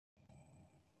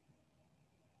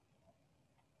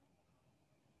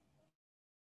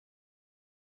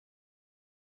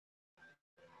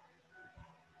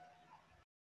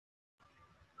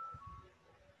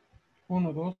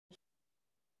Uno, dos.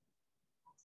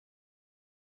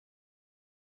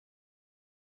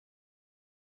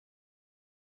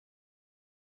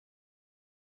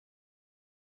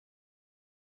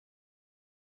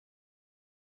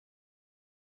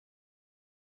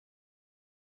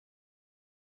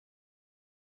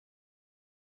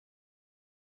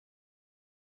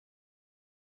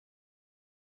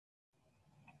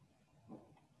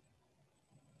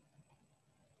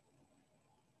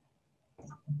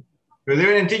 Good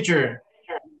evening, teacher.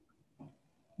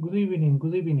 Good evening,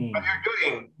 good evening. How are you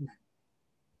doing?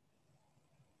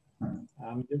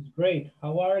 I'm just great.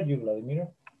 How are you, Vladimir?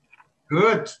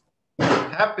 Good.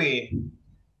 Happy.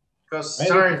 Because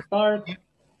Ready to start?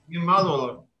 new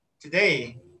module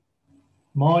today.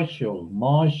 Module,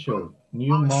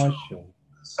 new module.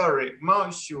 Sorry,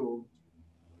 module.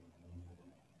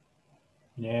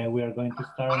 Yeah, we are going to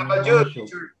start What a new about you, module.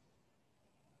 teacher?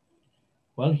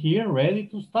 Well, here, ready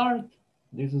to start.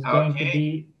 This is going to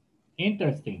be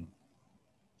interesting.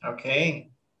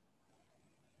 Okay.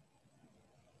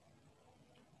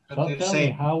 So tell me,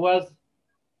 how was...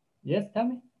 Yes, tell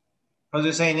me. How do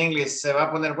you say in English? Se va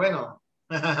a poner bueno.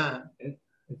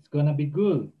 It's gonna be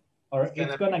good. Or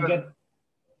it's gonna get... Good.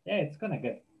 Yeah, it's gonna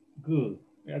get good.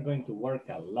 We are going to work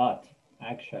a lot,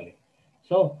 actually.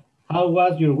 So, how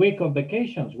was your week of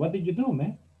vacations? What did you do,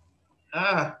 man?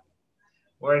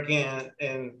 Working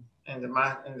in the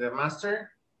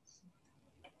master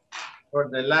for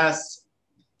the last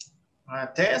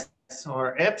test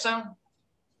or exam.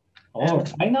 Oh,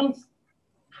 finals?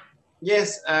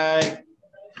 Yes, I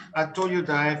told you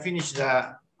that I finished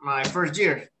my first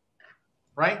year,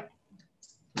 right?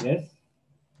 Yes.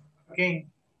 Okay,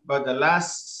 but the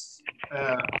last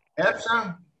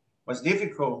exam was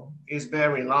difficult. It's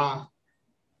very long.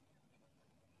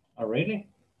 Oh, really?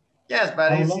 Yes,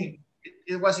 but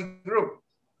it was a group.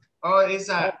 Oh, it's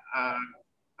how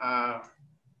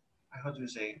do you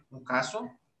say? Un caso?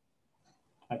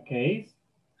 A case?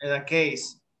 It's a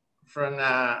case from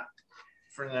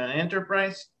an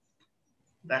enterprise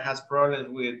that has problems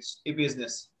with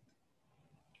e-business.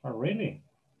 Oh, really?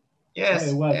 Yes, Oh,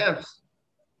 it was, yes.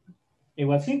 It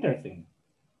was interesting.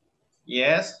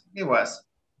 Yes, it was.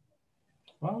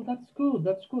 Well, that's good.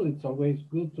 That's good. It's always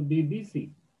good to be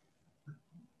busy.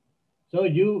 So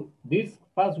this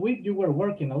past week, you were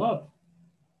working a lot.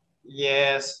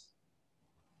 Yes.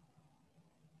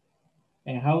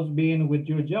 And how's been with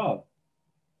your job?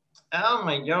 Oh,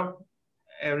 my job,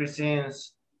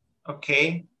 everything's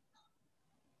okay.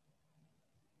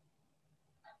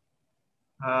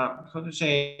 How to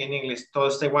say in English? Todo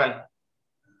está igual.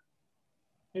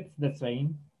 It's the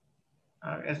same.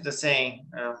 It's the same.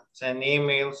 Send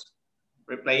emails,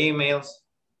 reply emails,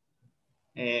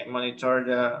 monitor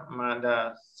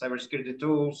the cybersecurity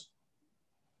tools,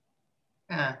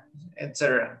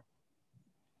 etc.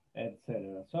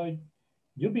 Etc. So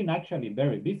you've been actually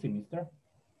very busy, mister.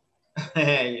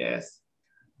 Yes.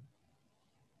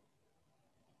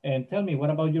 And tell me, what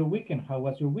about your weekend? How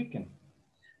was your weekend?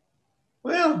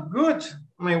 Well, good.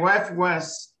 My wife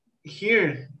was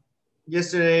here.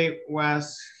 Yesterday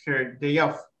was her day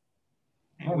off.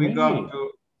 And we really?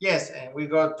 and we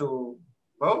got to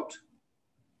boat.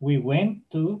 We went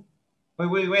to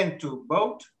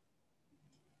boat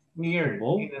near.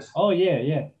 Oh,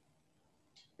 yeah.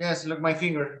 Yes, look my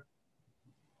finger.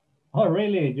 Oh,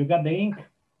 really? You got the ink?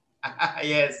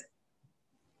 Yes.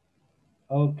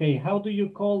 Okay, how do you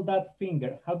call that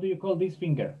finger? How do you call this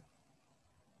finger?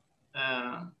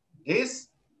 This?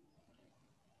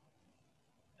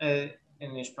 In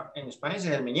Spanish is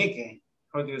el meñique.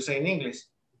 How do you say in English?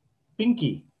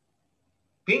 Pinky.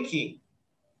 Pinky?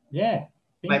 Yeah.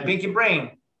 Pinky. My pinky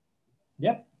brain?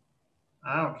 Yep.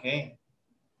 Okay.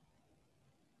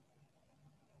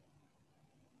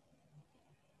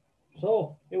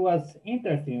 So it was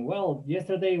interesting. Well,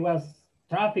 yesterday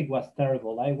traffic was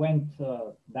terrible. I went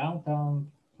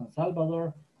downtown San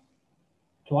Salvador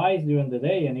twice during the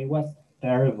day and it was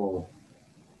terrible.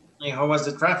 And how was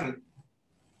the traffic?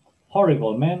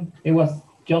 Horrible, man. It was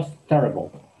just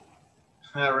terrible.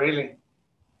 Really?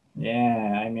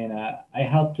 Yeah, I mean, I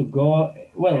had to go,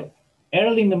 well,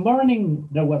 early in the morning,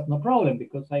 there was no problem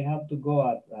because I had to go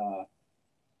at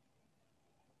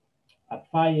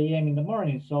 5 a.m. in the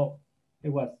morning. So it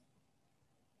was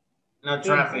no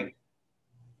traffic.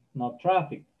 No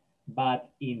traffic. But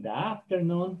in the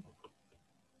afternoon,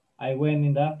 I went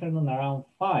in the afternoon around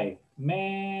 5.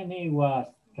 Man, it was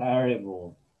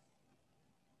terrible.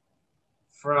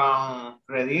 From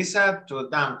Credisa to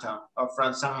downtown, or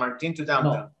from San Martin to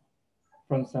downtown? No,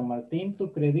 from San Martin to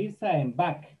Credisa and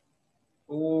back.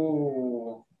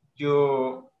 Ooh,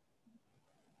 you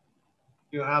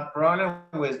You have problem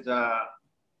with the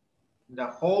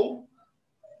hole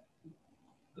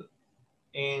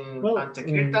in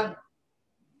Antequita?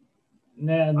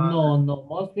 No.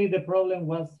 Mostly the problem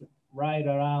was right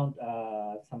around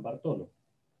San Bartolo.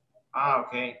 Ah,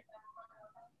 okay.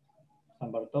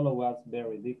 San Bartolo was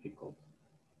very difficult.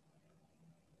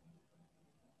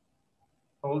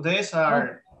 All days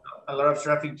are a lot of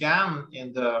traffic jam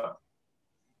in the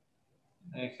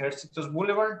Ejercitos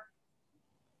Boulevard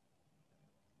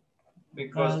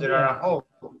because there are a hole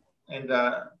in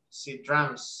the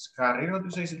C-trams. Carril, how do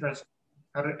you say C-trams?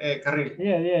 Carril.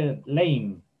 Yeah,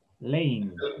 lane.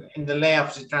 In the lane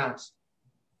of C-trams.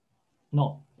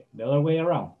 No, the other way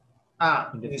around.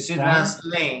 Ah, in the C-trams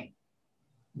lane.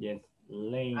 Yes,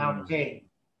 lane. Okay.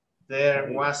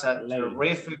 There was a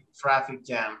terrific traffic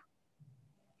jam.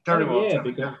 Terrible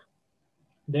traffic jam.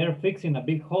 They're fixing a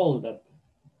big hole that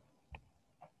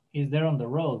is there on the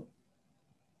road.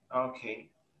 Okay.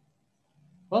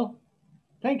 Well,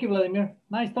 thank you, Vladimir.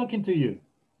 Nice talking to you.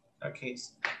 Okay,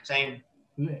 same.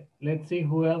 Let's see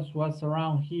who else was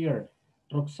around here.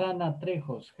 Roxana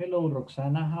Trejos. Hello,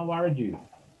 Roxana. How are you?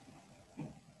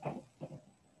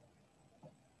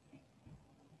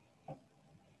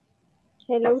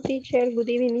 Hello, teacher. Good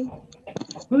evening.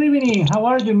 Good evening. How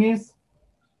are you, miss?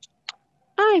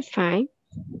 I'm fine.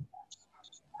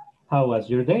 How was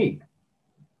your day?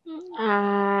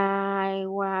 I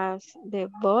was the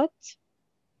boat.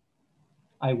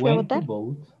 I went to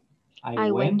boat.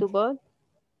 I went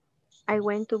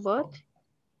to boat.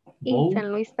 In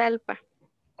San Luis Talpa.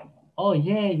 Oh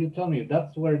yeah, you told me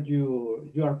that's where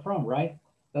you are from, right?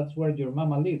 That's where your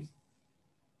mama lives.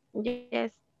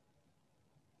 Yes.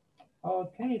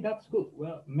 Okay, that's good.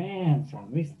 Well, man,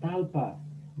 San Luis Talpa,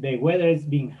 the weather is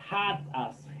being hot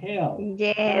as hell.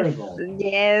 Yes, terrible.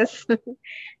 Yes.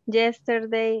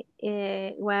 Yesterday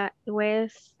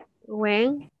was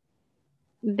when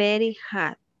very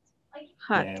hot.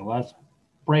 Yeah, it was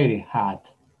pretty hot.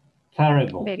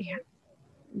 Terrible. Very hot.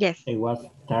 Yes. It was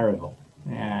terrible.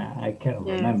 Yeah, I can't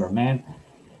remember, man.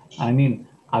 I mean,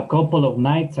 a couple of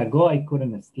nights ago, I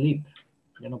couldn't sleep.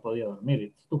 Yo no podía dormir.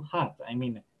 It's too hot. I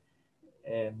mean,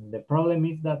 the problem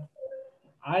is that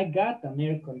I got an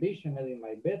air conditioner in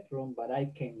my bedroom, but I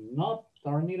cannot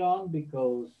turn it on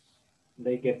because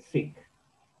they get sick.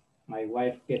 My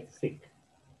wife gets sick.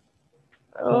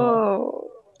 Oh.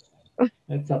 So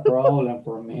it's a problem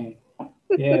for me.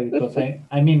 Yeah, because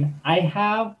I mean, I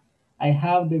have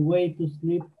the way to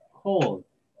sleep cold.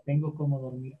 Tengo como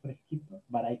dormir fresquito,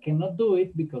 but I cannot do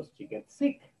it because she gets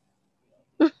sick.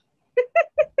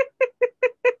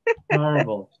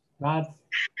 Terrible. That's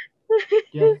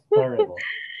just terrible.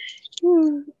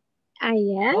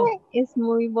 Allá es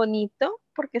muy bonito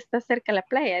porque está cerca la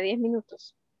playa, 10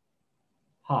 minutos.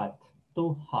 Hot,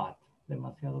 too hot,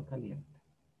 demasiado caliente.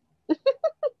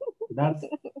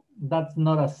 That's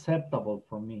not acceptable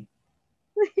for me.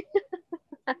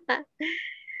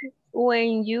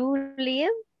 When you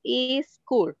live is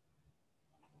cool.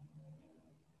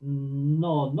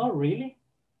 No, not really.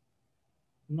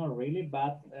 Not really,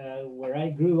 but where I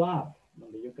grew up,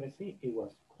 donde yo crecí, it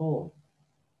was cold.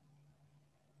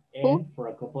 And for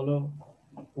a couple of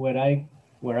where I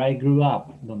grew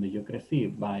up, donde yo crecí,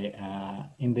 by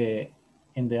in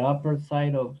the upper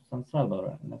side of San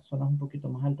Salvador, en las zonas un poquito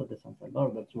más altas de San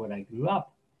Salvador, that's where I grew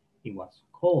up. It was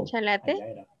cold. Chalate? Allá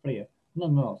era frío.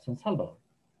 No, San Salvador.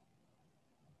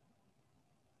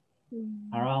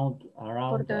 Around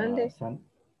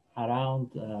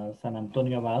San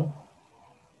Antonio Abad.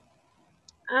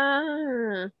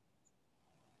 Ah,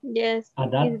 yes,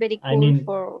 it's very cool. I mean,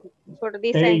 for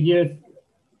this 30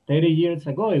 years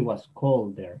ago, it was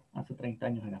cold there. Hace 30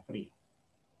 años era frío.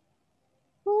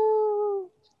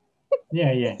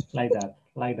 Yeah, like that,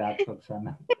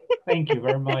 Roxana. Thank you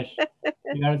very much.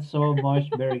 You are so much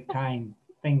very kind.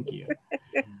 Thank you.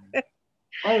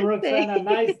 Hi, Roxana.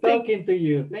 Nice talking to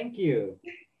you. Thank you.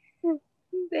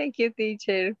 Thank you,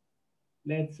 teacher.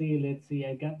 Let's see.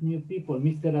 I got new people.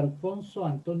 Mr. Alfonso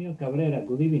Antonio Cabrera.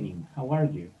 Good evening. How are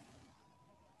you?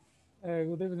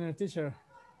 Good evening, teacher.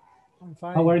 I'm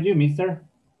fine. How are you, mister?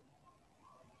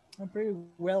 I'm pretty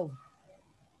well.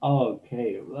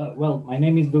 Okay. Well, my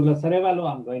name is Douglas Arevalo.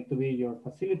 I'm going to be your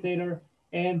facilitator.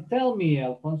 And tell me,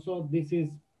 Alfonso, this is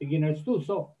beginners too.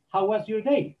 So how was your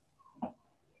day?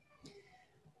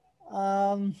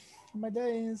 My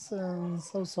day is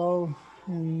so-so.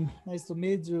 Nice to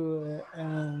meet you.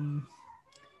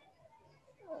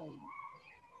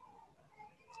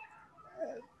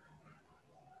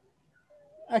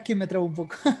 Aquí me trabo un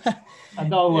poco.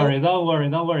 Don't worry.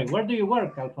 Where do you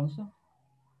work, Alfonso?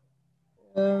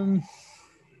 ¿Dónde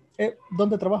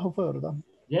trabajo fue, verdad?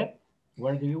 Yep.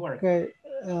 Where do you work? Okay.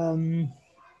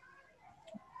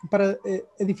 Para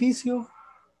edificio.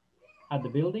 At the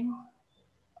building?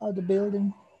 At the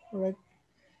building, correct.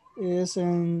 Is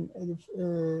in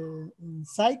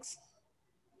sites.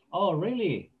 Oh,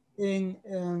 really? In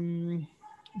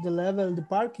the level, the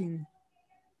parking.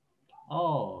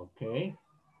 Oh, okay.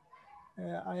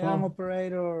 I am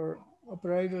operator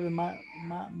the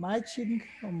matching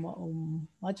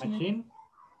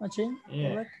Machine?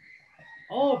 Yeah. correct?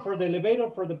 Oh, for the elevator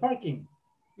for the parking.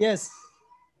 Yes.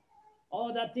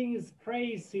 Oh, that thing is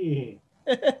crazy.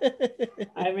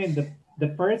 I mean,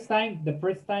 the first time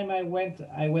I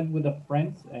went with a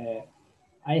friends.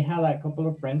 I had a couple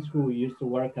of friends who used to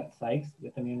work at Sykes.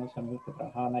 Yo tenía unos amigos que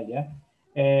trabajaban allá.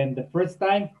 And the first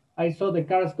time I saw the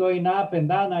cars going up and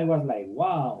down, I was like,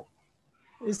 wow.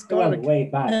 It's It was correct. way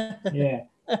back. Yeah.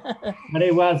 But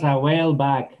it was a while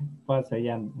back. Fue hace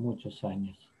ya muchos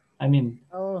años. I mean,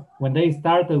 when they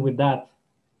started with that.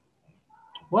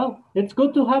 Well, it's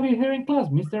good to have you here in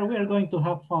class, mister. We are going to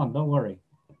have fun. Don't worry.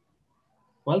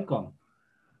 Welcome.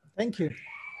 Thank you.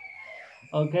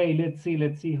 Okay, let's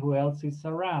see who else is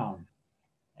around.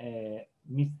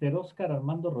 Mr. Oscar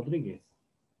Armando Rodriguez.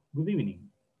 Good evening.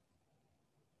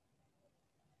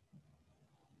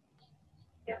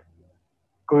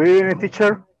 Good evening,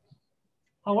 teacher.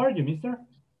 How are you, mister?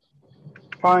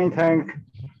 Fine, thanks.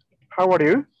 How are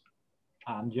you?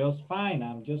 I'm just fine.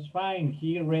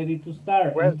 Here, ready to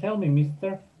start. Well, and tell me,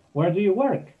 mister, where do you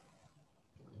work?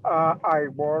 I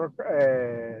work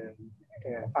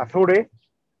Azure,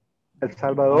 El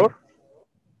Salvador.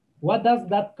 What does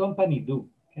that company do?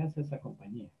 ¿Qué hace esa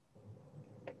compañía?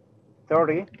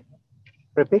 Sorry,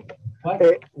 repeat. What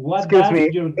excuse does me.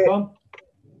 your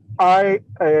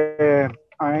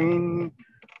I'm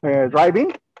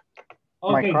driving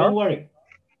my Okay, car. don't worry.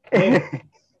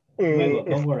 Luego,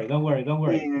 don't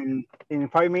worry. In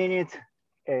 5 minutes.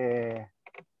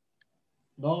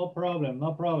 No problem.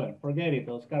 Forget it,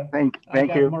 Oscar. Thank I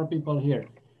got you. more people here.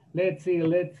 Let's see.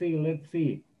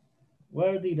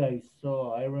 Where did I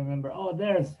saw? I remember. Oh,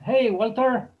 there's. Hey,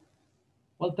 Walter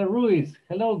Ruiz.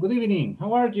 Hello, good evening.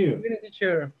 How are you? Good evening,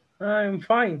 teacher. I'm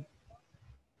fine.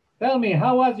 Tell me,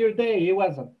 how was your day? It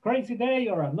was a crazy day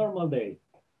or a normal day?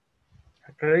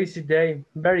 A crazy day.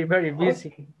 Very, very busy.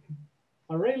 Okay.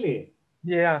 Oh, really?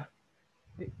 Yeah.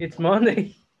 It's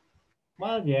Monday.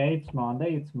 Well, yeah, it's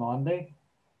Monday.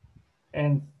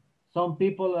 And some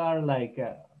people are like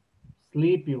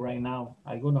sleepy right now.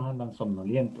 Algunos andan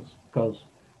somnolientos because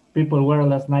people were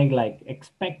last night like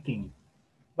expecting.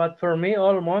 But for me,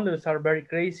 all Mondays are very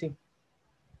crazy.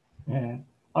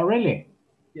 Oh, really?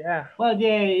 Yeah. Well,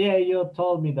 yeah, you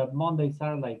told me that Mondays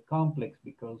are like complex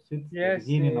because it's the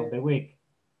beginning of the week.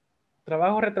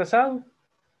 Trabajo retrasado.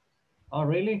 Oh,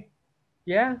 really?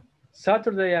 Yeah.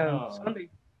 Saturday and Sunday.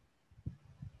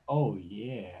 Oh,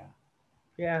 yeah.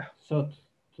 Yeah. So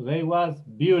today was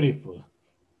beautiful.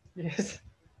 Yes.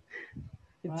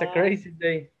 It's a crazy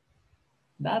day.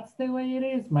 That's the way it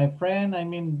is, my friend. I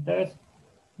mean, there's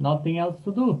nothing else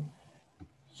to do.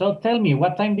 So tell me,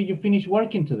 what time did you finish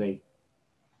working today?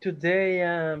 Today,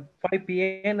 5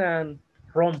 p.m. and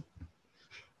Rome.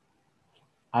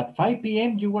 At 5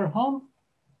 p.m. you were home?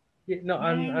 Yeah, no,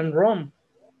 and Rome.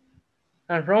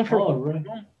 And Rome for Rome.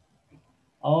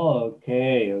 Oh,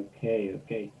 okay.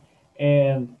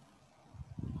 And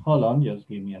hold on, just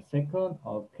give me a second.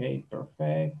 Okay,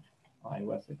 perfect. I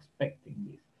was expecting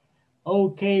this.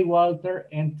 Okay, Walter,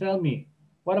 and tell me,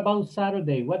 what about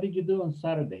Saturday? What did you do on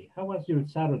Saturday? How was your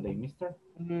Saturday, mister?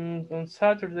 On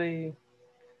Saturday,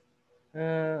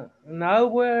 an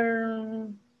hour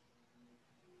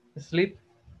sleep.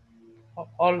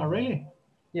 Oh, really?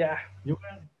 Yeah. You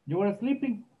were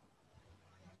sleeping?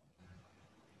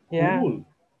 Yeah. Cool.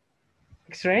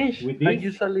 Strange. I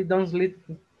usually don't sleep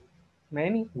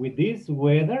many. With this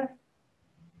weather,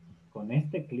 con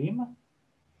este clima,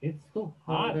 it's too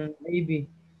hot. Maybe.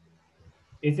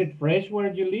 Is it fresh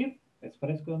where you live? ¿Es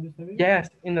fresco donde usted vive? Yes,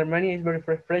 in Armenia it's very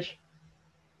fresh.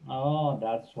 Oh,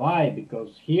 that's why,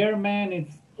 because here, man,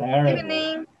 it's terrible.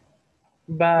 Evening.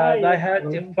 But I had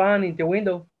the fan in the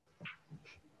window.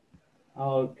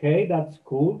 Okay, that's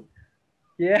cool.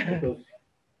 Yeah. Because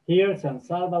here, San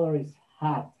Salvador is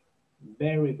hot.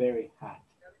 Very, very hot.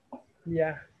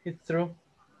 Yeah, it's true.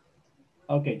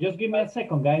 Okay, just give me a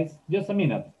second, guys. Just a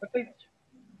minute. Okay.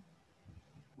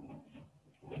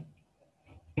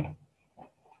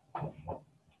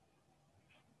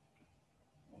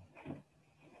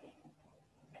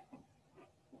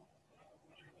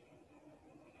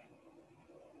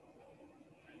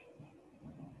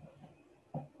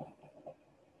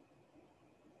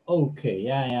 Okay,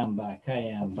 I am back.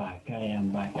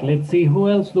 Let's see, who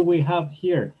else do we have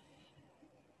here?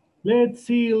 Let's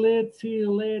see.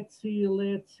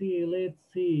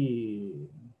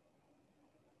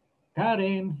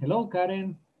 Karen, hello,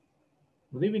 Karen.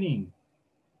 Good evening.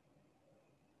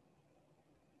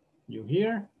 You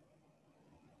here?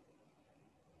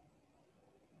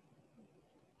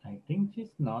 I think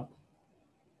she's not.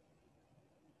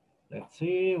 Let's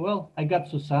see. Well, I got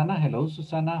Susanna. Hello,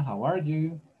 Susanna. How are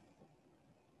you?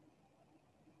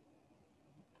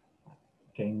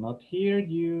 Cannot hear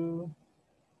you.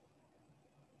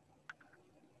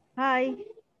 Hi.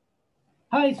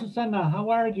 Hi, Susanna. How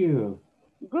are you?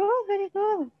 Good, very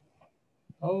good.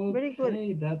 Okay, Very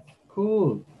good. that's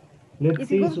cool. Let's It's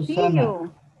see, good to see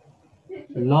Susanna. you.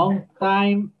 Long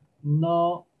time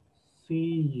no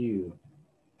see you.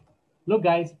 Look,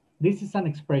 guys, this is an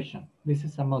expression. This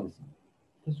is a modism.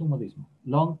 Este es un modismo.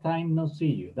 Long time no see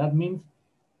you. That means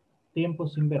tiempo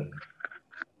sin verlo.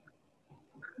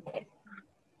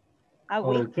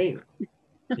 Okay.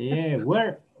 Yeah,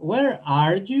 where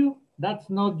are you? That's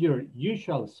not your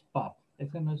usual spot.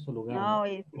 Ese no es su lugar. No,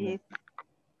 it's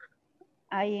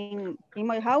I in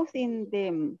my house in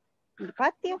the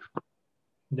patio.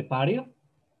 The patio?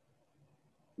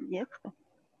 Yes.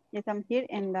 Yes, I'm here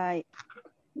and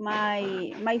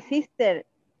my sister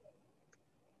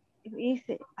fue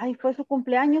su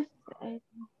cumpleaños.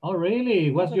 Oh,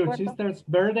 really? Was no your recuerdo. sister's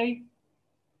birthday?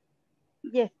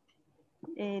 Yes.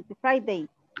 The Friday.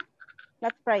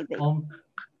 Last Friday. On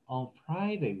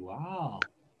Friday. Wow.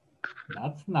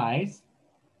 That's nice.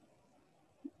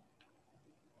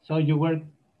 So you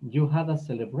had a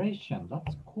celebration.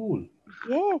 That's cool.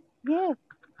 Yes, yes.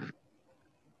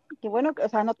 Qué bueno, o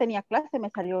sea, no tenía clase, me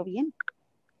salió bien.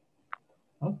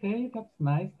 Okay, that's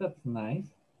nice.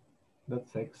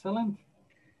 That's excellent.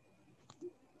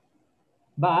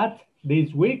 But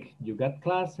this week you got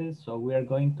classes, so we are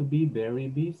going to be very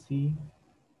busy.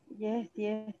 Yes,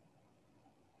 yes.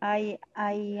 I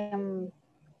am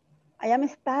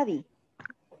studying.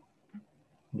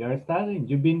 You're studying.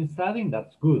 You've been studying.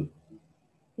 That's good.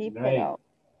 Sí, Great. pero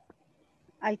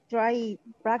I try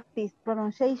practice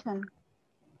pronunciation.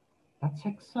 That's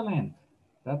excellent.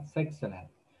 That's excellent.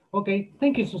 Okay,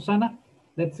 thank you, Susana.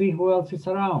 Let's see who else is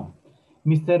around.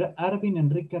 Mr. Arvin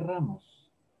Enrique Ramos.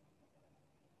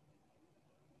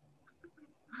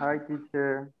 Hi,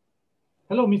 teacher.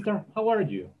 Hello, mister. How are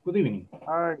you? Good evening.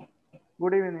 Hi.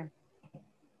 Good evening.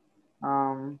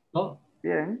 Oh,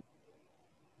 Bien.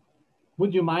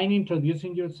 would you mind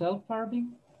introducing yourself,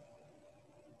 Arvin?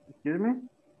 Excuse me?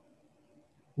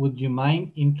 Would you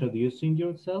mind introducing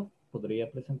yourself?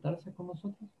 ¿Podría presentarse con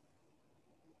nosotros?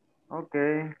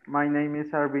 Okay. My name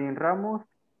is Arvin Ramos.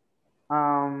 I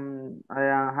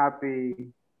am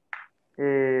happy.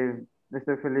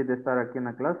 Estoy feliz de estar aquí en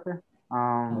la clase.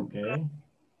 Okay.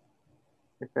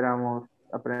 Esperamos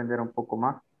aprender un poco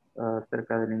más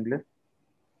acerca del inglés.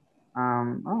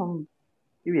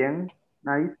 Y bien,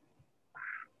 nice.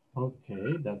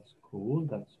 Okay, that's cool.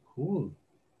 That's cool.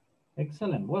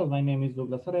 Excellent. Well, my name is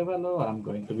Douglas Arevalo. I'm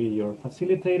going to be your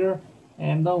facilitator.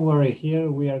 And don't worry, here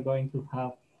we are going to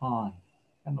have fun.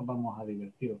 Ya nos vamos a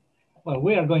divertir. Well,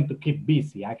 we are going to keep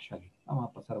busy, actually. Vamos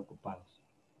a pasar ocupados.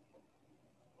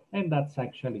 And that's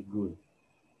actually good.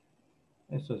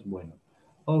 Eso es bueno.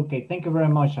 Okay, thank you very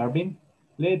much, Arvin.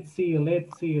 Let's see.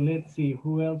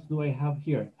 Who else do I have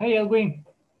here? Hey, Elwin.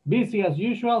 Busy as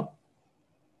usual.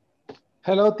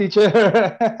 Hello, teacher.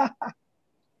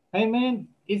 Hey, man,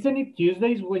 isn't it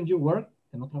Tuesdays when you work?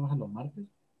 ¿Que no trabajas los martes?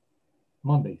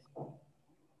 Mondays.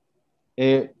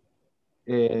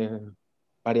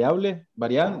 Variable, es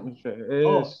variado.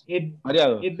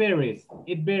 It varies.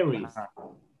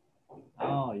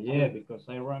 Oh, yeah, because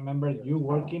I remember you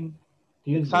working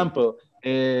Tuesday. Example,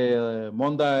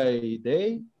 Monday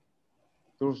day,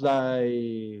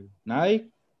 Thursday night,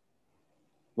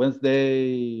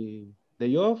 Wednesday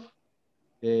day off,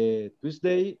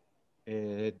 Tuesday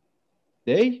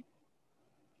day,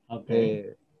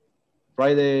 okay.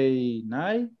 Friday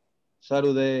night,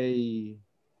 Saturday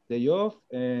day off,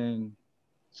 and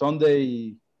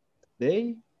Sunday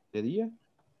day, de día.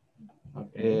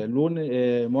 Okay.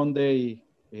 Lunes, Monday,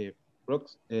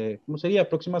 ¿cómo sería?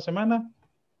 Próxima semana.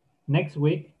 Next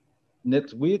week.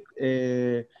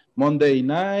 Monday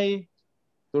night,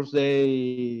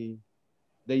 Thursday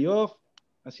day off.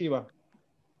 Así va.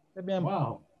 Bien.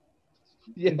 Wow.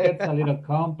 Yeah. It gets a little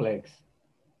complex.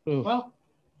 Oof. Well,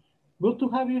 good to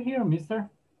have you here, mister.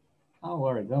 Don't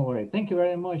worry. Thank you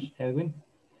very much, Edwin.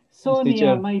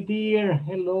 Sonia, my dear,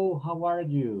 hello, how are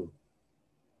you?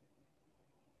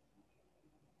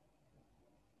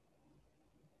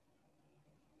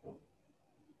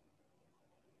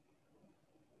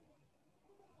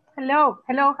 Hello,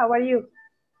 hello, how are you?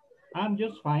 I'm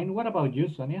just fine. What about you,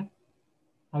 Sonia?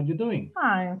 How you doing?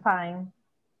 I'm fine.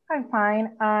 I'm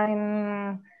fine.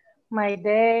 My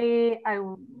day, I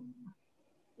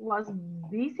was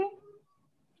busy.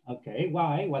 Okay,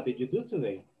 why? What did you do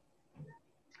today?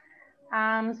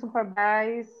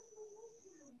 Supervise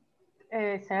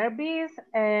service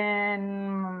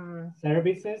and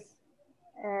Services?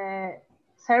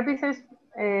 Services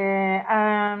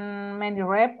and many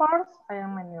reports. I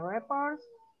am many reports.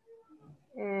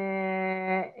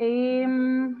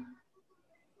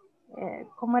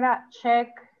 ¿Cómo era?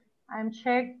 Check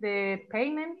the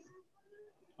payments.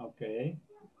 Okay.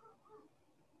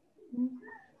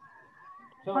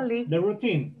 So, Only. the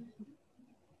routine.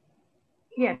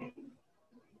 Yes.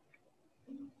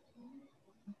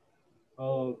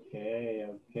 Okay,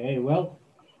 okay. Well,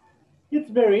 it's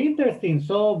very interesting.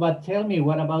 So, but tell me,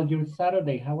 what about your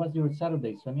Saturday? How was your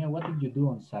Saturday, Sonia? What did you do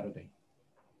on Saturday?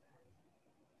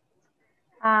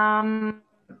 How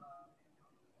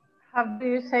do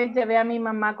you say llevé a mi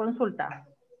mamá a consulta?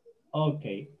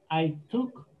 Okay, I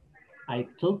took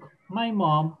my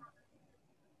mom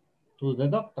to the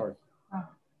doctor.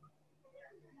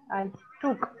 I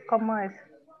took, ¿cómo es?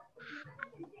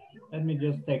 Let me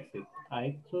just text it.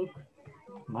 I took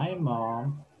my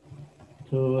mom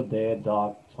to the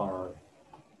doctor.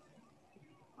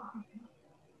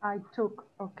 I took,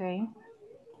 okay.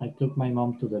 I took my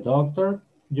mom to the doctor.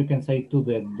 You can say to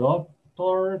the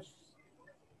doctors,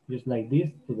 just like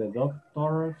this, to the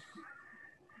doctors.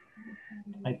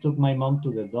 I took my mom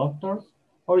to the doctors.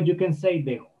 Or you can say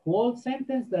the whole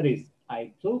sentence, that is,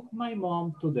 I took my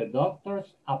mom to the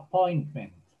doctor's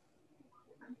appointment.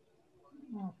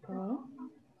 Okay.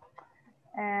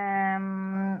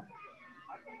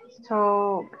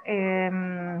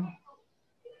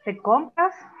 De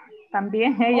compras,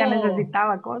 también ella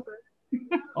necesitaba cosas.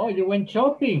 Oh, you went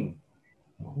shopping.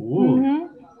 Cool.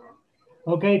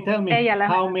 Okay, tell me,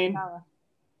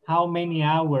 how many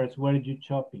hours were you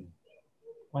shopping?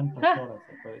 ¿Cuántas horas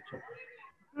se puede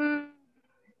shopping?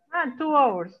 2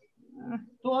 hours.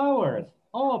 2 hours.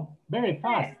 Oh, very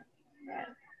fast.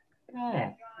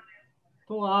 Yeah.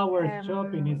 2 hours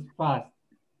shopping is fast.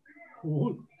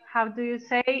 Cool. How do you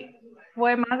say?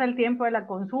 Fue más el tiempo de la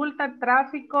consulta,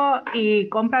 tráfico y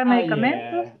compra de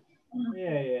medicamentos.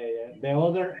 Yeah. The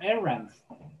other errands.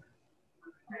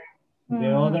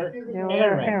 The other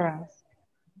errands.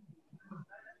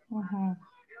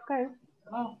 Okay.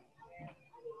 Well,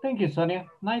 thank you, Sonia.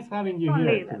 Nice having you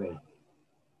here today.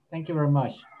 Thank you very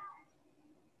much.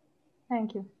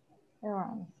 Thank you.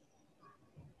 Errands.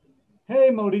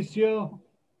 Hey, Mauricio.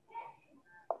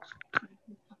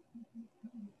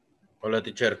 Hola,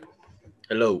 teacher.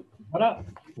 Hello. What up?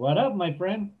 What up, my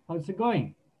friend? How's it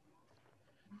going?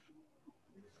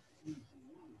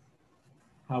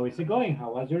 How is it going?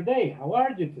 How was your day? How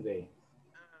are you today?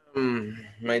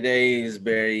 My day is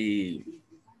very...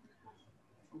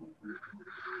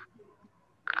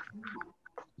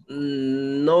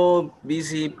 no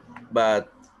busy,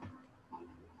 but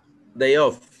day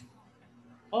off.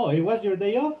 Oh, it was your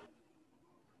day off?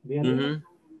 Día libre?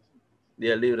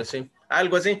 Día libre, sí.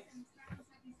 Algo así.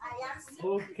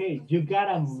 Okay, you got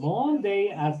a Monday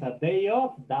as a day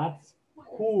off. That's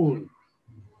cool.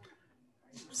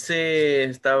 Sí,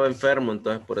 estaba enfermo,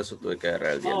 entonces por eso tuve que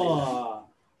agarrar el día libre.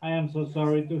 I am so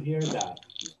sorry to hear that.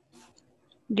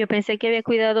 Yo pensé que había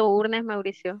cuidado urnas,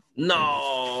 Mauricio.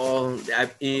 No,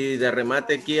 y de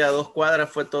remate aquí a 2 cuadras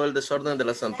fue todo el desorden de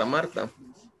la Santa Marta.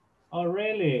 Oh,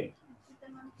 really?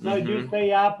 So you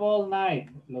stay up all night.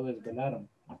 Lo desvelaron.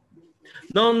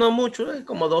 No, no mucho,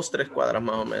 como 2, 3 cuadras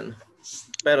más o menos.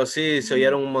 Pero sí, se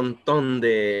oyeron un montón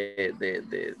de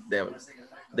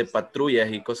patrullas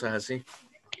y cosas así.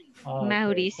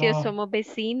 Mauricio, somos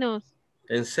vecinos.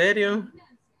 ¿En serio?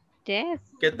 Yes.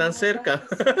 ¿Qué tan cerca?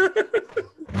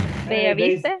 ¿Bella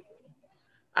viste?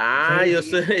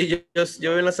 Yo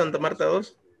vivo en la Santa Marta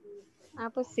 2.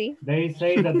 Pues sí. They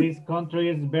say that this country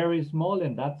is very small,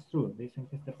 and that's true. Dicen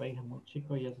que este país es muy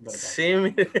chico y es verdad. Sí,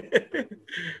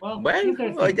 well,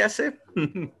 bueno, ya sé.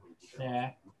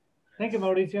 Yeah. Thank you,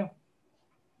 Mauricio.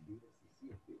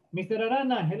 Mr.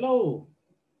 Arana, hello.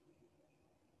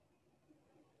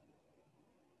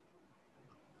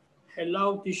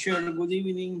 Hello, teacher. Good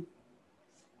evening.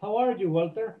 How are you,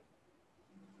 Walter?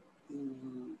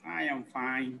 I am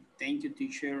fine. Thank you,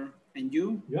 teacher. And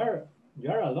you?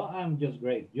 You're alone. I'm just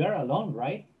great. You're alone,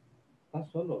 right?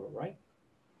 That's solo, right?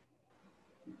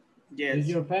 Yes. Is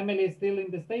your family still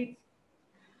in the States?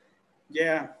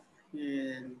 Yeah.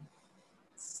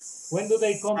 When do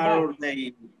they come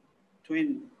Saturday, back?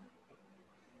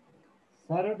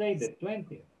 Saturday the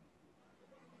 20th.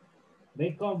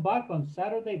 They come back on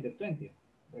Saturday the 20th.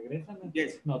 Regresan.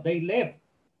 Yes. No, they left.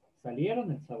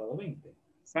 Salieron el sábado 20.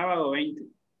 Sábado 20.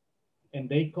 And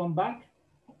they come back.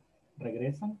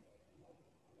 Regresan.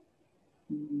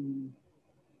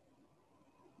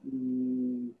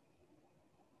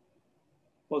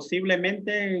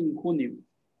 Posiblemente en junio.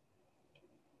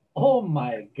 Oh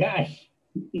my gosh.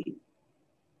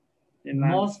 En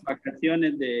las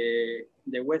vacaciones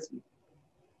de Wesley.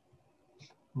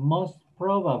 Most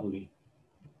probably.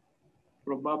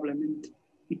 Probablemente.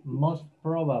 Most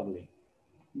probably.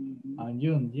 On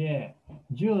June, yeah.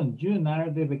 June are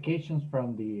the vacations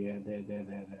from the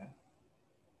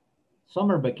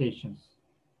summer vacations.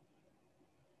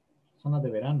 Zona de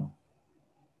verano.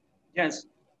 Yes.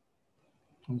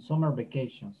 And summer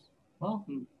vacations. Well,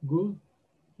 good.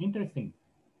 Interesting.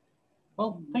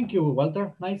 Well, thank you,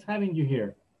 Walter. Nice having you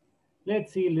here.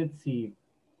 Let's see.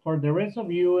 For the rest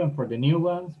of you and for the new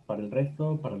ones, para el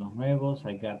resto, para los nuevos,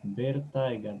 I got Berta,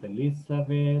 I got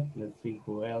Elizabeth. Let's see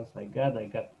who else I got. I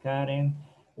got Karen.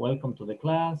 Welcome to the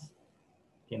class.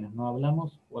 Quienes no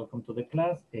hablamos, welcome to the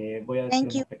class. Voy a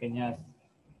decir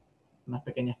unas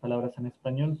pequeñas palabras en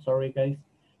español. Sorry, guys.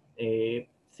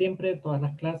 Siempre, todas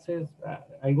las clases,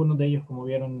 algunos de ellos, como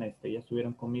vieron, ya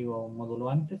estuvieron conmigo un módulo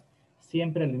antes.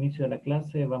 Siempre al inicio de la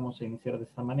clase vamos a iniciar de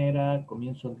esta manera.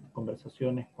 Comienzo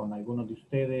conversaciones con algunos de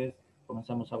ustedes.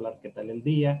 Comenzamos a hablar qué tal el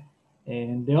día.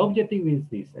 And the objective is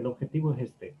this. El objetivo es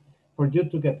este. For you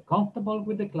to get comfortable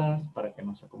with the class, para que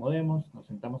nos acomodemos, nos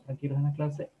sentamos tranquilos en la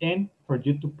clase, and for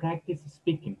you to practice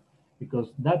speaking,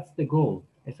 because that's the goal.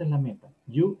 Esa es la meta.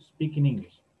 You speak in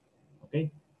English. ¿Ok?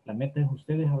 La meta es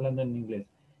ustedes hablando en inglés.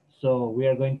 So we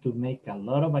are going to make a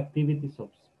lot of activities of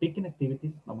speaking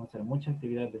activities. Vamos a hacer muchas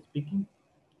actividades de speaking.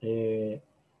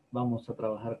 Vamos a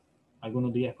trabajar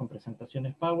algunos días con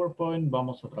presentaciones PowerPoint.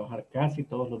 Vamos a trabajar casi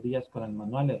todos los días con el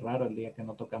manual. Es raro el día que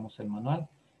no tocamos el manual.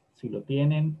 Si lo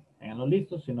tienen, tenganlo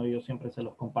listo. Si no, yo siempre se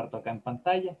los comparto acá en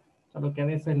pantalla. Solo que a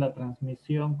veces la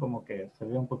transmisión como que se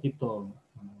ve un poquito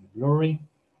blurry,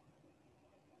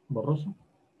 borroso.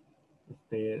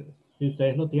 Si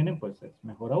ustedes lo tienen, pues es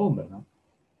mejor aún, ¿verdad?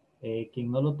 Quien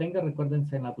no lo tenga,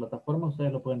 recuérdense, en la plataforma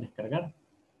ustedes lo pueden descargar.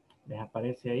 Les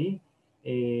aparece ahí.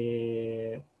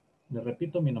 Les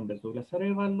repito, mi nombre es Douglas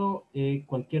Arevalo.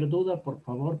 Cualquier duda, por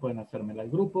favor, pueden hacérmela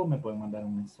al grupo. Me pueden mandar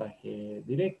un mensaje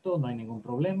directo. No hay ningún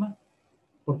problema.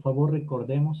 Por favor,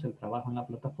 recordemos el trabajo en la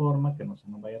plataforma, que no se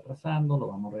nos vaya atrasando. Lo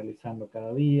vamos realizando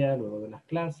cada día, luego de las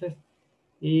clases.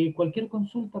 Y cualquier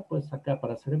consulta, pues acá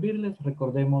para servirles.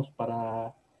 Recordemos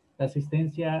para la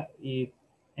asistencia y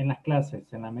en las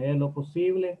clases, en la medida de lo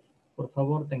posible, por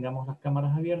favor, tengamos las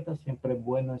cámaras abiertas. Siempre es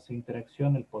bueno esa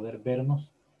interacción, el poder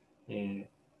vernos.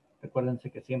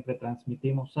 Recuérdense que siempre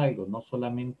transmitimos algo, no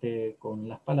solamente con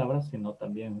las palabras, sino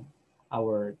también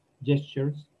our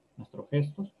gestures, nuestros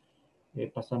gestos.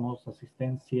 Pasamos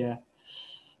asistencia,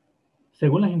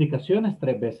 según las indicaciones,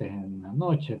 3 veces en la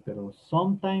noche, pero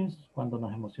sometimes, cuando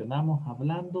nos emocionamos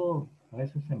hablando, a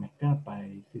veces se me escapa,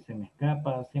 y si se me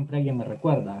escapa, siempre alguien me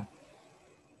recuerda.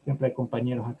 Siempre hay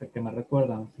compañeros acá que me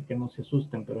recuerdan, así que no se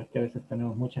asusten, pero es que a veces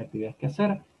tenemos muchas actividades que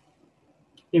hacer.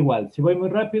 Igual, si voy muy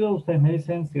rápido, ustedes me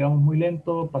dicen, si vamos muy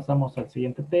lento, pasamos al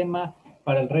siguiente tema.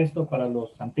 Para el resto, para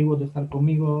los antiguos de estar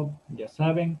conmigo, ya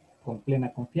saben, con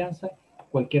plena confianza.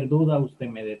 Cualquier duda, usted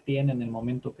me detiene en el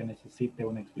momento que necesite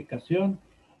una explicación.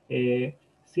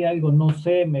 Si algo no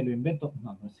sé, me lo invento.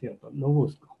 No, no es cierto, lo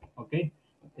busco, ¿ok?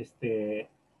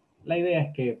 La idea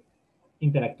es que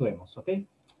interactuemos, ¿ok?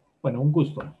 Bueno, un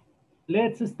gusto.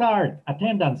 Let's start.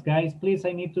 Attendance, guys. Please,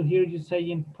 I need to hear you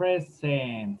saying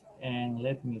present. And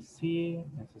let me see.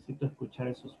 Necesito escuchar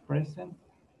esos present.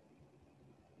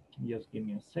 Just give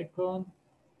me a second.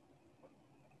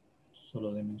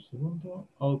 Solo denme un segundo.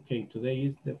 Okay, today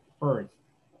is the first.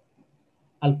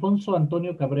 Alfonso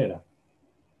Antonio Cabrera.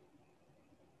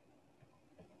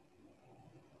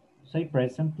 Say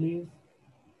present, please.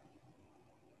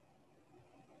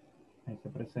 Ahí se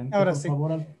presenta, ahora por sí.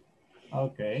 favor.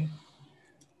 Okay.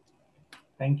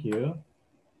 Thank you.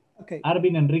 Okay.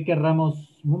 Arvin Enrique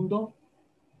Ramos Mundo.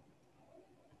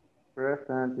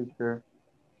 Present, teacher.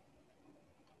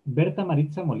 Berta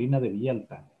Maritza Molina de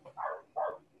Villalta.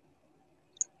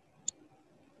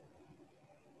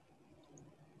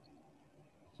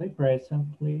 Say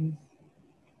present, please.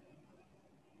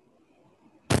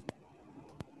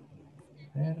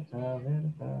 Berta.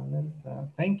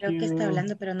 Thank you. Creo que está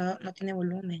hablando, pero no tiene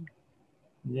volumen.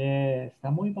 Yeah, está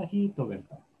muy bajito,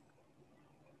 Berta.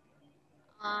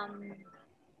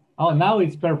 Oh, now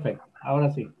it's perfect. Ahora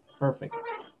sí, perfect.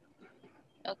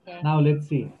 Okay. Now let's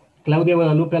see. Claudia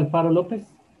Guadalupe Alfaro López.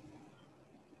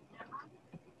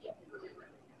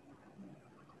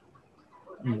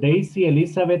 Daisy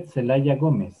Elizabeth Celaya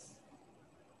Gómez.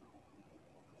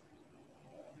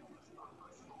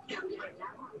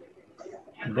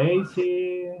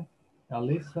 Daisy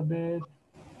Elizabeth.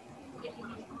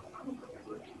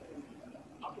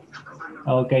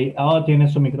 Ok, oh, tiene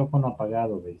su micrófono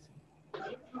apagado, Daisy.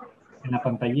 En la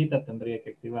pantallita tendría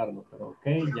que activarlo, pero ok,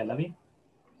 ya la vi.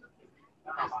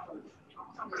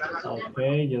 Ok,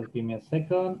 just give me a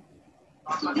second.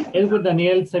 Edward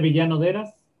Daniel Sevillano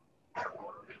Deras.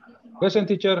 Present,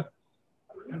 teacher.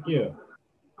 Thank you.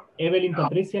 Evelyn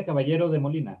Patricia Caballero de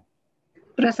Molina.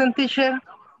 Present, teacher.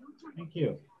 Thank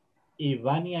you.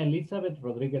 Ivania Elizabeth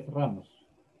Rodríguez Ramos.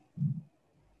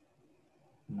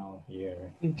 No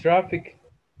here. In traffic.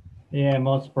 Yeah,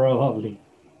 most probably.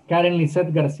 Karen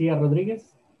Lizette García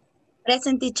Rodríguez.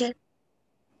 Present, teacher.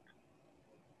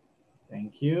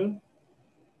 Thank you.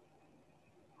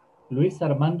 Luis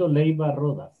Armando Leiva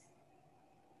Rodas.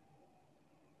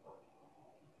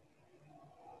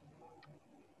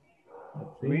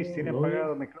 Luis tiene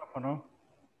apagado el micrófono.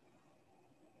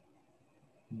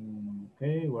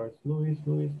 Okay, where's Luis?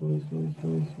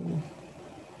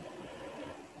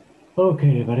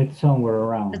 Okay, but it's somewhere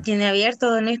around. Lo tiene abierto,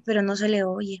 don Luis, pero no se le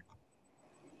oye.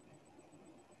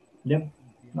 Yep.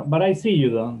 No, but I see you,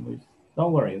 Don Luis.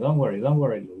 Don't worry,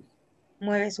 Luis.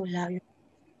 Mueve sus labios.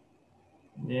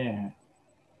 Yeah.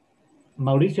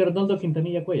 Mauricio Arnoldo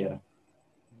Quintanilla Cuellar.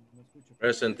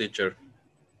 Present, teacher.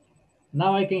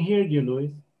 Now I can hear you,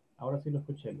 Luis. Ahora sí lo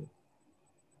escuché, Luis.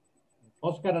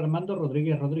 Oscar Armando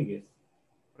Rodríguez Rodríguez.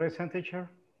 Present, teacher.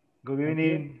 Good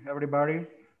evening, everybody.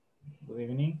 Good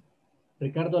evening.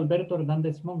 Ricardo Alberto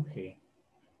Hernández Monge.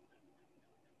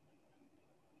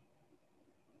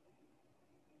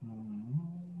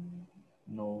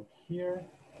 No here.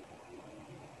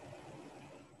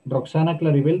 Roxana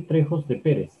Claribel Trejos de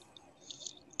Pérez.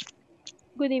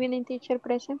 Good evening, teacher,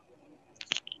 present.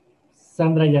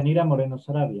 Sandra Yanira Moreno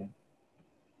Sarabia.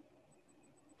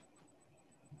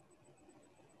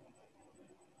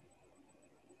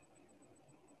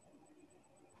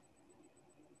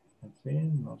 Let's see,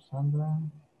 no Sandra.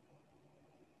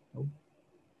 Nope.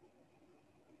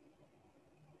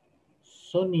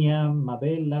 Sonia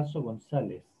Mabel Lazo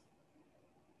González.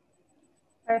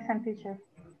 Present, teacher.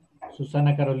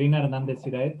 Susana Carolina Hernández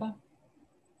Iraeta.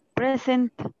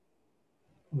 Present.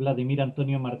 Vladimir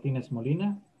Antonio Martínez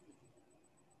Molina.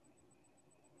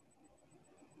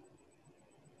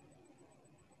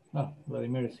 Ah,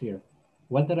 Vladimir is here.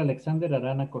 Walter Alexander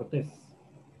Arana Cortés.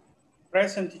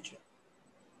 Present, teacher.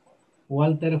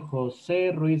 Walter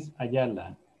José Ruiz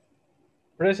Ayala.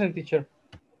 Present, teacher.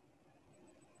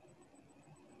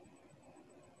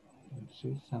 Let's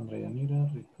see, Sandra Yanira,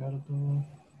 Ricardo,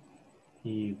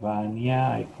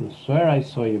 Ivania. I could swear I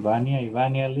saw Ivania.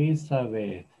 Ivania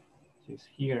Elizabeth. She's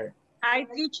here. Hi,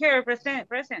 teacher. Present.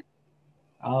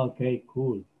 Okay,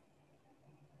 cool.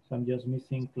 So I'm just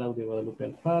missing Claudia Guadalupe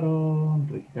Alfaro,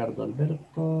 Ricardo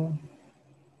Alberto,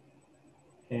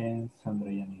 and Sandra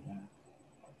Yanira.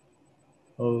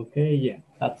 Okay, yeah,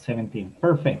 that's 17.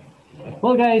 Perfect.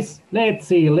 Well, guys, let's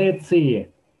see.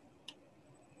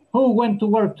 Who went to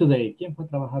work today? ¿Quién fue a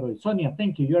trabajar hoy? Sonia,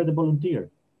 thank you. You are the volunteer.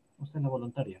 Usted es la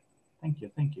voluntaria. Thank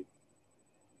you.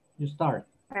 You start.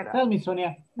 Tell me,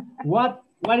 Sonia, what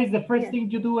is the first thing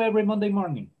you do every Monday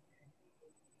morning?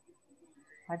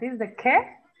 What is the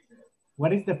qué?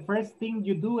 What is the first thing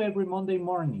you do every Monday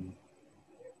morning?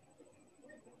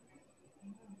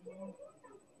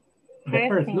 The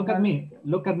first, look at me.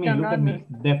 The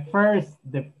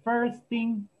first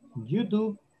thing you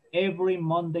do every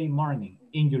Monday morning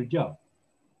in your job.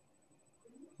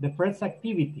 The first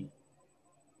activity.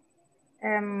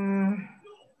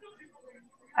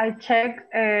 I check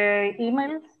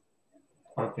emails.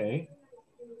 Okay.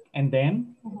 And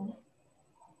then?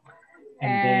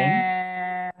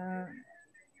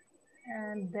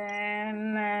 And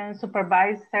then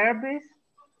supervise service.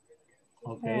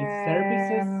 Okay,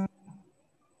 services.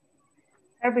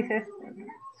 Services,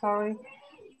 sorry.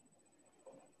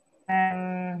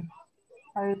 And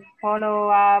I follow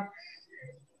up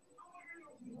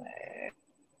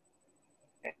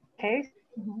case.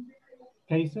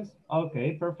 Cases?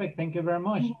 Okay, perfect. Thank you very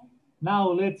much. Now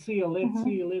let's see.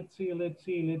 Ivania,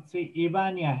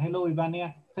 hello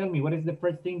Ivania. Tell me, what is the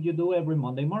first thing you do every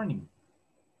Monday morning?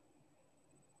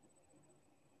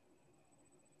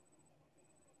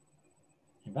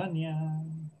 Ivania.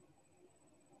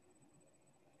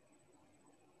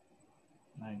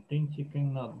 I think she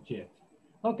cannot yet.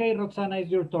 Okay, Roxana, it's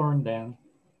your turn then.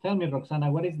 Tell me, Roxana,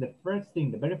 what is the very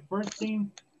first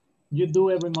thing you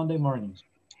do every Monday morning?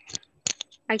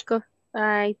 I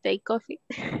take coffee.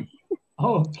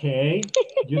 Okay.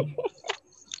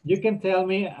 You can tell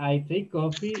me I take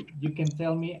coffee. You can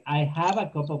tell me I have a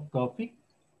cup of coffee.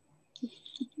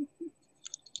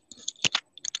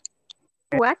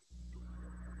 What?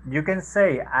 You can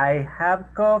say I have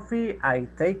coffee, I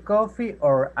take coffee,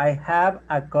 or I have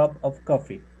a cup of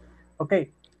coffee.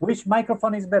 Okay, which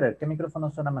microphone is better? ¿Qué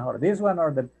micrófono suena mejor? This one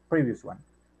or the previous one?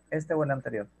 ¿Este o el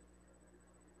anterior?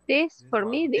 This, for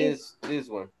me, this. This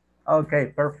one. Okay,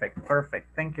 perfect,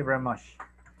 perfect. Thank you very much.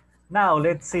 Now,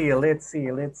 let's see.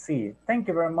 Thank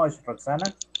you very much,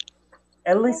 Roxana.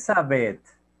 Elizabeth,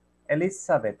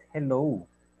 hello.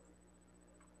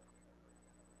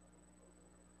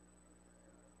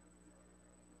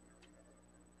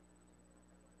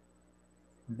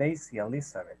 Daisy,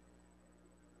 Elizabeth.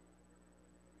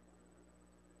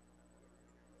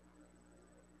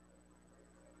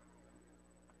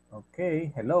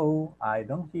 Okay, hello. I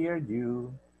don't hear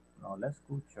you. No la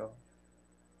escucho.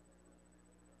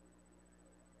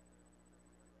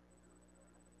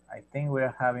 I think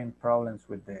we're having problems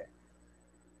with the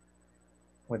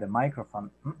microphone.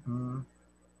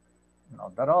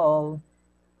 Not at all.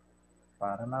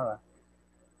 Para nada.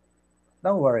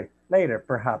 Don't worry. Later,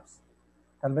 perhaps.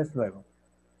 Tal vez luego.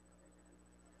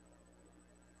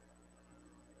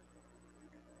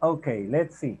 Okay,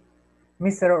 let's see.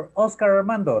 Mr. Oscar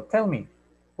Armando, tell me,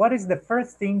 what is the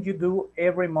first thing you do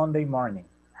every Monday morning?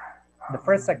 The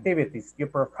first activities you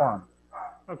perform.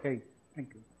 Okay,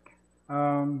 thank you.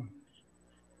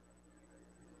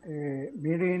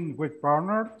 Meeting with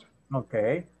partners.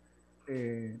 Okay.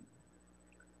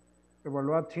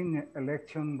 Evaluating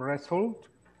election result.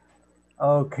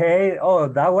 Okay. Oh,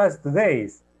 that was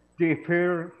today's. The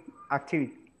first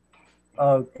activity.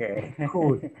 Okay,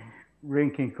 cool.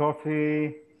 Drinking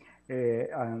coffee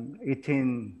and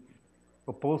eating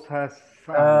pupusas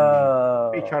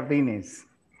and chardines.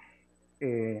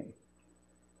 You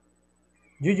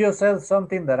just said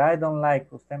something that I don't like.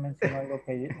 Usted mencionó algo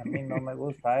que a mí no me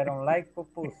gusta. I don't like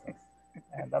pupusas.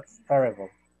 That's terrible.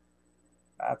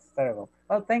 That's terrible.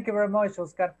 Well, thank you very much,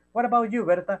 Oscar. What about you,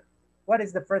 Berta? What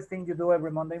is the first thing you do every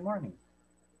Monday morning?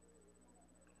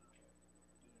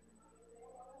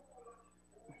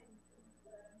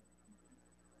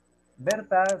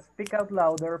 Berta, speak out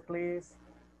louder, please.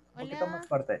 Un poquito más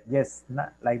fuerte. Yes,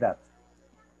 like that.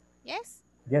 Yes?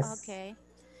 Yes. Okay.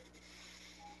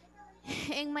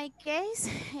 In my case,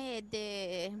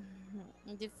 the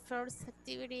first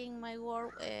activity in my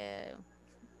work,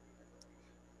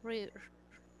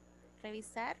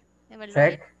 revisar, evaluar.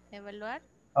 Check.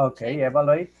 Okay, check.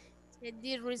 Evaluate.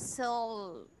 The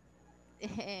result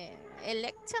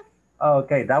election.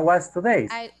 Okay, that was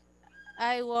today's.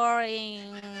 I work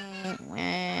in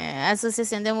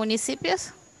Asociación de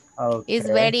Municipios. Okay. It's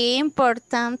very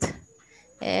important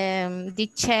the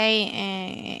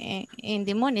change in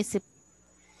the municipal.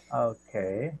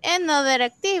 Okay. Another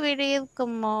activity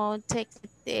como take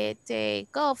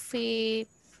coffee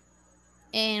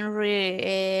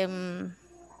and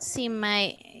see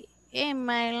my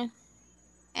email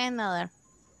and other.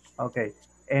 Okay.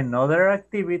 And other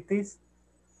activities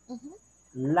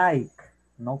like,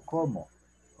 no como.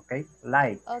 Okay,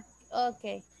 like.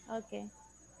 Okay.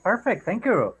 Perfect, thank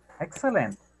you.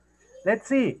 Excellent. Let's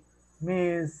see.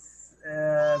 Miss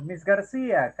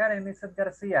Garcia, Karen Mrs.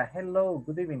 Garcia, hello,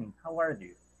 good evening. How are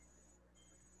you?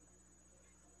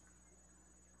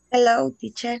 Hello,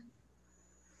 teacher.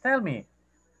 Tell me,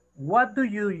 what do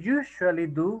you usually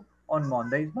do on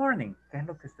Mondays morning? ¿Qué es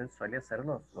lo que usted suele hacer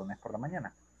los lunes por la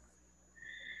mañana?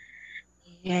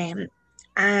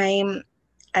 I'm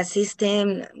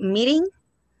assisting meeting.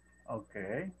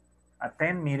 Okay.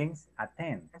 Attend meetings.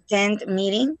 Attend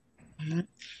meeting.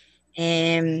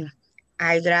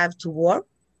 I drive to work.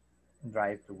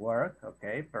 Drive to work.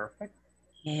 Okay, perfect.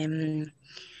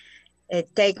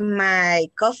 Take my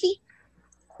coffee.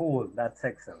 Cool, that's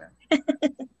excellent.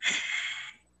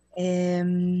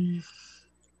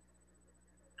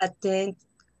 Attend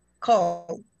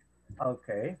call.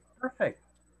 Okay, perfect.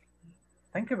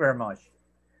 Thank you very much.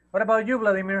 What about you,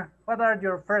 Vladimir? What are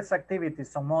your first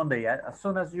activities on Monday as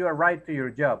soon as you arrive to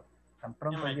your job? Tan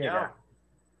pronto llega.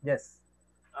 Yes.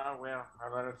 Well, a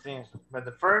lot of things. But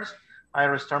the first, I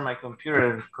restart my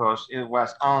computer because it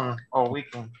was on all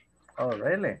weekend. Oh,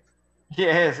 really?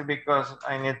 Yes, because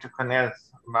I need to connect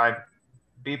my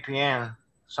VPN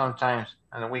sometimes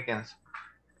on the weekends.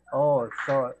 Oh,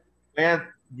 so yeah.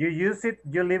 You use it,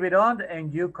 you leave it on,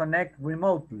 and you connect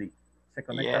remotely. Se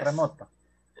conecta remoto.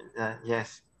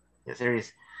 Yes, there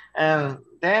is. And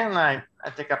then I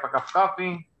take a cup of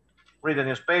coffee, read the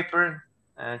newspaper,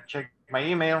 check my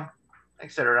email,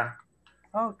 etc.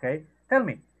 Okay, tell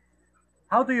me,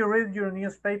 how do you read your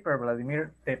newspaper,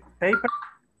 Vladimir? The paper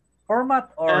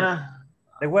format or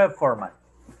the web format?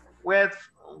 Web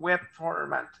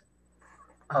format.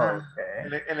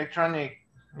 Okay. Electronic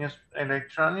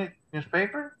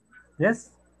newspaper?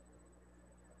 Yes.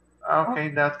 Okay,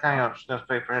 that kind of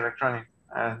newspaper, electronic.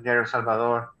 Diario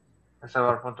Salvador,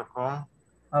 elsalvador.com.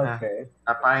 Okay.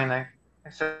 La página,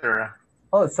 etc.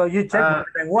 Oh, so you check more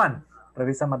than one.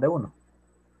 Revisa más de uno.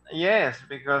 Yes,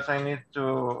 because I need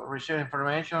to receive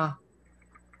information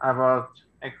about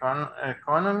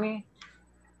economy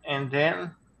and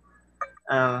then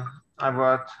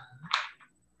about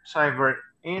cyber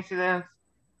incidents,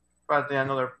 but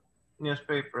another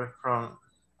newspaper from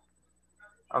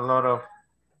a lot of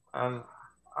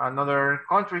another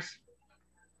countries.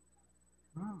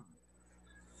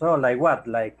 So like what?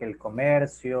 Like El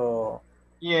Comercio?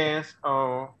 Yes,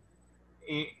 or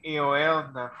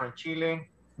EOL from Chile.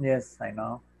 Yes, I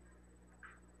know.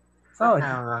 So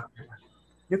So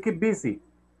you keep busy.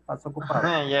 Estás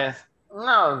ocupado. yes.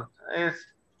 No, it's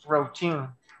routine.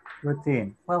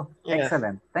 Routine. Well, Yes.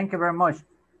 excellent. Thank you very much.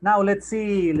 Now let's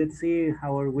see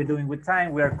how are we doing with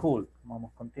time. We are cool.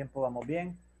 Vamos con tiempo, vamos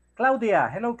bien. Claudia,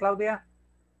 hello Claudia.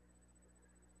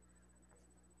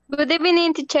 Good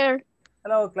evening, teacher.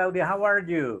 Hello Claudia, how are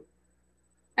you?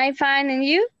 I'm fine, and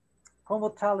you?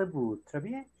 Comment allez-vous? Très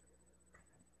bien.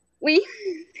 Oui,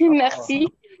 merci.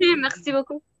 Merci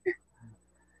beaucoup.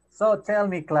 So tell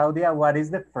me, Claudia, what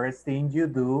is the first thing you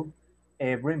do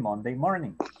every Monday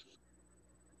morning?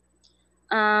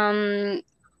 On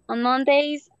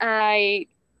Mondays, I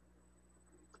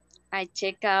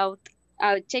check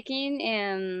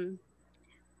in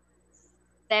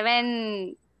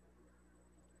 7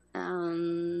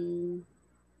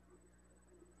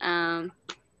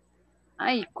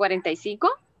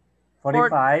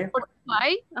 45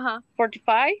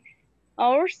 45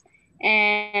 hours,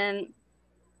 and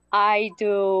I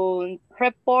do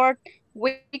report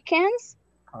weekends.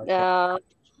 Okay.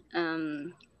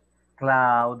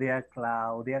 Claudia,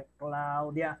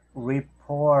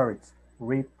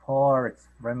 reports,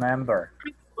 remember.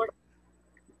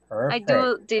 Perfect. I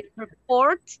do the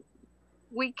report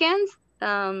weekends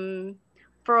from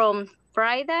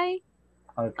Friday,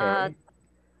 okay.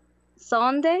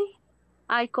 Sunday.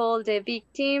 I call the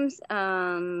victims,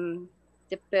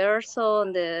 the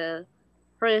person, the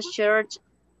research.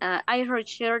 I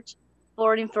research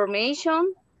for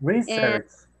information. Research.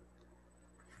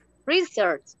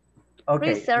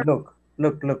 Okay, Research.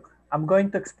 look. I'm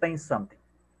going to explain something.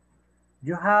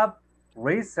 You have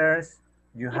research,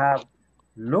 you have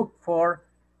look for,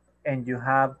 and you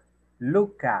have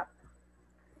look up.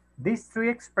 These three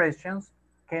expressions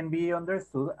can be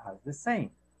understood as the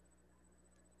same.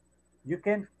 You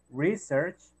can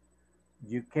research,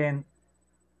 you can,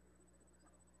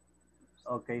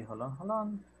 okay, hold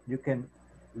on. You can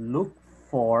look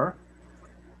for,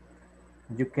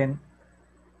 you can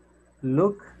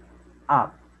look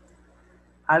up.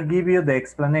 I'll give you the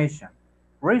explanation.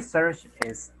 Research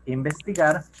is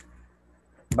investigar,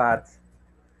 but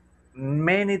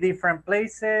many different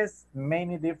places,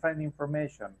 many different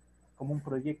information, como un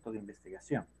proyecto de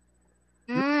investigación.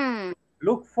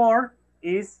 Look for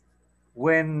is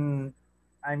when,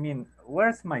 I mean,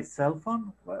 where's my cell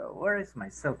phone? Where is my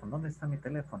cell phone? ¿Dónde está mi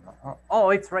teléfono?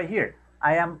 Oh, it's right here.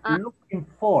 I am looking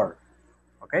for,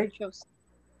 okay?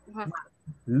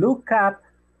 Look up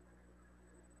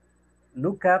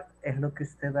es lo que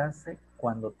usted hace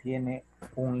cuando tiene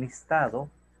un listado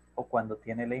o cuando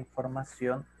tiene la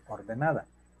información ordenada.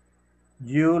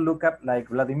 You look up, like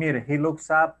Vladimir, he looks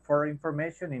up for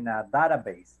information in a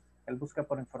database. Él busca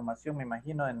por información, me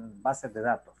imagino, en bases de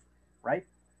datos, right?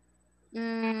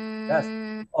 Yes.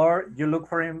 Or you look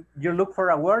for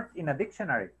a word in a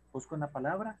dictionary. Busca una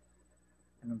palabra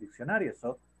en un diccionario.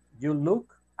 So you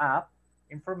look up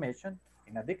information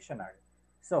in a dictionary.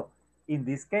 So in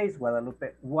this case,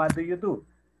 Guadalupe, what do you do?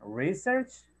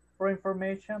 Research for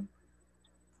information,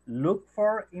 look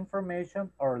for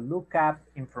information, or look up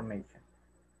information?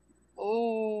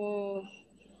 Oh,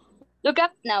 look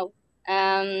up now.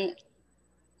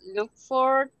 Look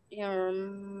for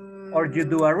or you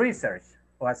do a research.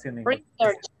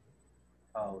 Research.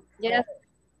 Okay. Yes,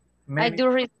 I do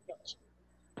research.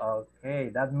 Okay,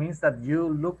 that means that you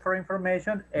look for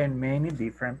information in many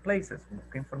different places.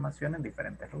 Busca información en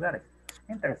diferentes lugares.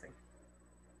 Interesting.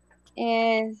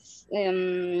 Es,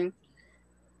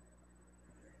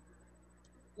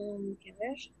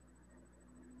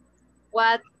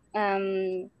 what,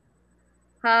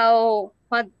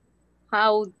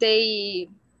 how they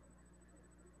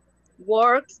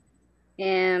work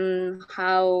and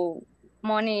how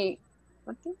money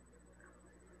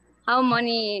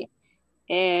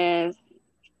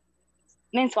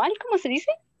mensual, ¿cómo se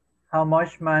dice? How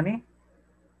much money?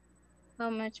 How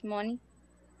much money?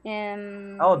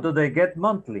 Oh, do they get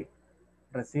monthly?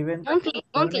 ¿Reciben Monthly.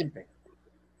 mensualmente?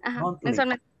 Ajá, Monthly.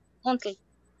 mensualmente. Monthly.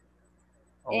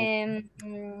 Oh.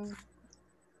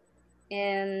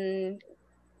 And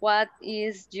what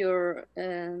is your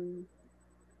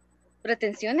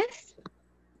pretensiones?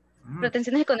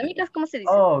 Pretensiones económicas, ¿cómo se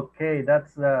dice? Okay,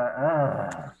 that's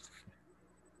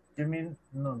you mean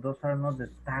no, those are not the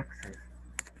taxes.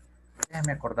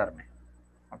 Déjame acordarme.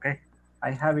 Okay,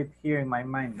 I have it here in my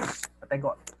mind, but I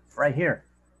got right here.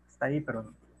 Está ahí,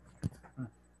 pero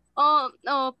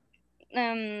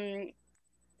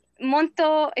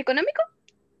monto económico.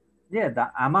 yeah,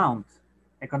 the amount,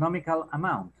 economical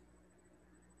amount.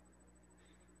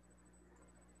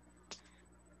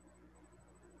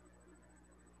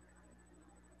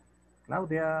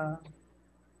 Claudia.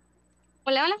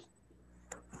 Hola, hola.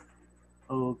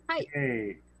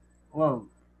 Okay. Well,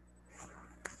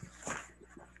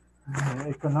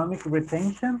 economic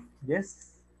retention.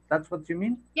 Yes, that's what you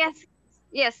mean. Yes.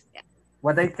 Yes.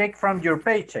 What they take from your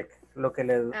paycheck. Lo que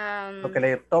le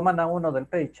toman a uno del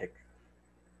paycheck.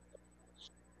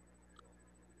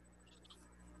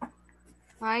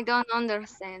 I don't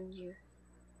understand you.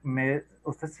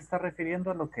 Usted se está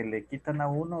refiriendo a lo que le quitan a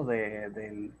uno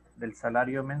del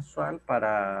salario mensual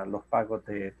para los pagos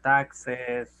de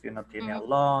taxes, si uno tiene a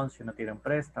loan, si uno tiene un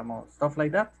préstamo, stuff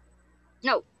like that?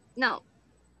 No.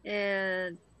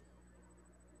 The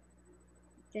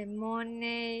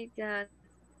money that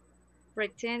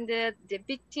pretended the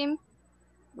victim,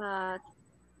 but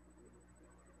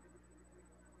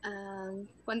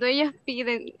cuando ellos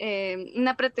piden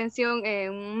una pretensión,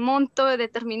 un monto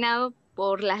determinado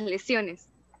por las lesiones.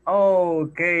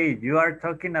 Okay, you are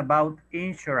talking about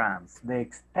insurance, the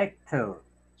expected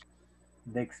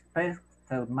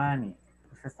money.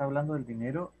 Usted está hablando del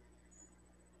dinero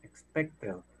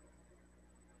expected.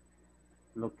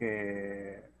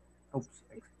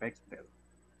 Expected.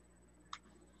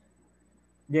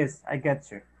 Yes, I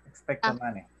get you. Expected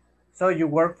money. So you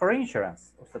work for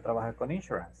insurance. Usted trabaja con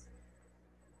insurance.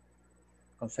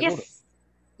 Con seguros.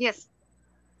 Yes.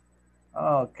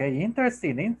 Okay,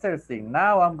 interesting.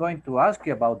 Now I'm going to ask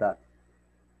you about that.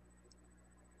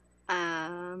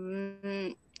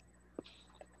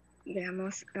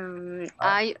 Veamos.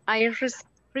 I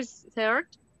research.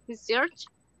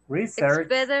 It's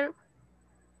better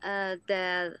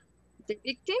the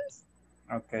victims.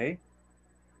 Okay.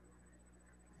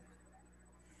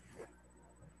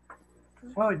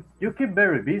 So you keep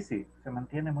very busy. Se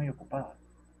mantiene muy ocupada.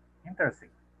 Interesting.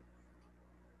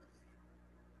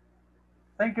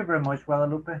 Thank you very much,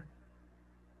 Guadalupe.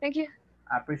 Thank you.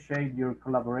 I appreciate your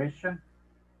collaboration.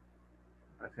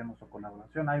 Apreciamos su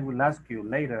colaboración. I will ask you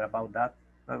later about that.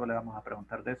 Luego le vamos a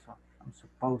preguntar de eso. I'm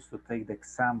supposed to take the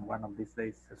exam one of these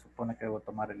days. Se supone que debo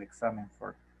tomar el examen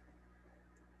for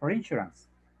insurance.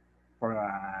 For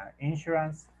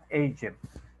insurance agent.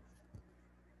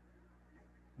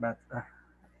 But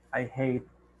I hate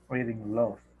reading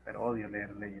laws. Pero odio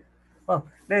leer leyes. Well,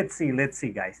 let's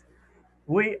see, guys.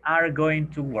 We are going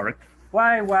to work.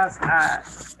 Why was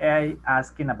I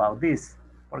asking about this?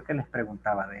 ¿Por qué les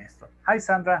preguntaba de esto? Hi,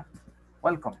 Sandra.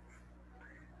 Welcome.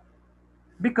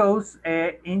 Because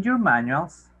in your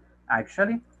manuals,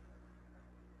 actually,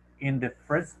 in the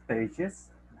first pages,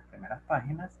 en las primeras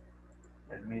páginas,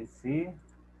 let me see.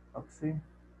 Oopsie.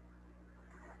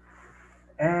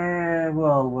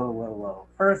 Well.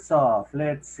 First off,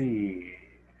 let's see.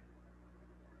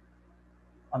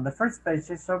 On the first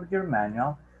pages of your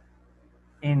manual,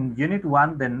 in Unit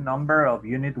 1, the number of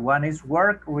Unit 1 is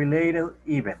work-related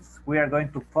events. We are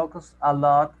going to focus a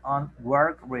lot on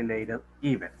work-related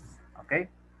events, okay?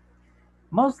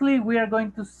 Mostly, we are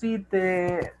going to see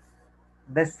the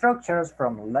structures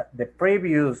from the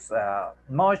previous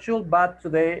module, but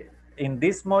today, in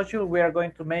this module, we are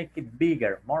going to make it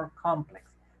bigger, more complex.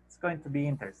 It's going to be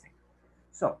interesting.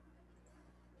 So,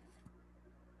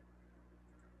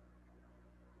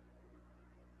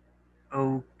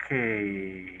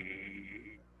 okay.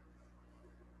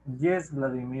 Yes,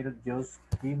 Vladimir, just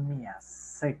give me a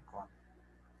second.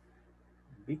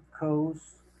 Because,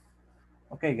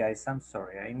 okay, guys, I'm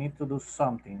sorry. I need to do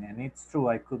something, and it's true,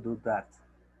 I could do that.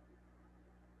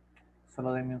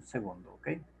 Solo denme un segundo,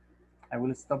 okay? I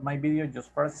will stop my video just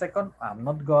for a second. I'm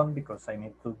not gone because I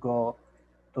need to go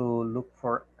to look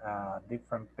for a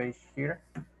different page here.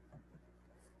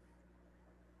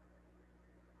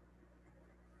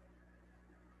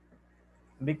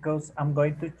 Because I'm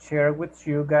going to share with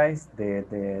you guys the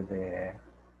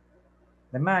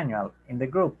manual in the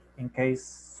group in case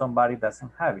somebody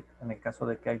doesn't have it. En el caso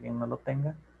de que alguien no lo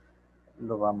tenga,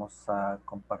 lo vamos a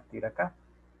compartir acá.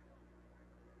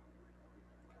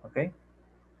 Okay.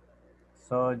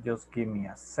 So just give me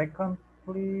a second,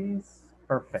 please.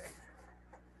 Perfect.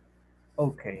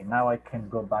 Okay, now I can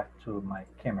go back to my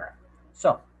camera.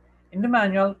 So, in the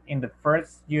manual, in the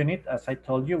first unit, as I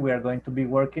told you, we are going to be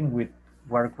working with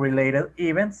work-related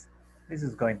events. This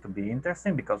is going to be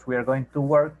interesting because we are going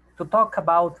to talk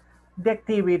about the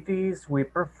activities we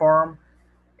perform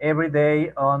every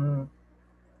day on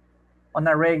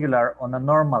a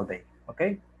normal day,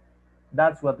 okay?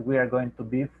 That's what we are going to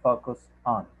be focused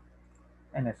on.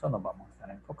 En eso nos vamos a estar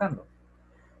enfocando.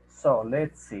 So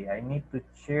let's see, I need to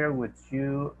share with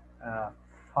you a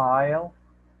file.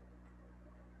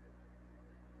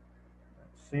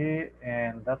 Let's see,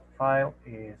 and that file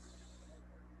is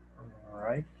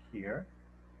right here.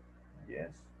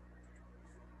 Yes,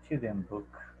 student book.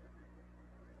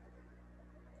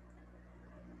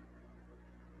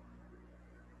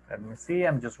 Let me see,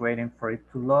 I'm just waiting for it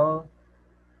to load.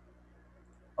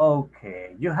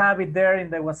 Okay, you have it there in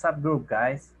the WhatsApp group,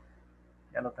 guys.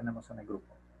 Ya lo tenemos en el grupo.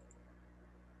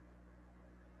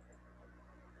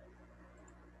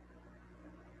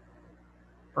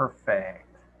 Perfect.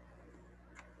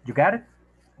 You got it?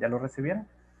 ¿Ya lo recibieron?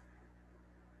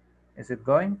 Is it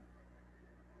going?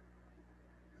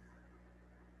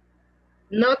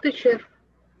 No, teacher.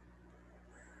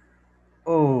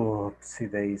 Oopsie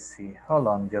daisy. Hold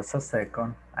on just a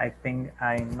second. I think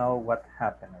I know what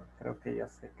happened. Creo que ya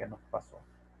sé qué nos pasó.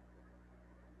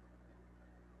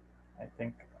 I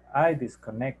think I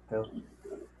disconnected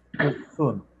too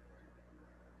soon.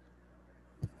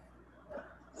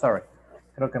 Sorry.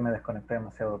 Creo que me desconecté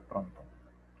demasiado pronto.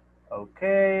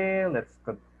 Okay, let's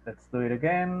do it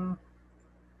again.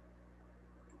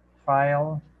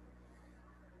 File.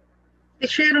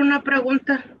 Teacher, una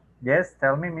pregunta. Yes,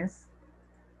 tell me, miss.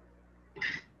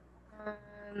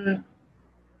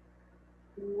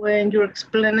 When your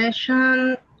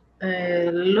explanation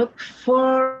look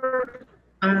for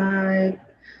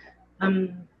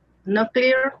not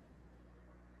clear.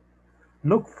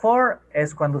 Look for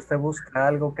es cuando usted busca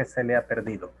algo que se le ha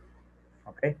perdido.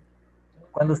 ¿Ok?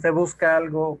 Cuando usted busca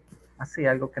algo así,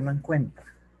 algo que no encuentra.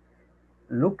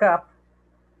 Look up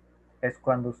es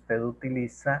cuando usted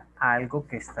utiliza algo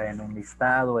que está en un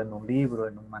listado, en un libro,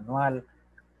 en un manual,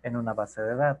 en una base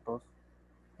de datos,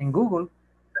 en Google.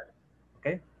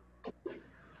 ¿Ok?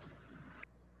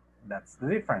 That's the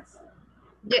difference.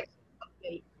 Yes.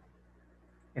 Okay.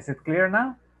 Is it clear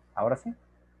now? Ahora sí.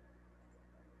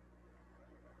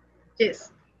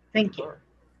 Yes. Thank you.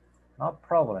 No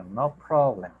problem, no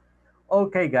problem.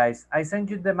 Okay, guys, I sent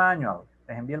you the manual.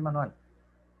 Les envié el manual.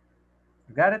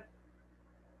 You got it?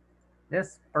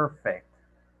 Yes, perfect.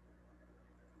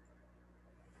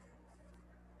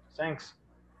 Thanks.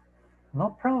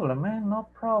 No problem, man. No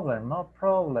problem, no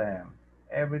problem.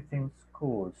 Everything's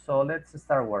cool. So let's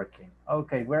start working.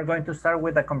 Okay, we're going to start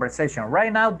with a conversation.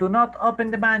 Right now, do not open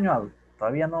the manual.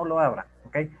 Todavía no lo abra,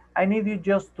 okay? I need you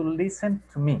just to listen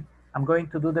to me. I'm going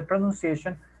to do the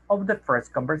pronunciation of the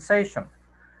first conversation.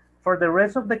 For the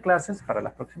rest of the classes, para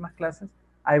las próximas clases,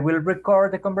 I will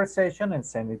record the conversation and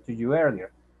send it to you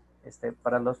earlier.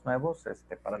 Para los nuevos,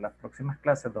 para las próximas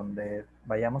clases donde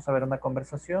vayamos a ver una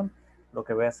conversación, lo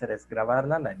que voy a hacer es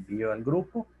grabarla, la envío al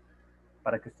grupo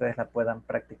para que ustedes la puedan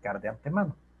practicar de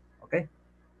antemano, ¿ok? De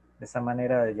esa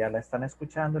manera ya la están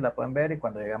escuchando y la pueden ver y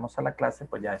cuando llegamos a la clase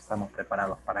pues ya estamos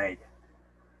preparados para ella.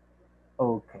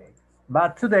 Ok.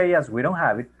 But today, as we don't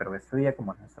have it, pero este día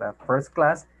como nuestra first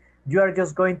class, you are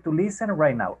just going to listen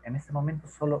right now. En este momento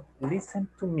solo listen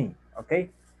to me, ¿ok?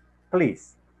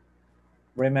 Please.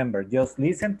 Remember, just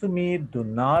listen to me. Do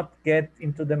not get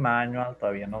into the manual.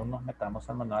 Todavía no nos metamos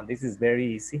al manual. This is very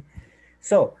easy.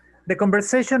 So, the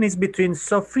conversation is between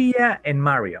Sofía and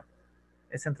Mario.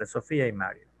 Es entre Sofía y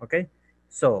Mario, ¿ok?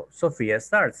 So, Sofía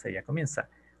starts. Ella comienza.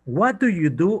 What do you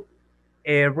do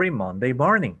every Monday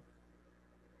morning?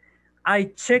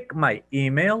 I check my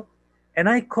email and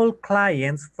I call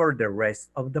clients for the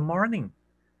rest of the morning.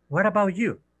 What about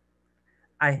you?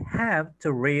 I have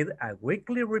to read a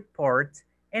weekly report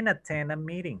and attend a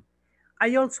meeting.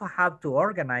 I also have to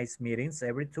organize meetings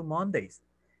every 2 Mondays.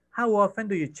 How often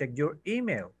do you check your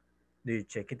email? Do you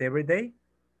check it every day?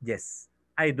 Yes,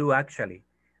 I do actually.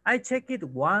 I check it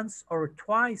once or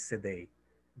twice a day.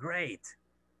 Great.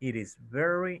 It is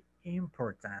very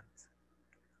important.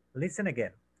 Listen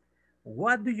again.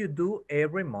 What do you do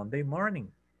every Monday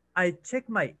morning? I check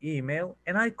my email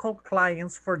and I call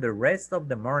clients for the rest of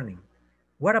the morning.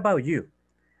 What about you?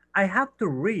 I have to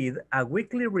read a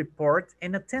weekly report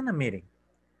and attend a meeting.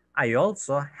 I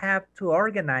also have to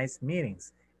organize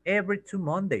meetings every 2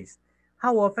 Mondays.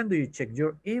 How often do you check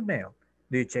your email?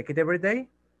 Do you check it every day?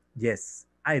 Yes,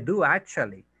 I do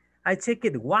actually. I check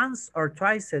it once or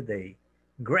twice a day.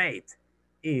 Great.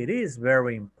 It is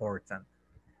very important.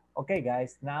 Okay,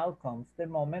 guys, now comes the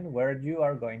moment where you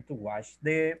are going to watch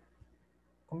the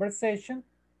conversation,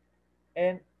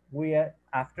 and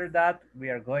after that we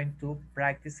are going to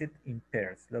practice it in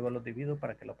pairs. Luego lo divido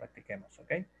para que lo practiquemos,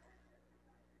 okay?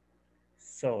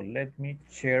 So let me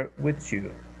share with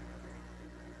you.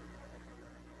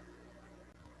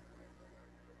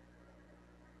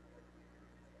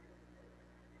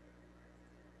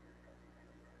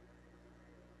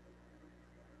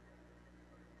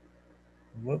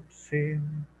 Whoopsie.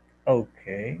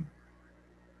 Okay.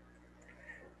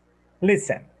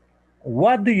 Listen,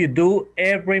 what do you do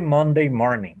every Monday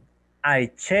morning?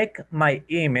 I check my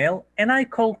email and I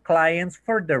call clients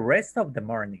for the rest of the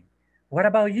morning. What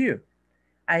about you?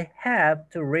 I have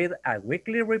to read a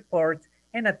weekly report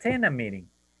and attend a meeting.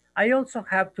 I also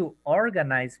have to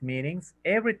organize meetings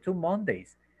every 2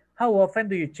 Mondays. How often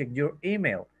do you check your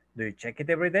email? Do you check it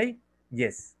every day?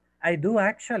 Yes, I do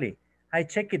actually. I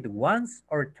check it once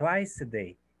or twice a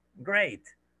day. Great.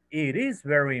 It is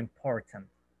very important.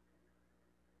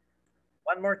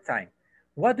 One more time.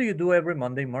 What do you do every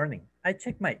Monday morning? I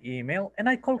check my email and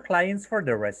I call clients for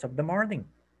the rest of the morning.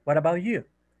 What about you?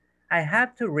 I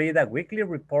have to read a weekly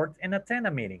report and attend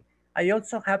a meeting. I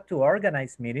also have to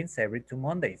organize meetings every 2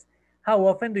 Mondays. How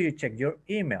often do you check your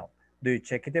email? Do you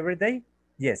check it every day?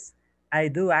 Yes, I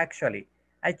do actually.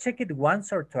 I check it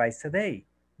once or twice a day.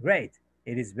 Great,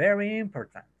 it is very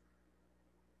important.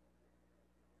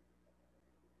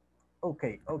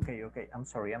 Okay. I'm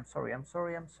sorry.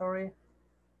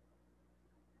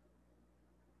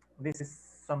 This is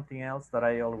something else that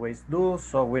I always do,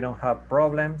 so we don't have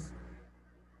problems.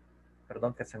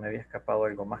 Perdón que se me había escapado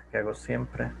algo más que hago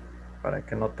siempre para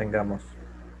que no tengamos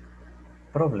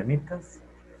problemitas.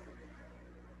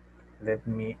 Let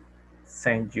me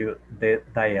send you the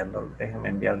dialogue. Déjenme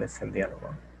enviarles el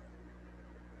diálogo.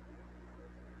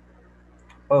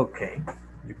 Okay,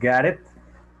 you got it?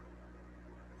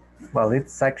 Well,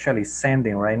 it's actually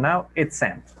sending right now. It's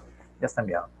sent. Ya está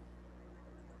enviado.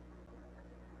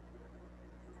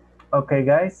 Okay,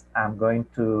 guys, I'm going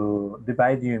to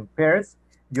divide you in pairs.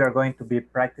 You are going to be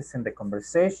practicing the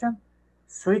conversation.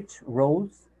 Switch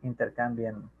roles,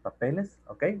 intercambien papeles,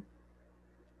 okay?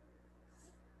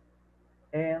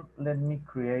 And let me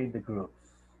create the groups.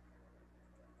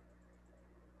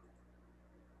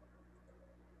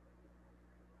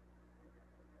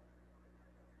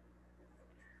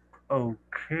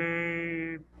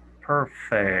 Okay,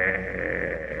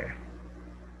 perfect.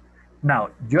 Now,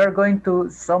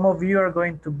 some of you are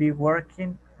going to be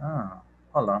working.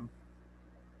 Hold on.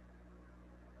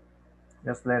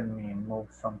 Just let me move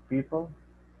some people.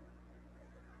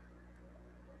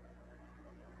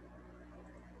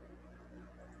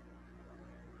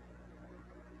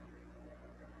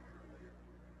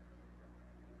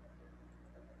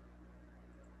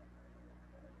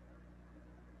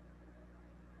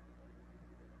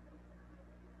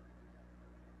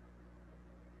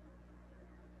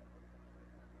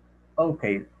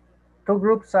 Okay, 2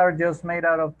 groups are just made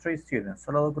out of 3 students.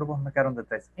 Solo 2 grupos me quedaron de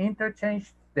 3.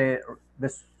 Interchange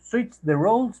switch the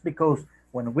roles, because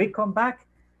when we come back,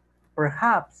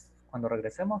 perhaps, cuando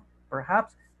regresemos,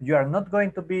 perhaps you are not going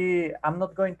to be, I'm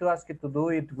not going to ask you to do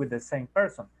it with the same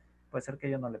person. Puede ser que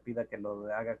yo no le pida que lo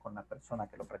haga con la persona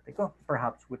que lo practicó,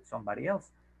 perhaps with somebody else.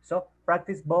 So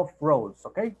practice both roles,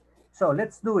 okay? So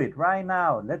let's do it right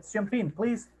now. Let's jump in,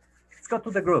 please. Let's go to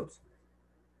the groups.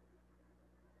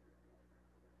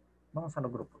 Vamos a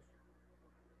los grupos.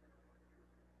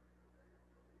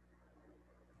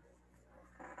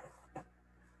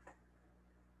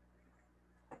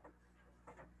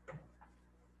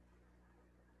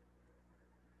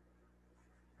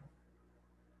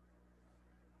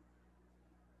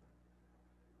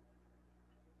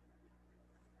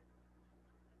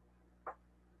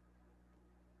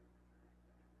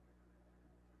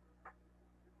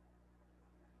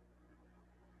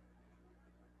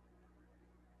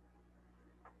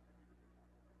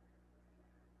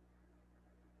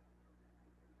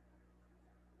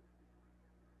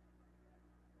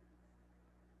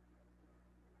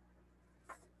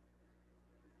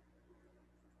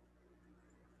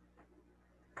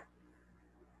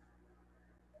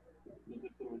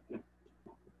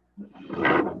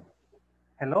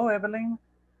 Hello, Evelyn.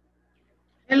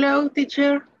 Hello,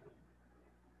 teacher.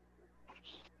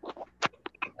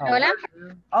 Hola.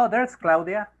 Oh, there's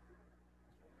Claudia.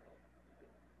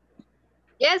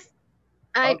 Yes.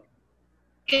 Can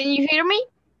you hear me?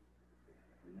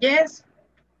 Yes.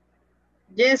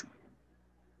 Yes.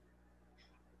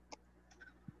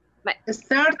 Bye.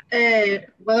 Start.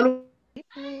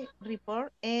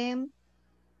 report and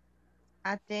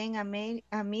attend a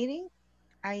meeting.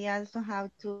 I also have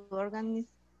to organize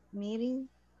meetings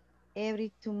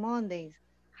every 2 Mondays.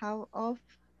 How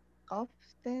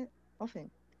often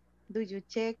do you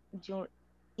check your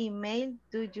email?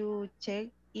 Do you check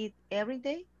it every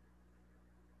day?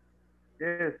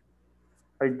 Yes,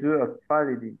 I do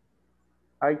actually.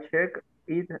 I check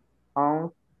it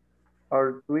once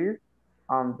or twice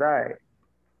a day.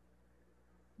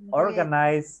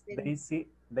 Organize, Great.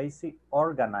 Daisy,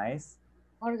 organize.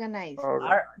 Organize.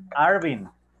 Arvin,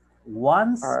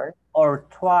 once I or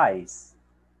twice?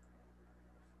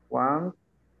 once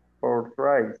or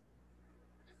twice.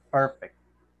 Perfect.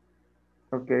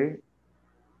 Okay.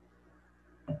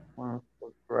 Once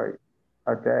or twice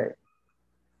a day.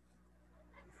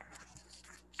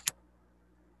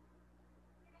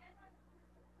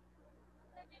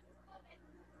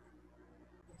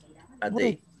 A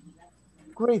day.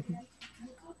 Great.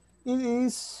 It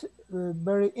is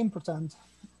very important.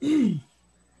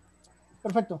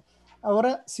 Perfecto.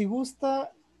 Ahora, si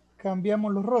gusta,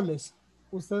 cambiamos los roles.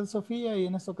 Usted, Sofía, y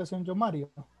en esta ocasión yo, Mario.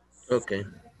 Okay.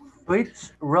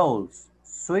 Switch roles.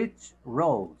 Switch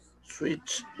roles.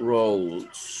 Switch roles.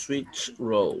 Switch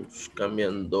roles.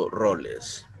 Cambiando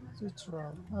roles. Switch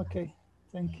role. Okay.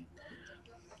 Thank you.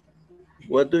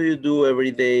 What do you do every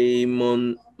day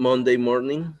Monday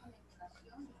morning?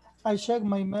 I check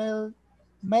my email,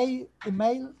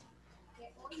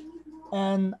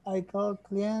 and I call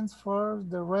clients for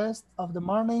the rest of the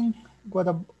morning. What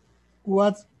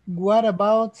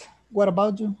about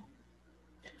you?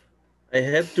 I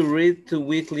have to read the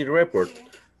weekly report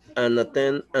and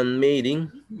attend a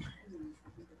meeting.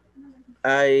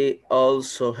 I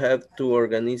also have to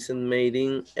organize a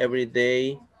meeting every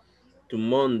day to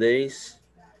Mondays.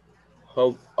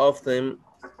 How often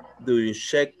do you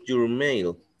check your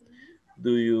mail?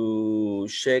 Do you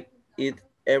check it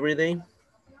every day?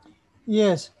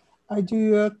 Yes, I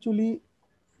do actually.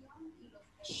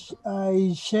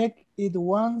 I check it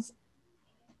once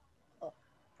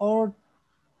or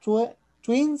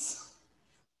twins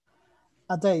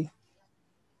a day.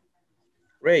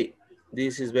 Great.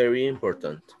 This is very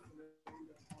important.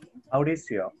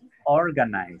 Mauricio,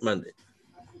 organize. Monday.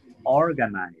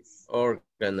 Organize.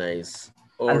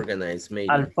 Organize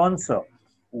meeting. Alfonso,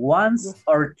 once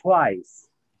or twice?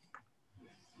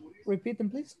 Repeat them,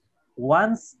 please.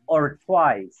 Once or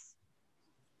twice?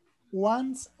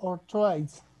 Once or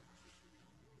twice.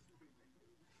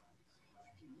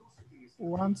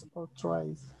 Once or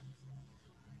twice.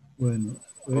 Bueno,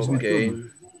 es mi turno.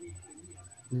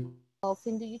 How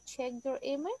often do you check your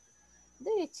email? Do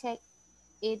you check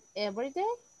it every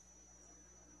day?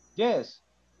 Yes,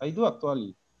 I do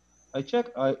actually. I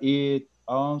check it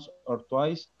once or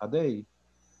twice a day.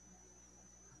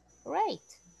 Right.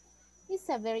 It's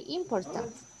a very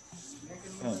important.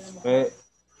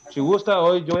 Si gusta,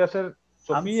 hoy yo voy a hacer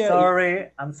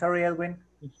Sofía. I'm sorry, Edwin.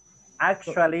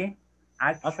 Actually,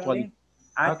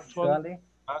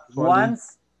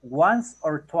 once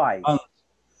or twice.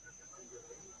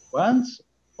 Once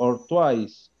or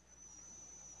twice.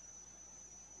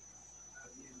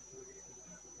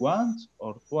 Once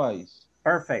or twice.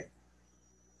 Perfect.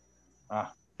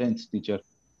 Thanks, teacher.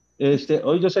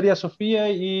 Hoy yo sería Sofía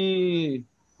y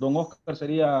don Oscar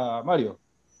sería Mario.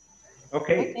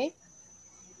 Okay.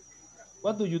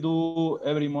 What do you do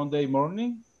every Monday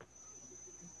morning?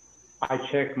 I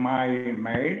check my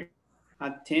mail.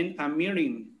 Attend a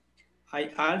meeting. I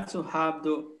also have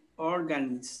to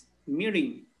organize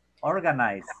meeting.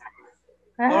 Organize.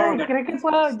 Ay, ¿cree que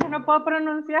yo no puedo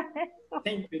pronunciar eso?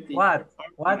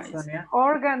 What, Sonia?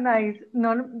 Organize.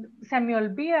 No, se me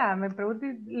olvida, me pregunto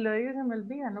y lo digo y se me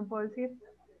olvida, no puedo decir.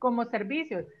 Como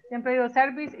servicios. Siempre digo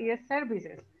service y es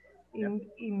services. Y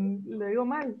lo digo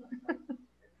mal.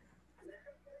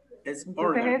 Es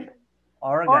organize.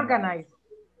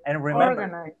 And remember,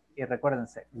 organize. Y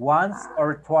recuérdense, once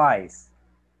or twice.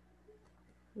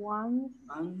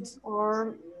 Once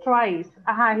or twice.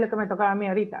 Ajá, es lo que me tocaba a mí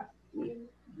ahorita.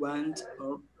 Once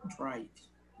or twice.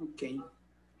 Okay.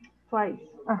 Twice.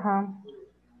 Ajá.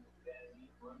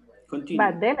 Continue.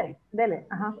 Va, dele.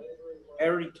 Ajá.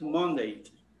 Every Monday.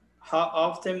 How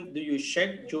often do you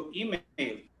check your email?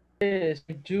 Yes,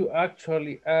 I do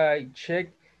actually. I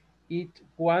check it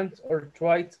once or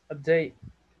twice a day.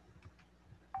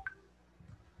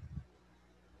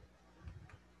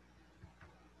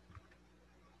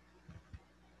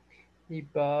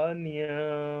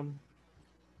 Ivania.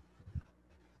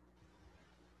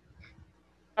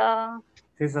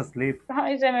 She's asleep.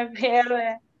 Ay, se me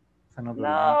pierde.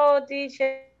 No,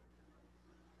 teacher.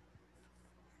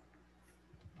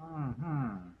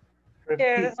 Mm-hmm.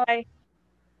 Teacher,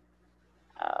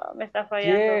 Me está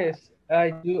fallando. Yes,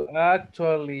 I do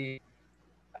actually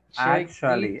check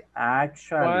it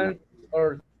once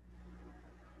or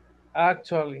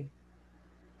actually.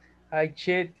 I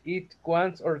check it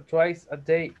once or twice a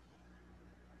day.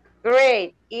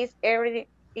 Great. It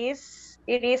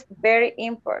is very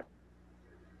important.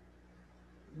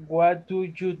 What do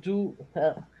you do?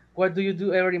 What do you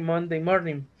do every Monday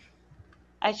morning?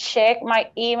 I check my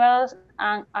emails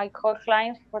and I call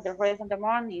clients for the rest of the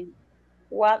morning.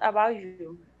 What about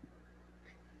you?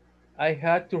 I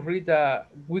had to read a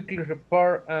weekly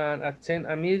report and attend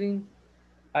a meeting.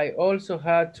 I also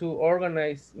had to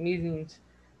organize meetings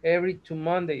every 2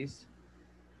 Mondays.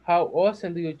 How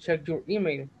often do you check your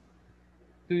email?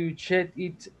 Do you check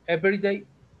it every day?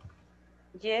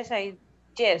 Yes, I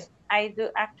do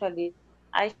actually.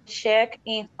 I check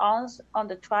in on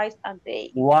the twice a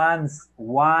day. Once.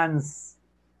 Once.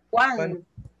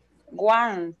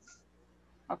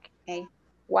 Okay.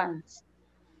 Once.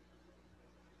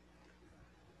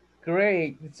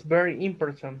 Great, it's very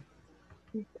important.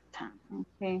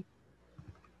 Okay.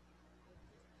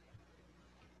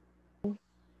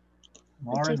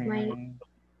 Morning.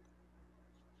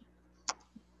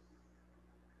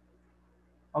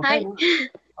 Hi. Okay,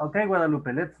 okay,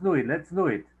 Guadalupe, let's do it. Let's do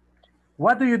it.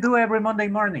 What do you do every Monday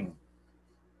morning?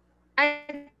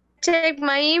 I check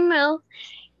my email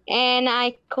and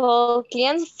I call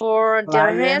clients for the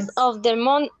rest Clients. of the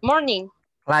morning.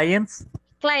 Clients?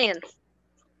 Clients.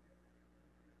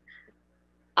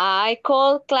 I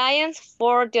call clients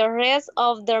for the rest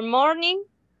of their morning.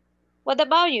 What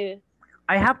about you?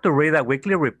 I have to read a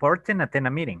weekly report and attend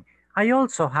a meeting. I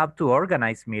also have to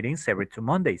organize meetings every 2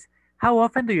 Mondays. How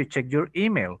often do you check your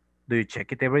email? Do you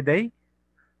check it every day?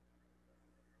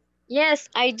 Yes,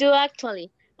 I do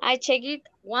actually. I check it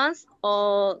once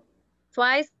or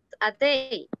twice a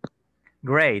day.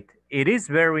 Great. It is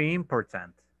very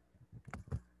important.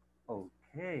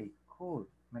 Okay, cool.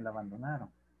 Me la abandonaron.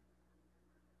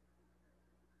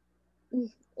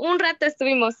 Un rato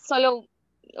estuvimos, solo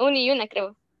una y una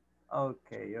creo.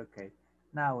 Okay, okay.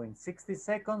 Now in 60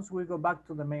 seconds we go back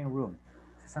to the main room.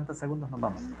 60 segundos nos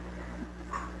vamos.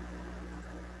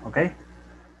 Okay?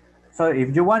 So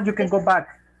if you want, you can go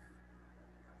back.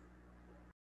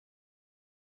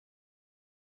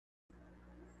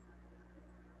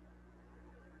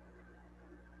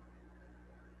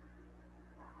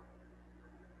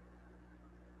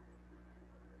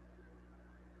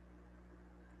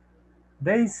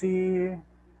 Daisy.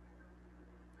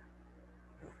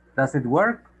 Does it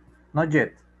work? Not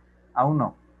yet. Aún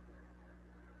no.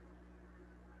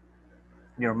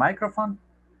 Your microphone?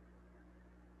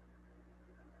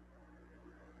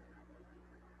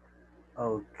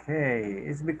 Okay,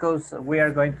 it's because we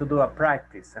are going to do a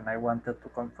practice and I wanted to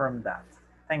confirm that.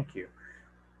 Thank you.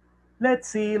 Let's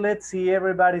see,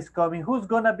 everybody's coming. Who's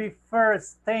gonna be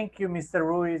first? Thank you, Mr.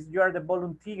 Ruiz. You are the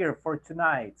volunteer for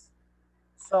tonight.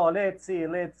 So let's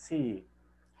see.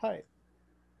 Hi,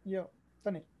 yo,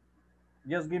 Tony.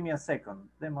 Just give me a second.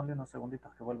 Démosle unos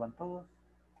segunditos que vuelvan todos.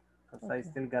 Because I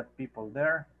still got people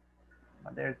there.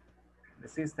 But the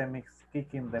system is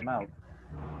kicking them out.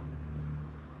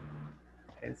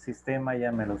 El sistema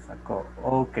ya me lo sacó.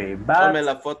 Okay, but... Tome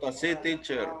la foto así,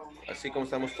 teacher. Así como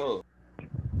estamos todos.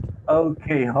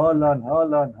 Okay, hold on.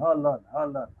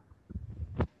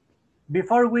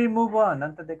 Before we move on,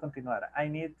 antes de continuar, I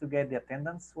need to get the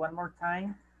attendance one more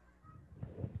time.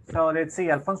 So let's see,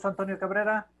 Alfonso Antonio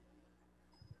Cabrera.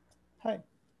 Hi.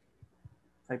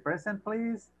 Say present,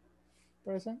 please.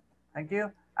 Present. Thank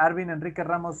you. Arvin Enrique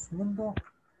Ramos Mundo.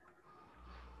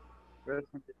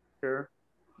 Present, teacher.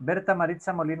 Berta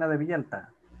Maritza Molina de Villalta.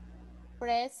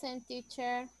 Present,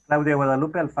 teacher. Claudia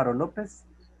Guadalupe Alfaro López.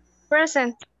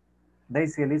 Present.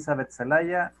 Daisy Elizabeth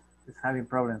Zelaya is having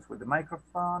problems with the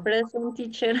microphone. Present,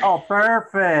 teacher. Oh,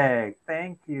 perfect.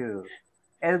 Thank you.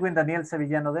 Edwin Daniel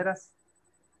Sevillano Deras.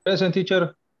 Present,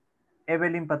 teacher.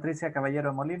 Evelyn Patricia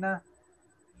Caballero Molina.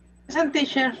 Present,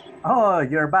 teacher. Oh,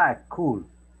 you're back. Cool.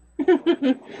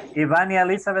 Ivania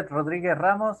Elizabeth Rodríguez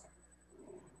Ramos.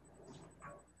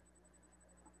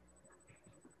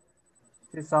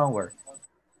 She's somewhere.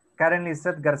 Karen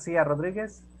Lizette García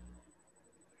Rodríguez.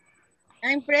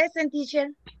 I'm present, teacher.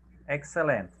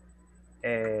 Excellent.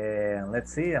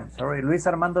 Let's see, I'm sorry. Luis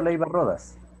Armando Leiva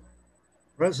Rodas.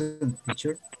 Present,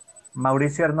 teacher.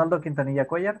 Mauricio Arnoldo Quintanilla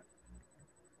Cuellar.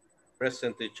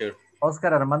 Present, teacher.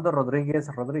 Oscar Armando Rodríguez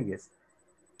Rodríguez.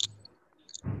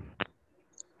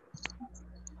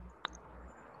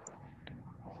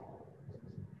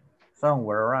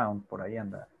 Somewhere around, por ahí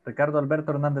anda. Ricardo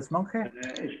Alberto Hernández Monge.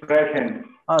 Present.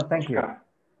 Oh, thank you.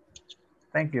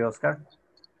 Thank you, Oscar.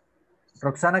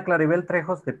 Roxana Claribel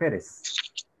Trejos de Pérez.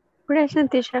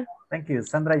 Present, teacher. Thank you.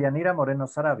 Sandra Yanira Moreno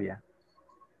Sarabia.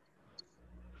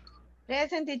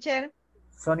 Present, teacher.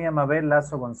 Sonia Mabel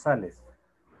Lazo González.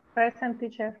 Present,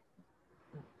 teacher.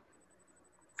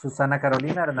 Susana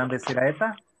Carolina Hernández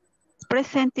Iraeta.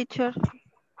 Present, teacher.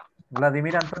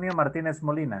 Vladimir Antonio Martínez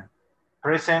Molina.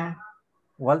 Present.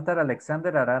 Walter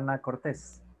Alexander Arana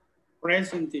Cortés.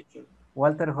 Present, teacher.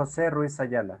 Walter José Ruiz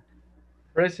Ayala.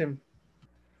 Present.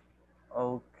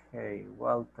 Okay,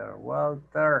 Walter.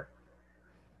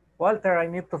 Walter, I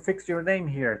need to fix your name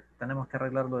here. Tenemos que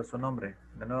arreglarlo de su nombre.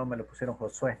 De nuevo me lo pusieron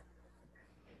Josué.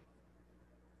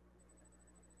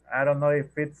 I don't know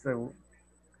if it's...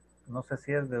 no sé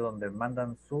si es de donde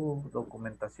mandan su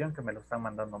documentación que me lo están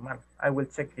mandando mal. I will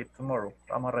check it tomorrow.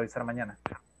 Vamos a revisar mañana.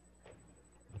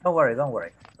 Don't worry.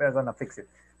 We're going to fix it.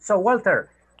 So, Walter,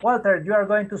 you are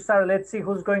going to start. Let's see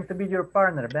who's going to be your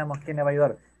partner. Veamos quién le va a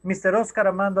ayudar. Mr. Oscar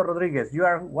Armando Rodriguez, you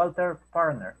are Walter's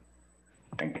partner.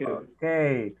 Thank you.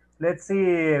 Okay, let's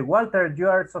see. Walter, you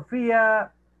are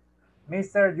Sofia.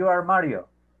 Mr. You are Mario.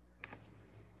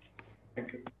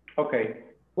 Thank you. Okay.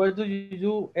 What do you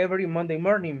do every Monday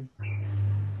morning?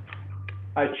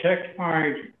 I check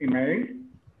my email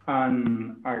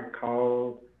and I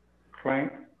call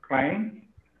client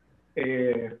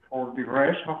for the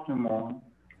rest of the month.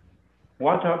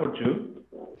 What about you?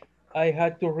 I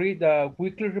had to read a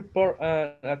weekly report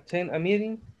and attend a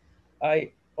meeting.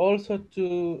 I also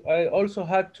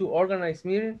had to organize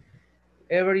meeting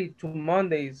every 2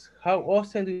 Mondays. How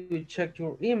often do you check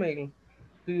your email?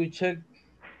 Do you check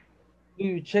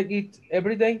it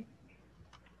every day?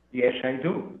 Yes, I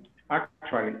do.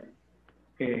 Actually,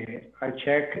 I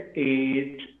check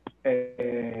it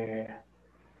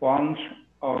once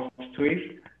or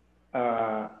twice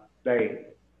a day.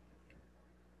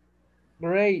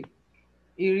 Great.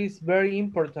 It is very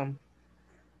important.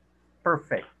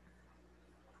 Perfect.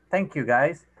 Thank you,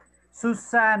 guys.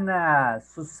 Susana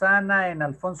and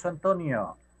Alfonso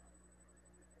Antonio.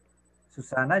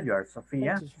 Susana, you are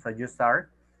Sofia, so you start.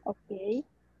 Okay.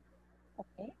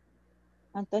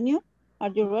 Antonio, are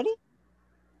you ready?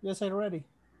 Yes, I'm ready.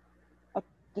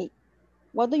 Okay.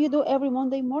 What do you do every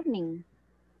Monday morning?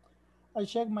 I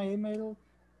check my email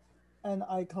and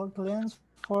I call clients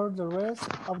for the rest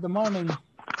of the morning.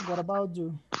 What about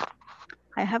you?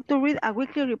 I have to read a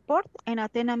weekly report and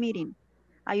attend a meeting.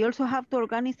 I also have to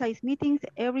organize meetings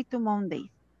every 2 Mondays.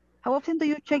 How often do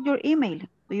you check your email?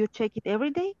 Do you check it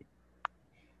every day?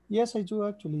 Yes, I do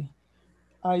actually.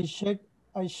 I check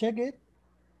it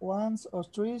once or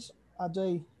twice a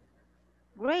day.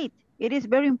 Great. It is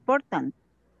very important.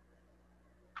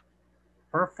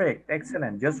 Perfect.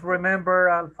 Excellent. Just remember,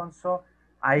 Alfonso,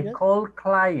 I call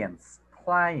clients.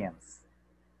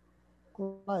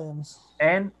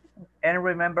 And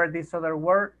remember this other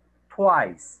word,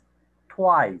 twice.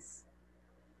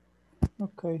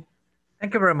 Okay.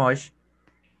 Thank you very much.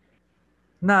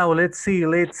 Now let's see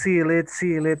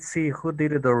who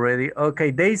did it already.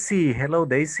 Okay, Daisy. Hello,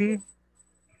 Daisy.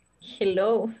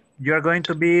 Hello. You are going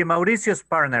to be Mauricio's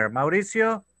partner.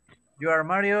 Mauricio, you are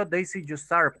Mario. Daisy, you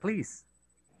start, please.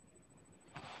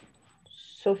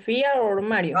 Sofia or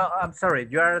Mario? Oh, I'm sorry.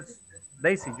 You are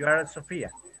Daisy. You are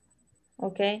Sofia.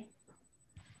 Okay.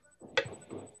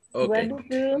 Okay.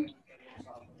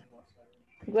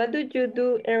 What do you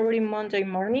do every Monday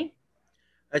morning?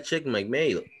 I check my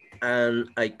mail and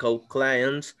I call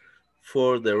clients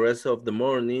for the rest of the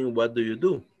morning. What do you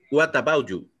do? What about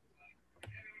you?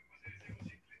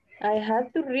 I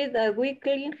have to read a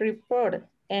weekly report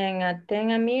and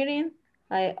attend a meeting.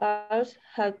 I also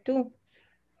have to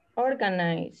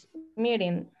organize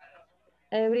meeting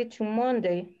every 2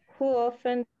 Mondays. How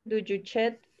often do you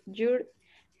check your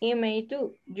email?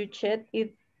 Do you check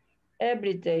it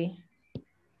every day?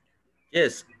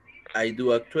 Yes, I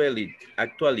do actually. I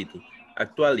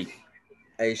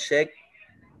check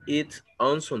it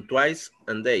once or twice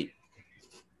a day.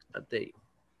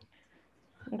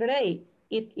 Great.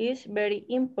 It is very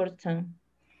important.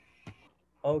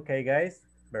 Okay, guys.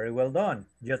 Very well done.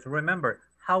 Just remember,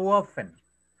 how often?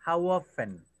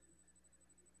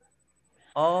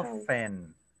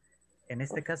 Often. En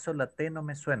este caso, la T no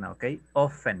me suena, ¿ok?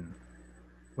 Often.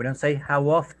 We don't say how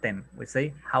often. We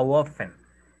say how often.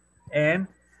 And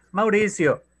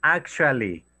Mauricio,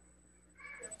 actually.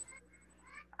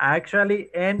 Actually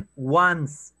and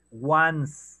once.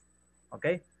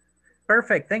 Okay?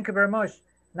 Perfect. Thank you very much.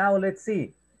 Now let's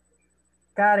see.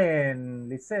 Karen,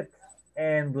 Lisette,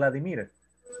 and Vladimir.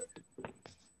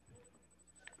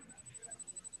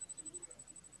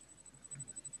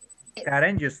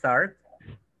 Karen, you start.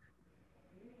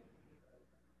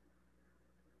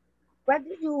 What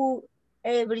do you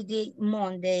every day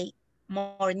Monday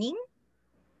morning?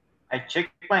 I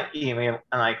check my email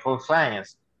and I call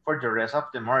clients for the rest of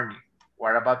the morning.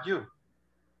 What about you?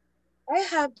 I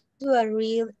have to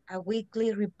read a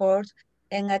weekly report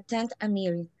and attend a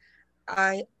meeting.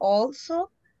 I also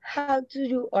have to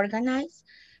do organize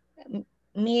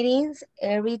meetings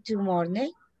every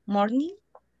morning,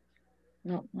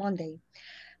 no, Monday.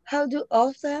 How do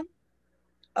often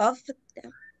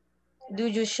do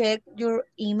you check your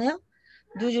email?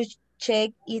 Do you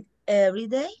check it every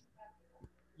day?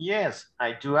 Yes,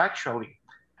 I do actually.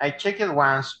 I check it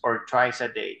once or twice a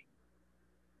day.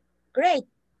 Great.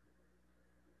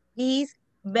 This is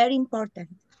very important.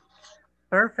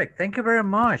 Perfect. Thank you very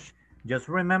much. Just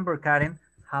remember, Karen,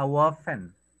 how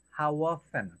often? How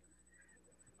often?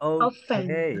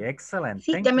 Often. Okay, excellent.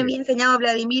 Sí, Thank ya me you. había enseñado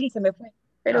Vladimir y se me fue.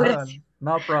 Pero gracias.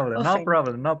 No problem, no Often.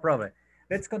 problem, no problem.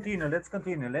 Let's continue, let's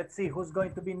continue. Let's see who's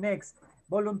going to be next.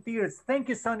 Volunteers. Thank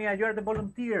you, Sonia. You're the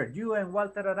volunteer. You and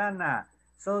Walter Arana.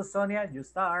 So, Sonia, you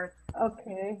start.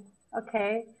 Okay,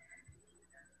 okay.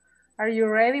 Are you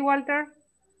ready, Walter?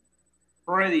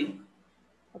 Ready.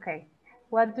 Okay.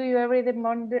 What do you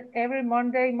every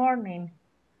Monday morning?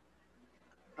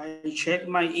 I check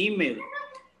my email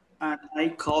and I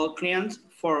call clients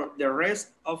for the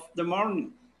rest of the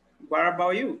morning. What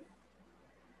about you?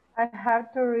 I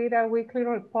have to read a weekly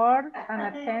report and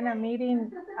attend a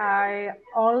meeting. I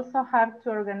also have to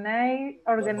organize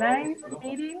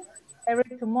meetings every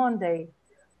 2 Monday.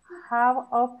 How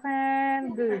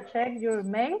often do you check your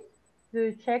mail? Do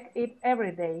you check it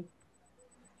every day?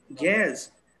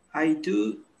 Yes, I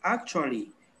do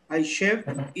actually. I check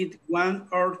it one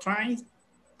or twice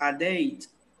a day.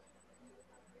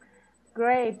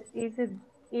 Great. It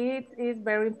is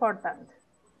very important.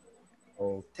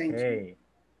 Okay.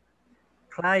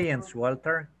 Clients,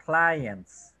 Walter.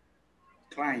 Clients.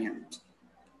 Client.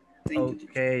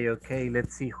 Okay, okay.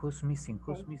 Let's see who's missing.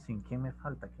 Who's missing? ¿Quién me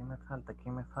falta? ¿Quién me falta?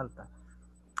 ¿Quién me falta?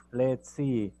 Let's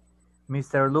see.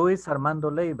 Mr. Luis Armando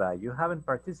Leiva, you haven't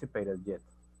participated yet.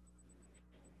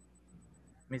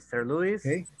 Mr. Luis,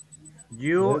 Okay.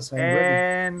 you Yes, I'm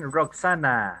and ready.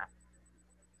 Roxana.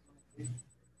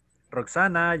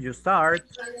 Roxana, you start.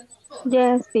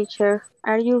 Yes, teacher.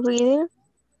 Are you ready?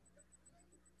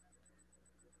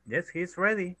 Yes, he's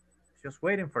ready. Just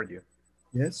waiting for you.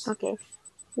 Yes. Okay.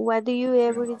 What do you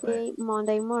every day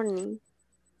Monday morning?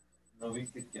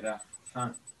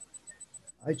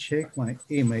 I check my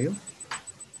email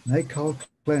and I call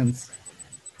clients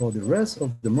for the rest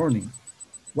of the morning.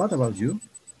 What about you?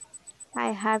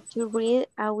 I have to read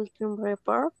a weekly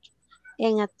report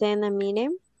and attend a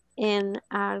meeting, and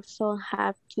also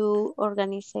have to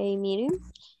organize a meeting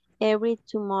every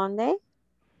 2 Monday.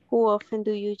 How often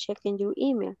do you check in your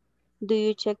email? Do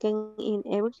you check in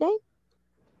every day?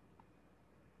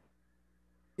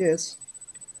 Yes,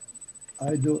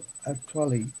 I do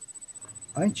actually.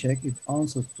 I check it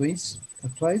also twice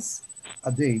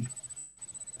a day.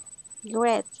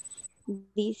 Great.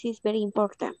 This is very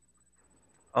important.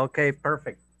 Okay,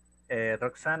 perfect.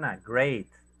 Roxana, great,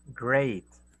 great.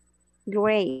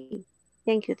 Great.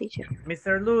 Thank you, teacher.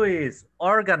 Mr. Luis,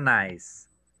 organize.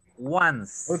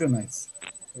 Once. Organize.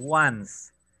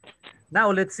 Once.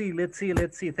 Now let's see.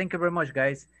 Thank you very much,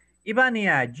 guys.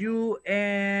 Ivania, you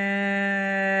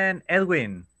and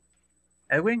Edwin.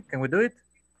 Edwin, can we do it?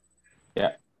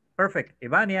 Yeah. Perfect.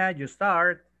 Ivania, you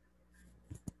start.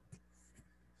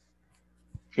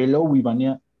 Hello,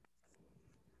 Ivania.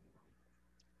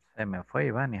 Se me fue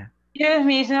Ivania. Excuse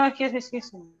me, no,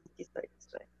 excuse me.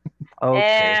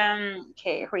 Okay.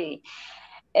 Okay, really.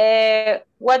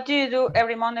 What do you do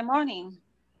every Monday morning?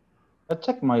 I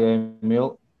check my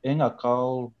email and I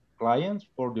call clients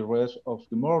for the rest of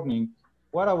the morning.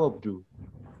 What about you?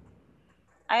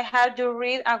 I have to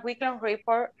read a weekly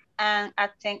report and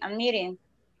attend a meeting.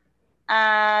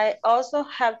 I also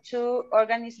have to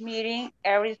organize meeting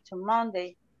every 2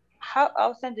 Monday. How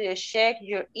often do you check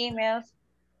your emails?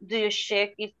 Do you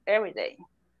check it every day?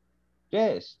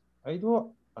 Yes, I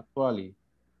do actually.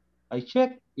 I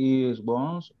check it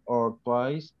once or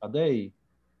twice a day.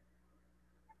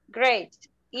 Great,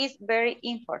 it's very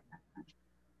important.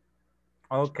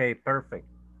 Okay, perfect.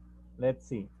 Let's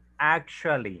see.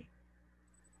 Actually,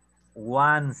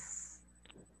 once,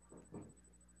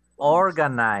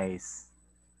 organize,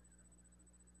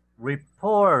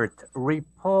 report,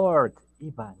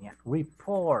 Ivania,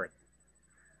 report.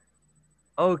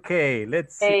 Okay,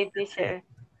 let's see. Hey, teacher.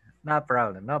 No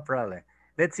problem.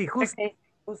 Let's see who's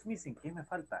missing. ¿Quién me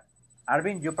falta?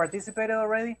 Arvin, you participated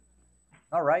already?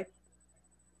 All right.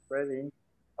 Ready.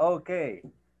 Okay.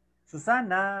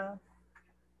 Susana,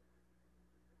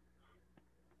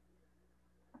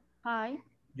 Hi.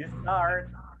 you start.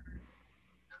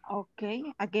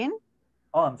 Okay, again?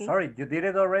 Oh, I'm Okay. sorry. You did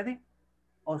it already?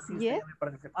 Oh, sí, usted Yes. ya me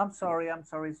participó. I'm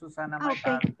sorry, Susana. My Okay,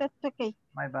 bad. that's okay.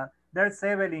 My bad. There's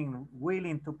Evelyn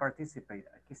willing to participate.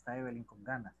 Aquí está Evelyn con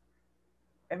ganas.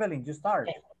 Evelyn, you start.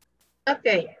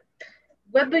 Okay.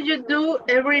 What do you do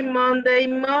every Monday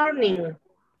morning?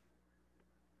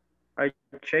 I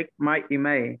check my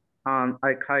email and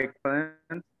I call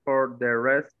clients for the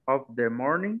rest of the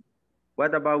morning.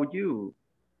 What about you?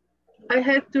 I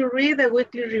have to read a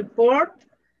weekly report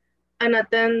and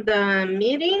attend the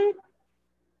meeting.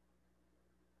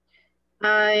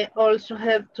 I also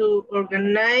have to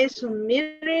organize some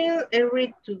meetings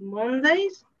every 2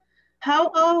 Mondays.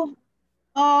 How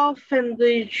often do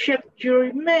you check your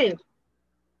email?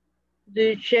 Do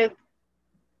you check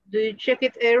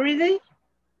it every day?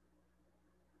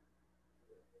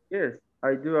 Yes,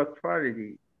 I do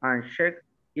actually and check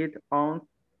it once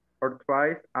or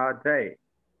twice a day.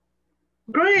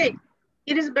 Great.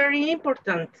 It is very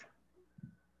important.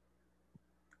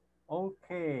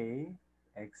 Okay,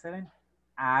 excellent.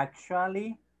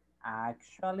 Actually,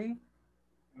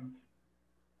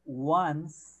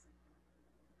 once,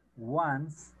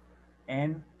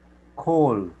 and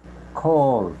call,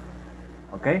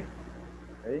 okay?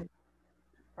 Okay.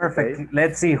 Perfect. Okay.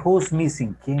 Let's see who's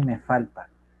missing. ¿Quién me falta?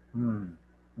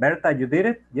 Berta, you did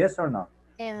it? Yes or no?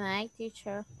 And I,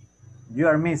 teacher. You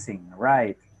are missing,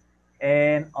 right?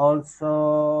 And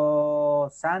also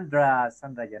Sandra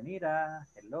Yanira.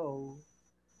 Hello.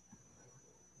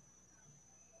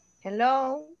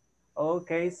 Hello.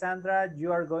 Okay, Sandra,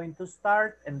 you are going to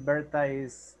start, and Berta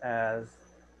is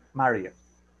Mario.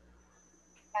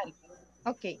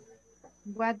 Okay.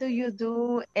 What do you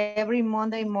do every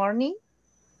Monday morning?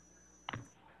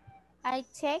 I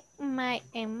check my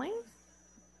email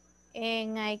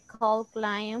and I call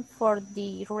client for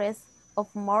the rest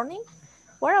of morning.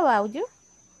 What about you?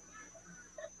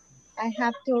 I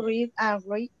have to read a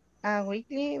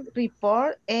weekly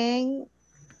report and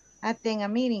attend a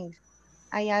meeting.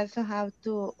 I also have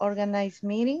to organize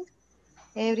meetings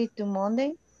every 2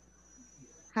 Mondays.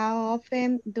 How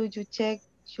often do you check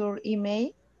your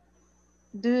email?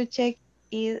 Do you check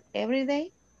it every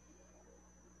day?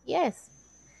 Yes,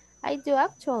 I do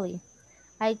actually.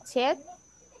 I check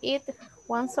it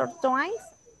once or twice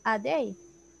a day.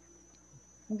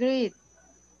 Great.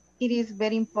 It is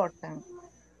very important.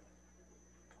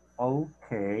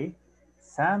 Okay.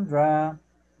 Sandra,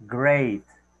 great.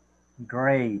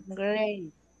 Great.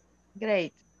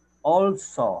 Great.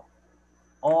 Also.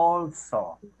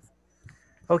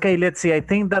 Okay, let's see. I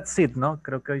think that's it, ¿no?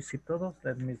 Creo que hoy sí todos.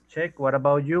 Let me check. What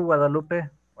about you, Guadalupe?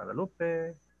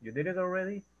 Guadalupe, you did it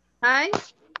already? Hi.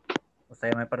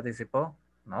 ¿Usted ya me participó?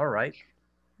 All right.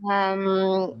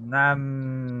 No.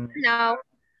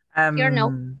 Here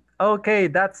no. Okay,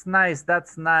 that's nice.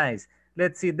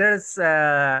 Let's see. There's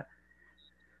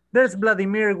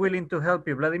Vladimir willing to help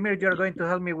you. Vladimir, you're going to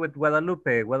help me with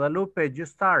Guadalupe. Guadalupe, you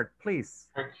start, please.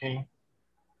 Okay.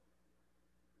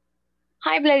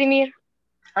 Hi, Vladimir.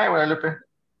 Hi, Guadalupe.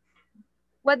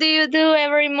 What do you do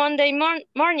every Monday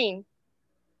morning?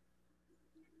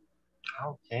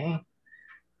 Okay.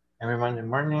 Every Monday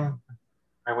morning,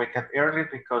 I wake up early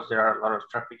because there are a lot of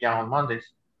traffic jam on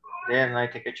Mondays. Then I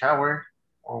take a shower.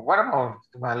 Or what about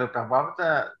Guadalupe? What about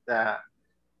the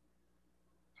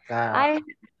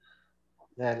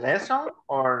lesson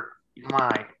or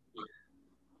my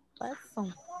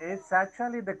lesson? It's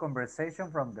actually the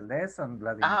conversation from the lesson,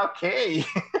 Vladimir. Okay.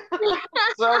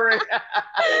 Sorry.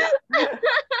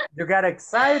 You got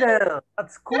excited.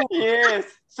 That's cool. Yes.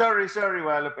 Sorry,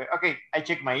 Guadalupe. Okay, I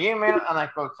check my email and I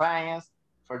call clients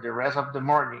for the rest of the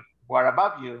morning. What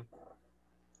about you?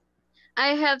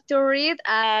 I have to read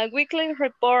a weekly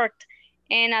report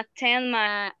and attend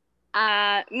my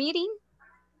meeting.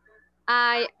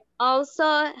 I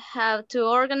also have to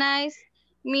organize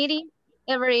meeting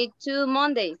every 2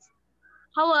 Mondays.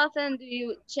 How often do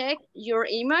you check your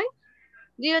email?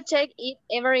 Do you check it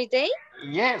every day?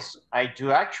 Yes, I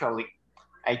do actually.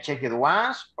 I check it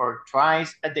once or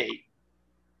twice a day.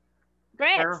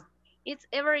 Great. It's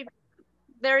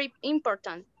very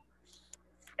important.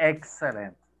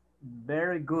 Excellent.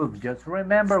 Very good. Just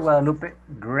remember, Guadalupe,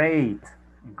 great.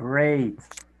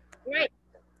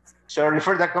 Sorry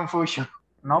for the confusion.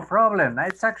 No problem.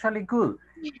 It's actually good.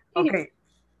 Okay.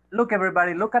 Look,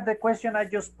 everybody, look at the question I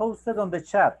just posted on the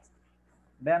chat.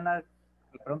 Vean la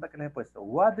pregunta que les he puesto.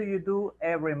 What do you do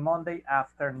every Monday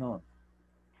afternoon?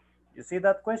 You see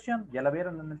that question? ¿Ya la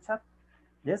vieron en el chat?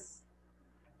 Yes?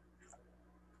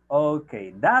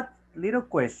 Okay, that little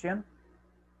question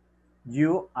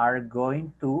you are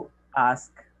going to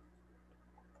ask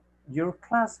your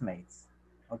classmates.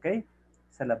 Okay?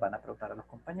 se las van a preguntar a los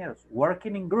compañeros.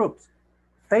 Working in groups.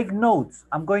 Take notes.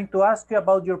 I'm going to ask you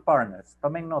about your partners.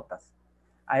 Tomen notas.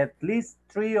 At least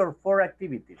 3 or 4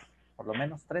 activities. Por lo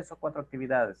menos 3 o 4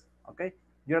 actividades. Okay?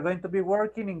 You're going to be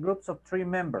working in groups of 3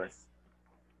 members.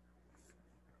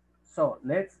 So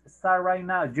let's start right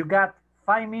now. You got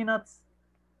 5 minutes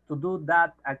to do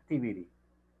that activity.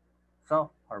 So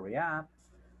hurry up.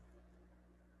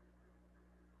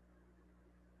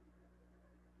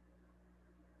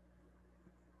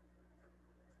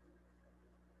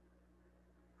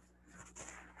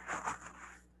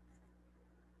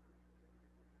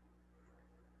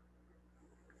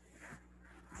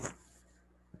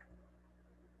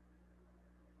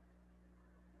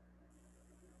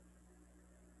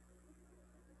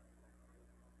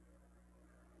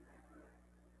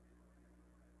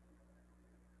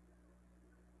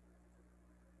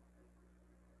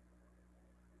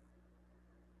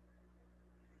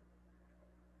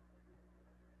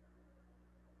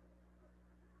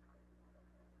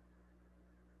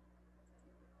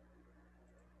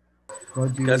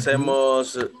 What do ¿Qué you do?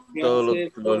 hacemos ¿Qué todos hace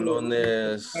los todos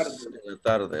lunes tarde? en la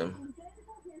tarde?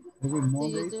 Every Do you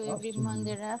Monday do every afternoon.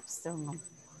 Monday afternoon?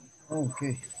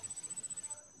 Okay.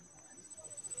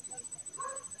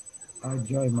 I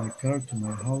drive my car to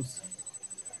my house.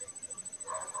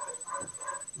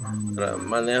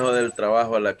 Manejo del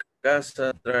trabajo a la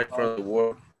casa, drive from the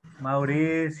work.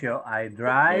 Mauricio, I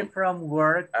drive from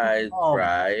work to I home.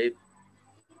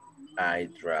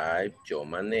 drive, yo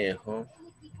manejo.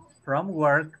 From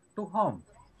work to home.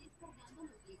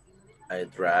 I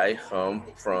drive home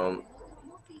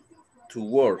to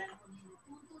work.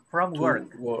 From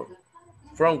work.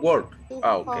 From work. To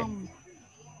Okay. home.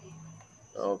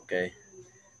 Okay.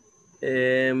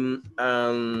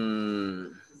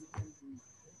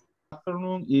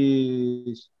 Afternoon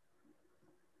is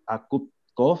a cup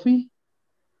coffee.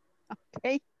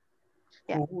 Okay.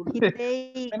 Yeah. He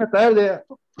takes Buenas tardes.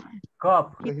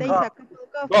 Cup. a cup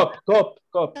of coffee.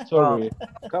 Cup, sorry.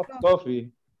 Cup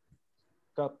coffee.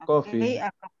 Cup Okay, coffee.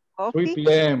 a cup of coffee. 3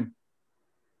 p.m.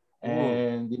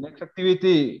 And the next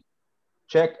activity,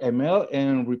 check email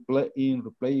and reply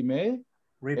email.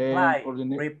 Reply.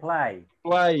 And Reply.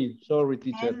 Sorry,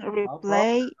 teacher. And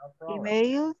reply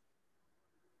email.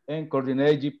 And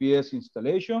coordinate GPS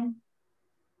installation.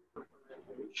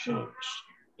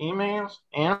 Emails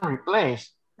and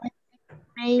replace.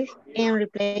 Emails and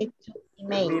reply to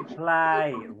email.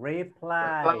 Reply.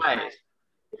 Replies.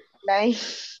 Reply.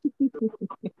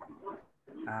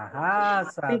 Ajá,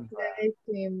 Sandra. Reply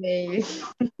to email.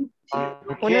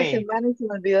 Una Okay. semana y se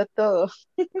me olvidó todo.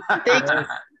 Take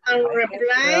and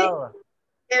reply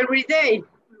every day.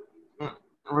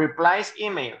 Replies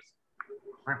emails.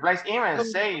 Replies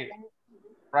emails, say.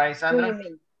 Right, Sandra?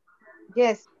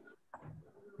 Yes.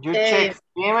 You check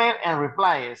email and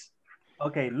replies.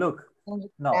 Okay, look.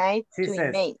 No, Reply she to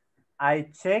says, email. I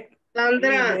check Sandra,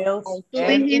 emails I check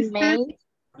and emails.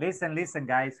 Listen,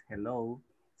 guys. Hello.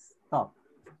 Stop.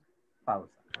 Pausa.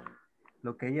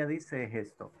 Lo que ella dice es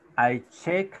esto. I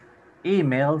check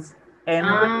emails and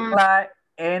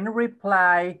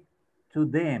reply to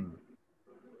them.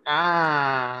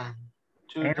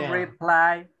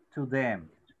 Reply to them.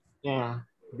 Yeah.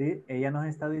 Ella nos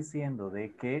está diciendo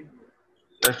de que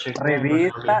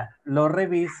lo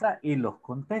revisa y los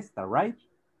contesta, right?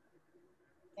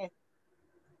 Yes.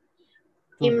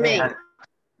 Email.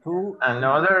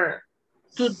 Another.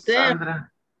 To them.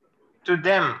 Sandra. To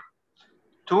them.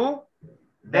 To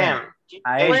them.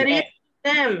 A ellos.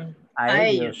 Them. A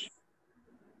ellos.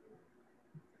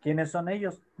 ¿Quiénes son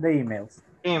ellos? De emails.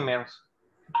 Emails.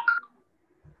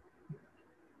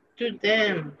 To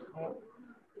them.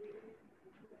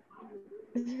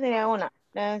 Esa sería una.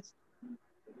 That's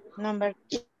number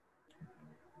 2.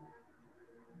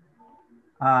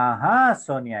 Ajá,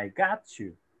 Sonia, I got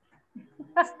you.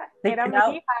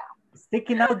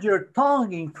 Sticking out your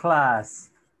tongue in class.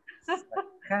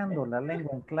 Sacando la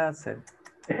lengua en clase.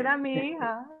 Era mi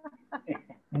hija.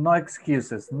 No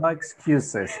excuses, no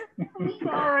excuses.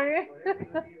 Sorry.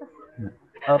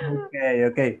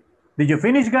 Okay. Did you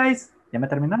finish, guys? ¿Ya me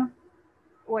terminaron?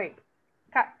 Wait.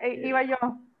 Iba yo.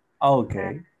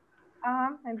 Okay.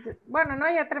 Bueno, no,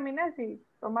 ya terminé. Si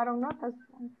tomaron notas.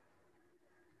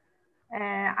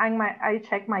 I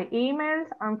check my emails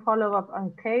and follow up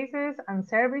on cases and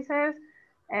services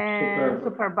and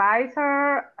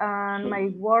supervisor and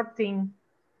my work team.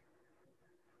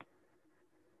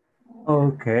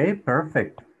 Okay,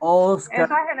 perfect. Oscar,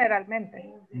 Eso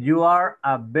generalmente. you are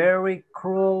a very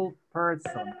cruel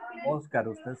person. Oscar,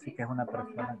 usted sí que es una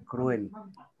persona cruel.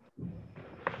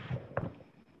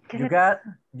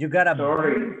 You got a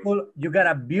Sorry.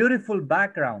 beautiful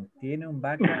background. Tiene un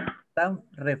background tan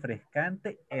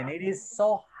refrescante, and it is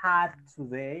so hot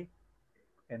today.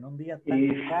 En un día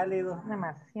tan cálido.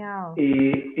 Demasiado.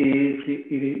 It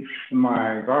is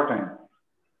my garden.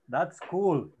 That's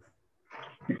cool.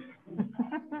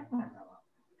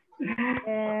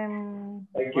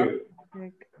 Thank you.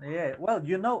 Yeah, well,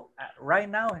 you know, right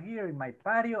now here in my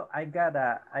patio, I got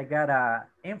a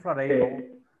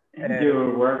inflatable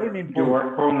You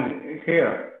work from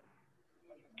here.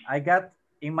 I got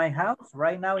in my house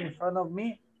right now in front of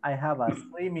me, I have a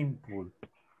swimming pool.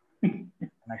 En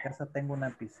la casa tengo una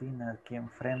piscina aquí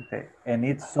enfrente, and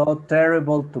it's so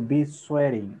terrible to be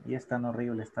sweating. Y es tan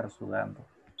horrible estar sudando.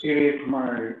 It is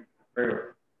my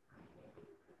favorite.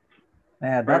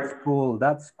 Yeah, that's cool.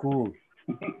 That's cool.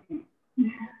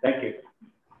 Thank you.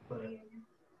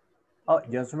 Oh,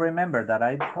 just remember that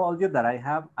I told you that I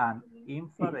have an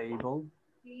inflatable.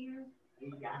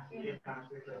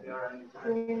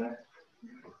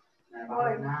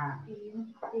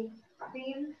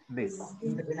 This.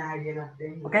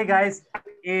 Okay, guys.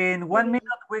 In 1 minute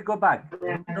we go back.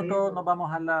 En 1 minuto nos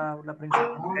vamos a la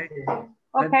principal.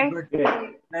 Okay.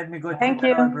 Let me go Thank to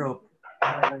you. another group.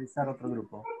 Voy a revisar otro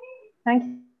grupo. Thank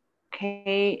you.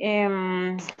 Okay.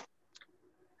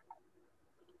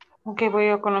 Ok, voy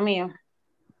yo con lo mío.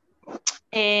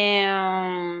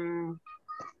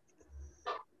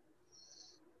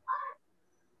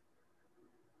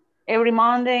 Every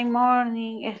Monday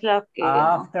morning es lo que...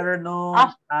 Afternoon.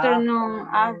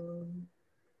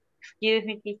 Excuse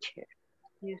me, teacher.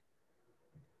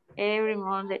 Every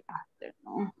Monday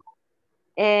afternoon.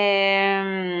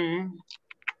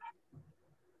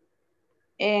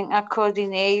 And a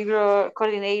coordinator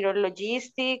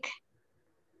logistic.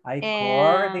 I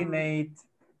coordinate.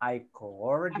 A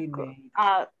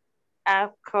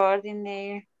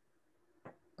coordinator.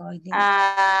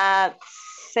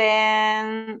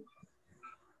 Send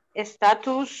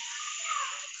status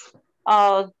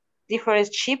of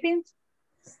different shipping.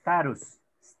 Status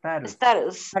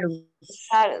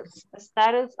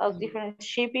of different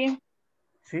shipping.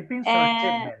 Shippings or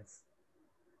shipments?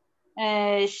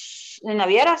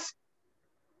 Navieras.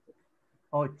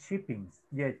 Oh, shippings.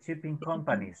 Yeah, shipping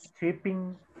companies.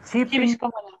 Shipping Company.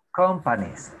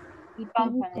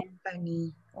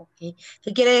 companies. Okay.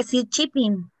 ¿Qué quiere decir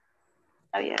shipping?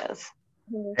 Navieras.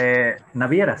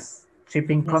 Navieras.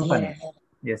 Shipping companies.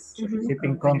 Yes,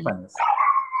 shipping companies.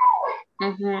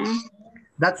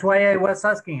 That's why I was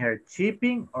asking her,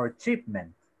 shipping or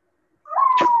shipment?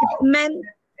 Shipment.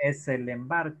 Es el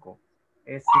embarco.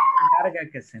 Es la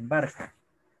carga que se embarca.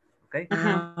 Okay?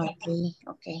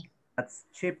 Okay. That's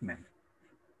shipment.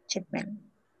 Shipment.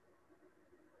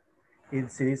 Y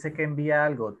si dice que envía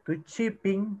algo to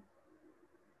shipping,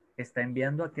 está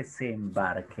enviando a que se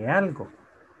embarque algo.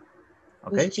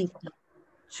 Okay?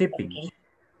 Shipping. Okay.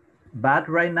 But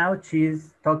right now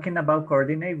she's talking about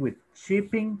coordinate with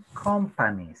shipping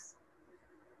companies.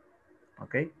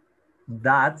 Okay?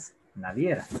 That's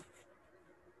naviera.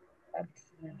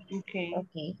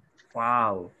 Okay.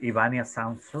 Wow, Ivania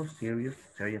sounds so serious.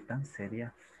 Se oye tan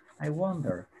seria. I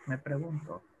wonder, me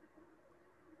pregunto.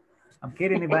 I'm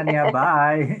kidding, Ivania,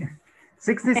 bye.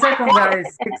 60 seconds,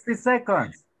 guys, 60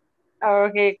 seconds.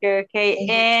 Okay.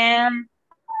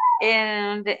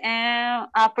 And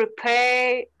a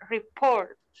prepare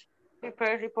report.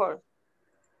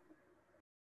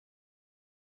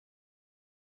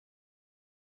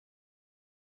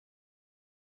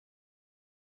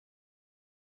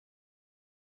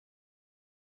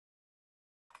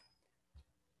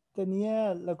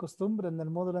 Tenía la costumbre en el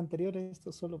módulo anterior,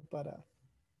 esto solo para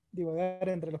divagar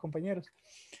entre los compañeros.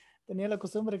 Tenía la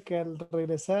costumbre que al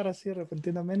regresar así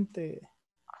repentinamente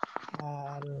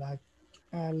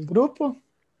al grupo,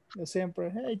 yo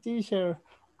siempre, hey teacher,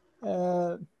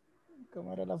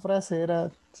 ¿cómo era la frase?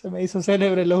 Se me hizo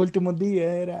célebre en los últimos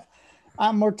días, era,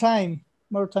 more time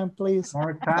please.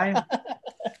 More time?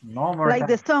 No more like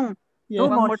time. the song. Yeah.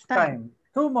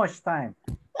 Too much time.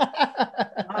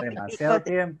 Demasiado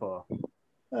tiempo.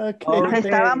 Okay. Nos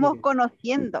estábamos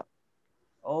conociendo.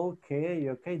 Okay,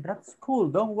 that's cool.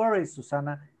 Don't worry,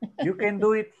 Susana. You can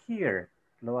do it here.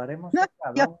 Lo haremos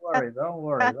acá. Don't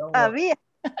worry.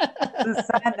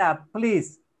 Susana,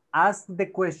 please ask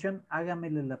the question.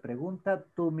 Hágamele la pregunta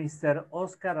to Mr.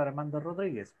 Oscar Armando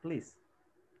Rodríguez, please.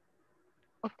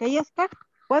 Okay, Oscar.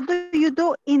 What do you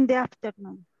do in the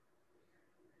afternoon?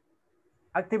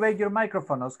 Activate your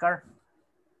microphone, Oscar.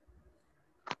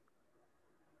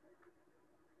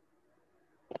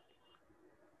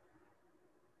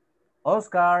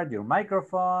 Oscar, your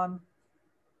microphone.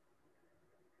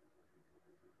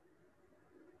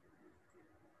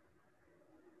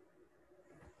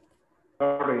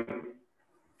 Sorry.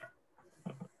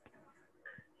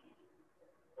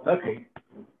 Okay.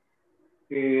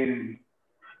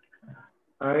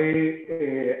 I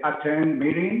attend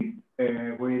meeting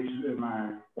with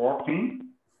my work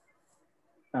team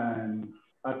and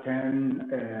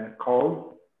attend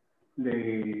call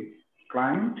the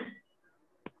client.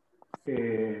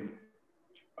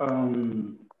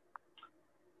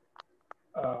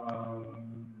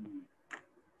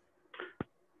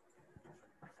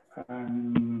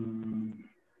 And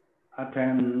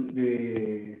attend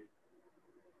the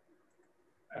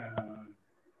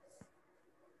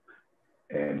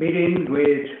meeting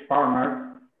with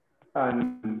partner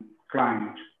and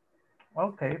client.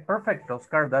 Okay, perfect,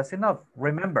 Oscar. That's enough.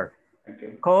 Remember,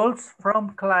 Okay. calls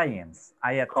from clients.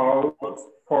 I attend Calls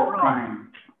for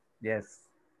clients. Yes.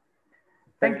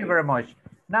 Thank you very much.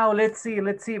 Now let's see,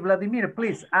 Vladimir,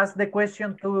 please ask the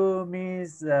question to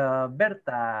Miss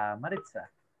Berta Maritza.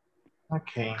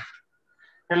 Okay.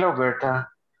 Hello, Berta.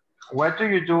 What do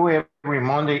you do every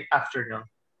Monday afternoon?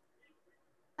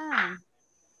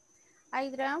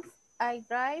 I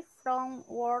drive from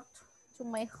work to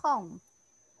my home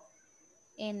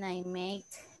and I make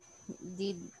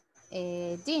the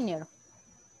dinner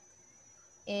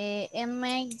and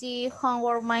make the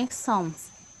homework my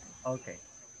sons. Okay.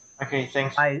 Okay,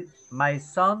 thanks. My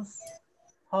son's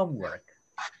homework.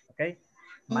 Okay.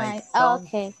 My My son's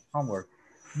okay. homework.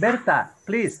 Berta,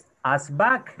 please ask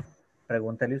back.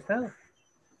 Pregúntele usted.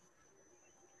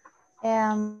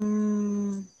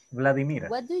 Vladimir.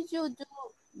 What do you do,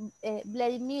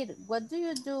 Vladimir? What do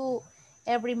you do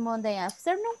every Monday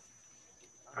afternoon?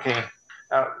 Okay,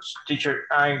 teacher,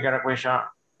 I got a question.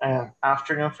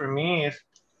 Afternoon for me is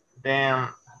then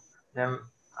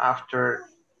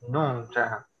afternoon,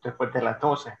 después de las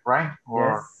 12, right?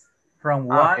 Or, yes, from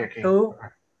 1 okay. to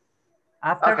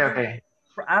afternoon. Okay.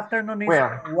 Afternoon is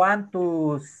Well, from 1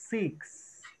 to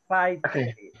 6, 5.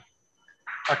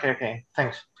 Okay,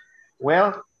 thanks.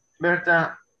 Well,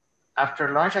 Berta,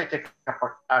 after lunch, I take a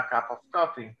cup of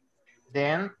coffee.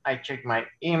 Then I check my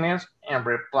emails and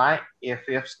reply if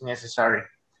it's necessary.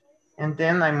 And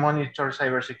then I monitor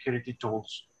cybersecurity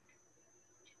tools.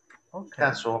 Okay.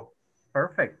 That's all.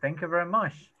 Perfect. Thank you very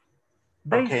much.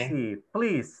 Okay. Daisy,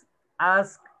 please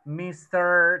ask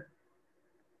Mr.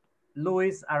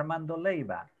 Luis Armando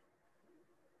Leiva.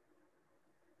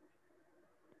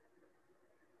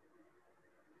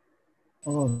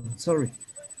 Oh, sorry.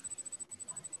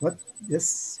 What?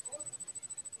 Yes.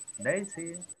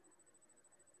 Daisy.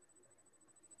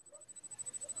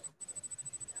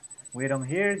 We don't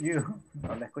hear you.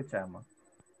 No la escuchamos.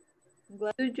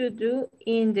 What do you do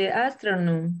in the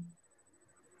afternoon?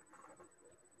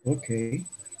 Okay.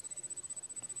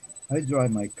 I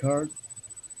drive my car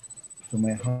to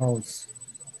my house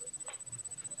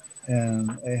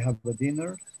and I have a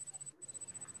dinner.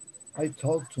 I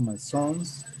talk to my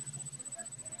sons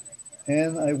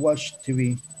and I watch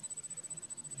TV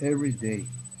every day.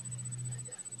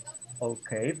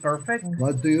 Okay, perfect.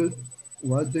 What do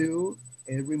you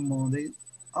every Monday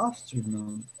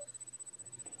afternoon?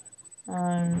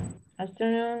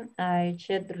 Afternoon, I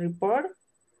check the report.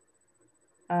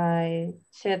 I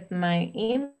check my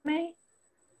email.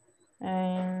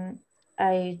 And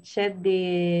I check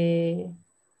the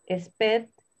sped.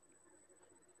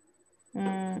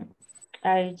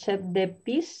 I check the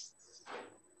piece.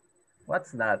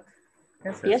 What's that?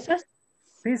 Pieces?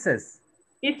 Pieces.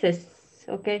 Pieces,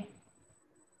 okay.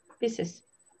 Pieces.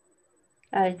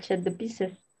 I check the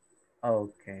pieces.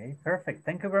 Okay, perfect.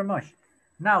 Thank you very much.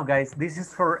 Now, guys, this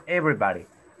is for everybody.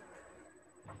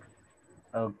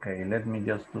 Okay, let me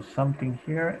just do something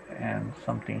here and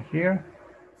something here.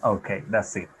 Okay,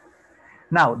 that's it.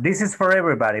 Now, this is for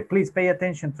everybody. Please pay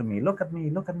attention to me. Look at me,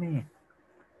 look at me.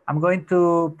 I'm going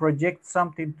to project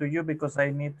something to you because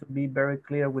I need to be very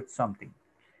clear with something.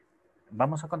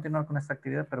 Vamos a continuar con esta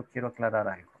actividad, pero quiero aclarar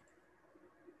algo.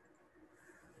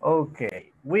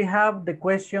 Okay, we have the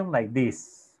question like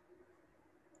this.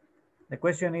 The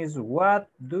question is, what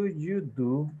do you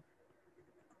do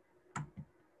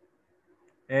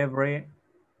every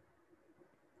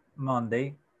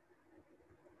Monday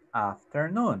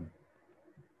afternoon?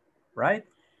 Right?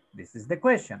 This is the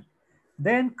question.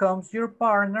 Then comes your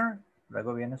partner,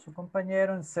 luego viene su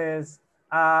compañero and says,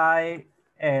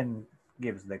 and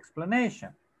gives the explanation.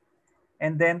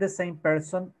 And then the same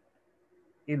person,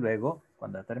 y luego,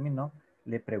 cuando terminó,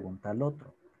 le pregunta al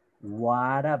otro,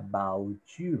 what about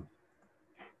you?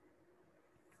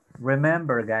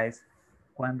 Remember, guys,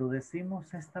 cuando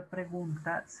decimos esta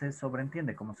pregunta, se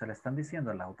sobreentiende, como se le están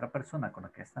diciendo a la otra persona con la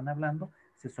que están hablando,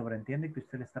 se sobreentiende que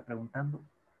usted le está preguntando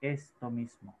esto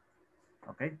mismo.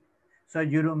 ¿Ok? So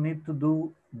you don't need to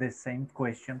do the same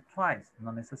question twice.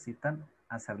 No necesitan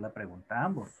hacer la pregunta a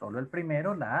ambos. Solo el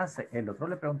primero la hace. El otro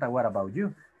le pregunta, what about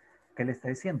you? ¿Qué le está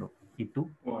diciendo? ¿Y tú?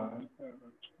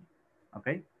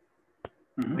 Okay.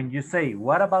 When you say,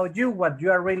 what about you? What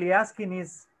you are really asking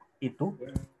is, ¿y tú?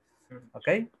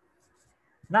 Okay.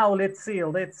 Now let's see.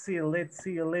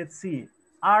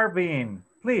 Arvin,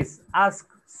 please ask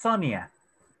Sonia.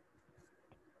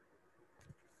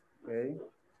 Okay.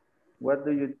 What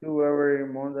do you do every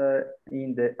Monday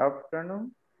in the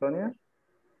afternoon, Sonia?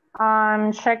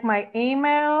 Check my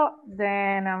email,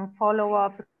 then follow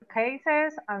up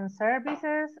cases and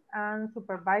services and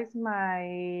supervise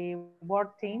my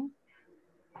work team.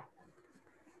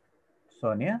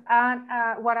 Sonia? And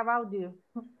what about you?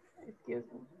 Excuse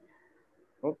me.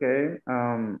 Okay.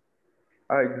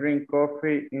 I drink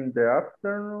coffee in the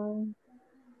afternoon.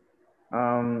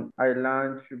 I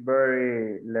lunch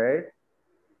very late.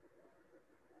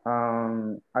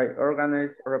 I organize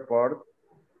reports.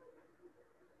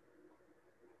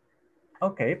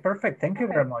 Okay, perfect. Thank you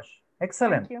very much.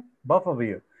 Excellent. Thank you. Both of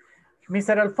you.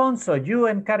 Mr. Alfonso, you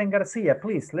and Karen Garcia,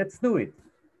 please, let's do it.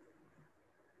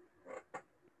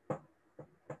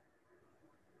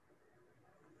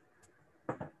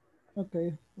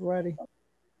 Okay, ready.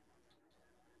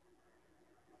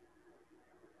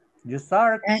 You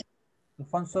start.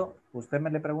 Alfonso, usted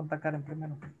me le pregunta a Karen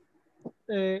primero.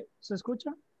 ¿Se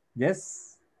escucha?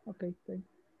 Yes. Okay, thank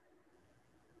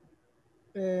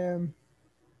you.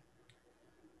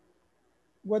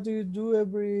 What do you do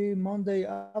every Monday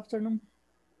afternoon?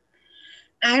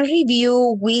 I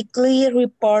review weekly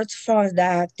reports for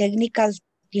the technical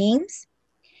teams,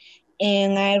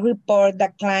 and I report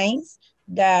the clients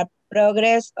the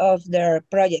progress of their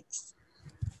projects.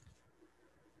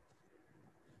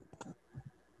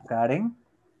 Karen.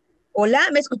 Hola,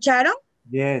 ¿me escucharon?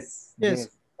 Yes,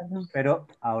 yes. Pero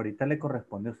ahorita le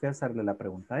corresponde a usted hacerle la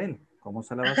pregunta a él. ¿Cómo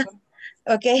se la va a hacer?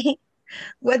 Okay.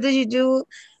 What do you do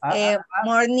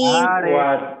morning?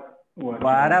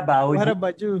 What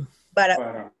about you?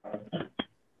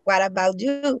 What about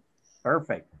you?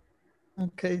 Perfect.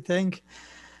 Okay, thank you.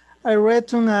 I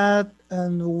return at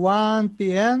 1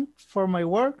 p.m. for my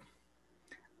work.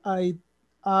 I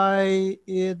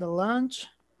eat lunch.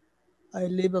 I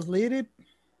leave a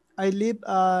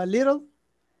little.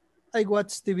 I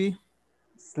watch TV.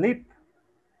 Sleep.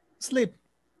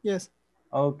 Yes.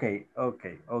 Okay.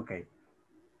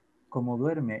 Como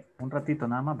duerme un ratito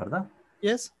nada más, ¿verdad?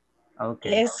 Yes.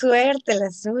 Okay. Qué suerte la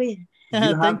suya.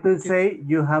 You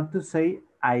have to say,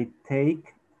 I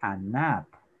take a nap.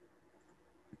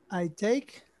 I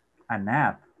take a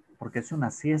nap, porque es una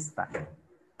siesta.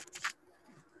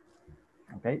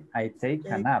 Okay, I take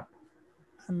a nap.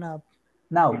 A nap.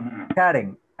 Now,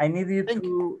 Karen, I need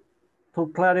you to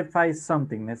clarify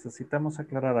something. Necesitamos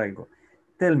aclarar algo.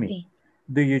 Tell me,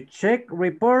 do you check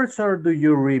reports or do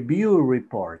you review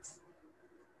reports?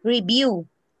 Review.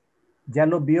 Ya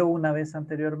lo vio una vez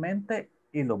anteriormente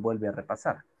y lo vuelve a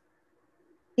repasar.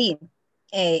 Sí,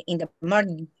 in the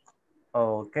morning.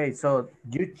 Okay, so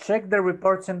you check the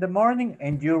reports in the morning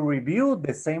and you review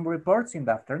the same reports in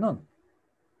the afternoon.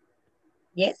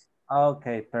 Yes.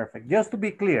 Okay, perfect. Just to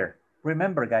be clear,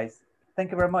 remember guys, thank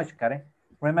you very much, Karen.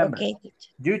 Remember,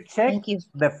 you check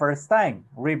the first time.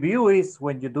 Review is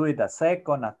when you do it a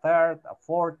second, a third, a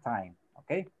fourth time,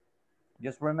 okay?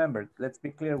 Just remember, let's be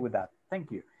clear with that.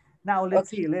 Thank you. Now, let's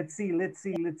see.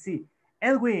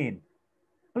 Elwin,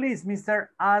 please, Mr.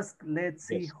 Ask, let's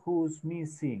see who's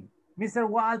missing. Mr.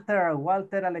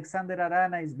 Walter Alexander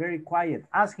Arana is very quiet.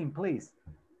 Ask him, please.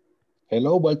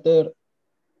 Hello, Walter.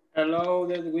 Hello,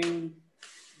 Edwin.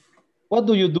 What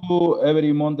do you do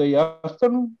every Monday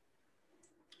afternoon?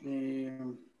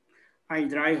 I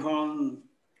drive home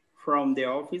from the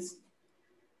office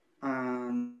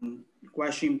and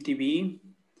watching TV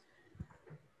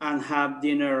and have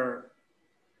dinner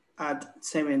at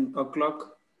 7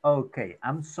 o'clock. Okay,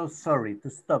 I'm so sorry to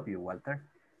stop you, Walter.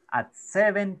 At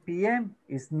 7 p.m.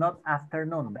 is not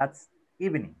afternoon, that's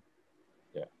evening.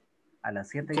 Yeah. A las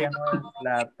 7 ya no es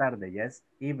la tarde, ya es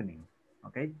evening.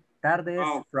 Okay, tarde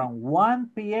es from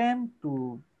 1 p.m.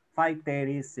 to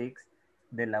 5:30, 6.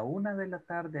 De la 1 de la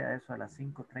tarde a eso a las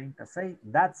 5:30, 6.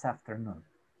 That's afternoon.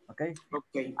 Okay.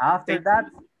 Okay. After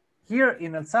that, here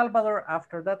in El Salvador,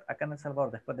 after that, acá en El Salvador,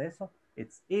 después de eso,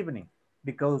 it's evening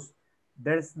because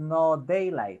there's no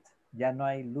daylight. Ya no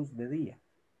hay luz de día.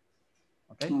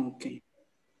 Okay. Okay.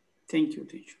 Thank you,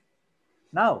 teacher.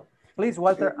 Now, please,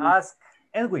 Walter, ask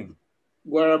Edwin.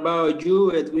 What about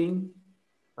you, Edwin?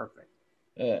 Perfect.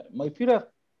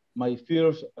 My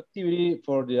first activity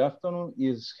for the afternoon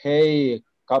is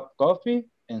cup coffee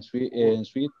and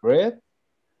sweet bread.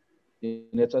 The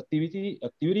next activity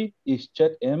is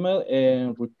check email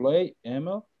and reply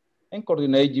email and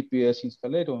coordinate GPS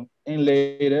installation and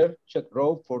later check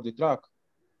road for the truck.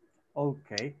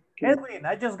 Okay. Edwin,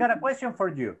 I just got a question for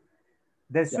you.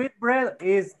 The sweet bread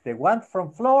is the one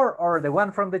from flour or the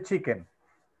one from the chicken?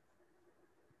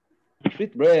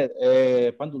 Sweet bread,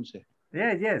 pan dulce.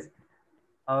 Yes, yes.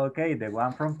 Okay, the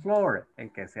one from flour, el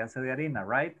que se hace de harina,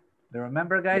 right? Do you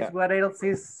remember, guys, what else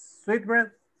is sweet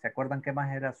bread? ¿Se acuerdan qué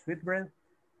más era sweet bread?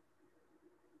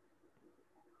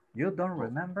 You don't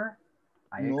remember?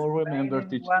 I No remember, explained in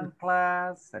teacher. one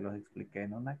class, se los expliqué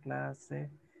en una clase.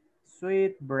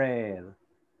 Sweet bread.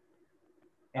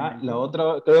 La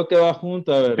otra creo que va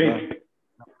junta, ¿verdad?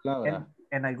 Palabra.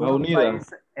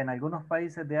 En algunos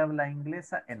países de habla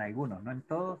inglesa, en algunos, no en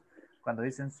todos, cuando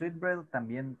dicen sweet bread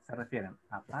también se refieren,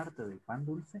 aparte del pan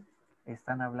dulce,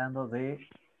 están hablando de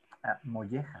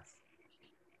mollejas,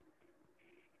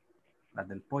 las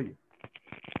del pollo.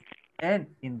 And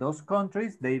in those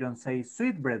countries, they don't say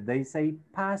sweet bread, they say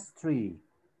pastry.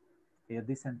 Ellos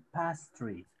dicen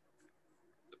pastry.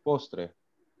 Postre.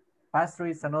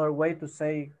 Pastry is another way to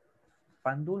say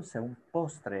pan dulce, un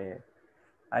postre,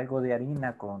 algo de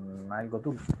harina con algo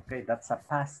dulce. Okay, that's a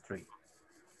pastry.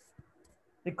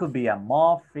 It could be a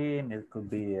muffin, it could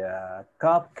be a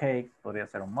cupcake, podría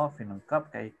ser un muffin, un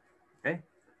cupcake, okay?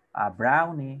 A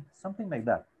brownie, something like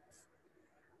that.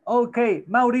 Okay,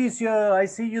 Mauricio, I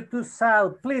see you too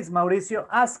sad. Please, Mauricio,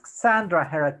 ask Sandra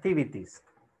her activities.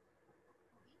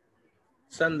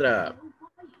 Sandra,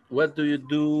 what do you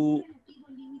do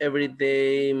every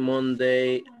day,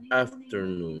 Monday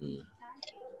afternoon?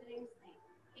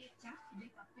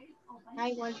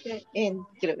 Hi, Walter.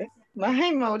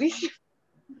 Hi, Mauricio.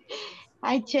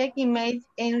 I check emails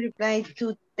and reply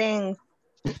to things.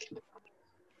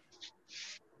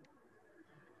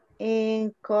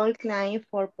 And call client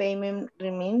for payment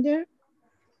reminders.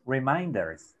 Reminder.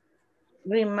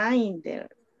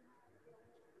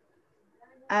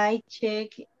 I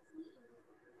check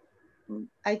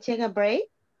a break.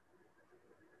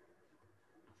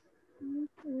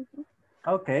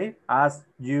 Okay, ask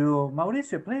you,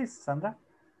 Mauricio, please, Sandra.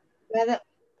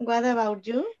 What about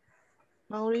you,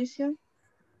 Mauricio?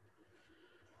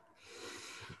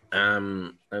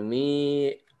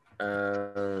 Me,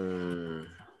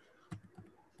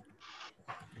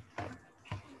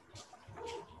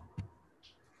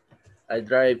 I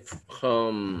drive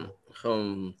home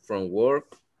from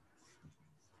work,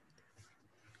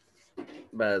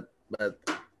 but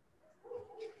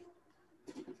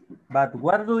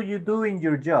what do you do in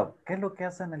your job? ¿Qué es lo que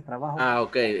hace en el trabajo?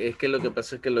 Ok, es que lo que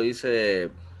pasa es que lo hice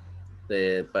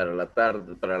para la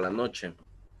tarde, para la noche.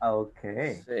 Ok.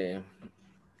 Sí,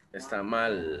 está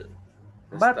mal.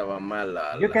 Estaba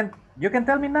mal. You can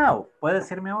tell me now. Puedes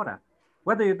decirme ahora.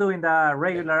 What do you do in the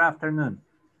regular afternoon?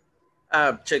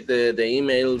 Check the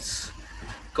emails,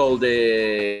 call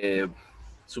the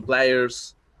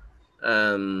suppliers,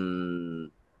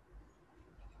 and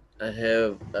I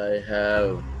have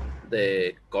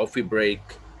the coffee break.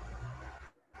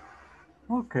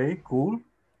 Okay, cool.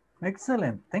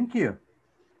 Excellent. Thank you.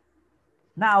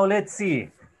 Now let's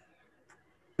see.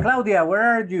 Claudia, where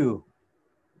are you?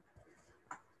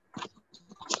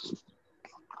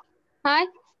 Hi.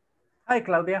 Hi,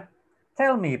 Claudia.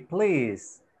 Tell me,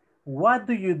 please, what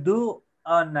do you do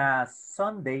on a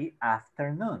Sunday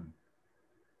afternoon?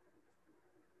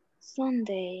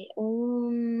 Sunday.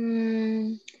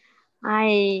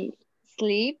 I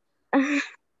sleep.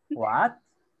 What?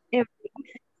 Take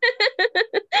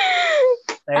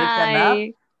a nap?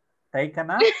 Take a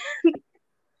nap?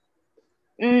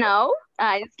 No,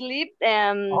 I sleep.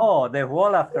 Oh, the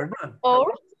whole afternoon.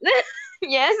 Or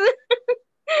yes.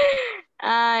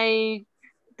 I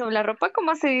doblar ropa.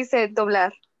 ¿Cómo se dice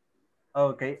doblar?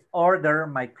 Okay, order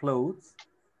my clothes.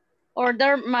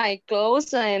 Order my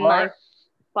clothes and or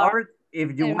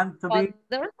if you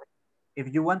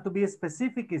want to be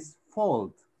specific, is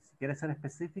fold. Si quieres ser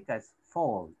específica, es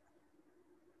fold.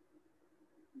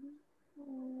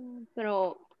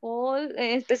 Pero fold,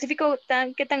 específico,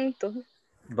 ¿qué tanto?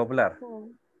 Doblar.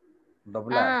 Fold.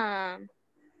 Doblar.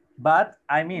 But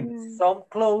I mean, some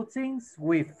clothings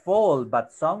we fold,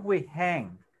 but some we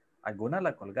hang. Algunas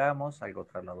la colgamos, algo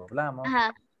otra la doblamos.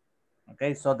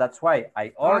 Okay, so that's why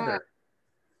I order.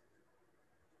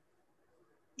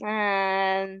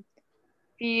 And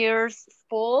pierce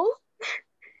fold.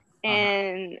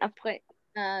 And après,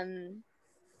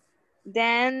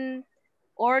 then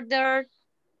order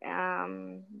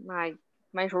my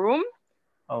room.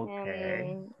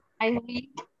 Okay.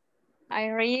 I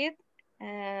read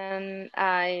and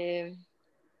I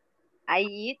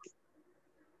eat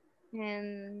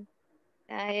and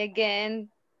I again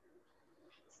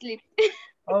sleep.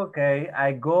 Okay,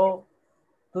 I go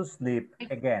to sleep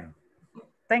again.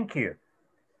 Thank you.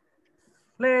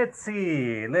 Let's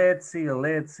see. Mr.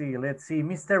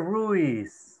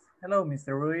 Ruiz. Hello,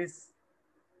 Mr. Ruiz.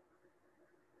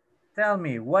 Tell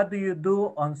me, what do you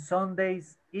do on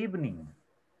Sundays evening?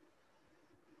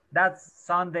 That's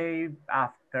Sunday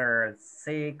after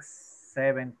 6,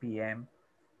 7 p.m.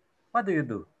 What do you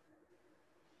do?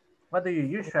 What do you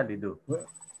usually do?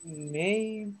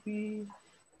 Maybe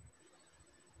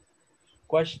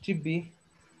watch TV.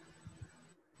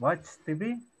 Watch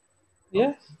TV?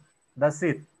 Yes. That's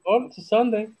it. On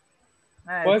Sunday.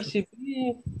 Watch It's...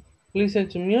 TV, listen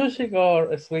to music,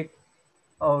 or sleep.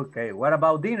 Okay. What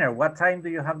about dinner? What time do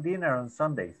you have dinner on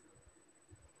Sundays?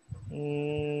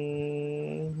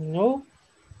 No.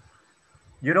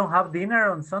 You don't have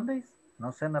dinner on Sundays?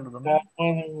 No cena los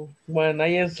domingos. When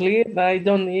I sleep, I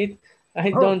don't eat. I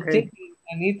don't think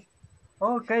I need.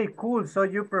 Okay, cool. So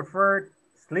you prefer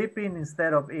sleeping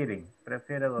instead of eating.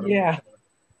 Prefiere dormir. Yeah.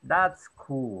 That's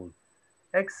cool.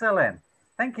 Excellent.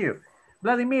 Thank you.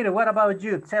 Vladimir, what about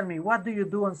you? Tell me, what do you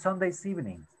do on Sundays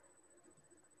evenings?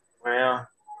 Well,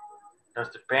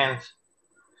 that depends.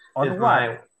 On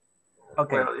what?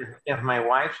 Okay. Well, if my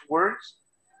wife works,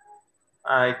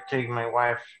 I take my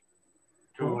wife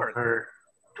to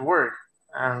work,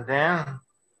 and then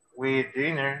we eat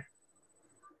dinner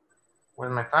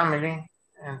with my family,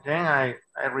 and then I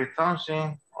read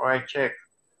something or I check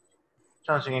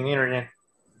something in the internet.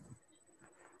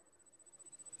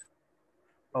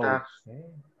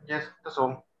 Yes, that's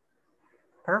all.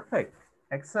 Perfect.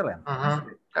 Excellent.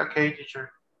 Okay,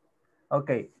 teacher.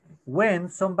 Okay. When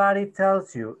somebody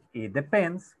tells you it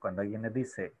depends, cuando alguien le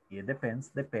dice it depends,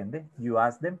 depende, you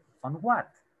ask them on what?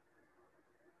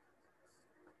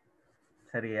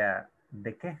 Sería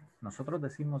 ¿de qué? Nosotros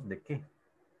decimos ¿de qué?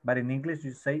 But in English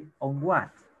you say on what?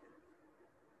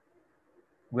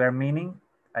 We are meaning,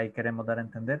 ahí queremos dar a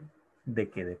entender de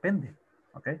qué depende.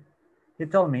 Okay? He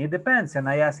told me it depends and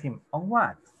I asked him on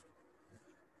what?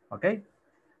 Okay?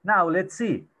 Now let's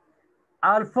see.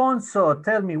 Alfonso,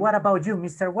 tell me, what about you,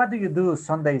 mister? What do you do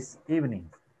Sundays evening?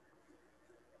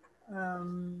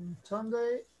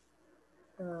 Sunday,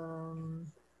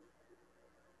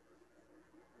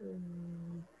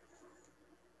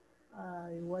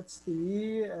 I watch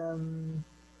TV.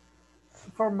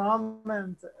 For a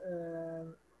moment,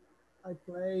 I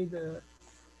play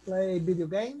video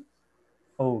game.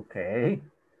 Okay.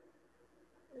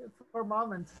 For a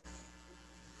moment.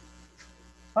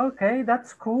 Okay,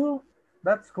 that's cool.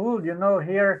 That's cool. You know,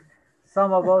 here,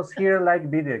 some of us here like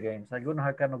video games. Algunos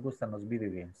acá nos gustan los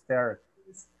video games. They're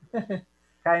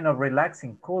kind of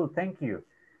relaxing. Cool, thank you.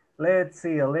 Let's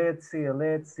see.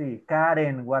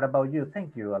 Karen, what about you?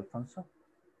 Thank you, Alfonso.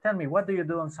 Tell me, what do you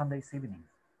do on Sundays evening?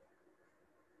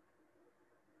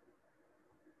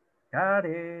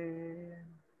 Karen.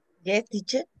 Yes,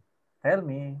 teacher. Tell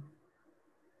me.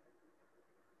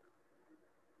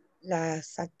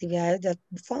 Las actividades de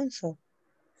Alfonso.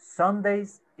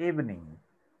 Sundays evening.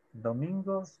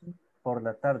 Domingos por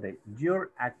la tarde. Your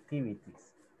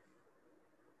activities.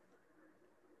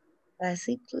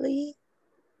 Basically,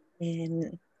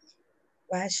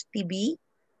 watch TV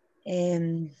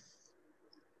and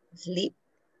sleep.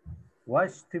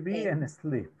 Watch TV and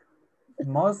sleep.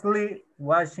 Mostly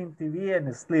watching TV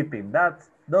and sleeping.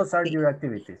 Those are your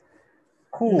activities.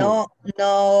 Cool.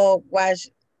 No watch,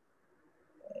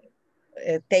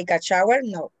 take a shower,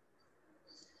 no.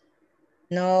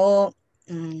 No,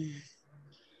 ¿cómo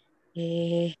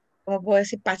puedo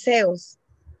decir? Paseos.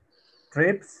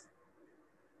 Trips?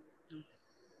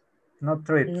 No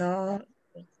trips. No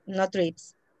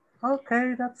trips.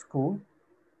 Okay, that's cool.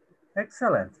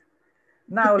 Excellent.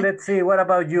 Now let's see, what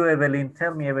about you, Evelyn?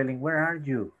 Tell me, Evelyn, where are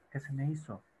you? ¿Qué se me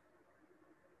hizo?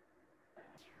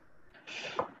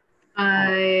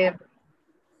 I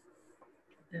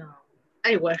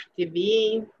watch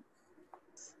TV,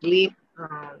 sleep,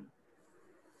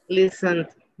 listen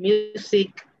to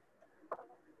music.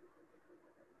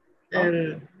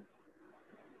 And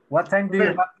what time do you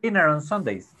have dinner on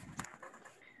Sundays?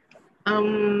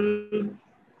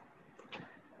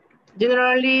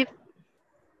 Generally,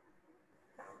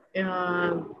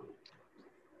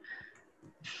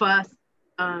 fast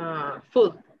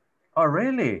food. Oh,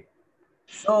 really?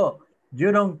 So,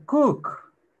 you don't cook?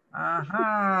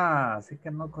 Ajá, así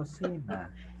que no cocina.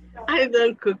 I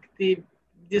don't cook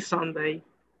this Sunday.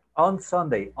 On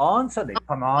Sunday.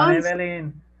 Come on,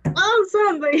 Evelyn. On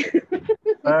Sunday.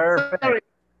 Perfect. Sorry.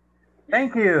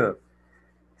 Thank you.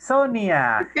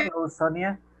 Sonia. Hello,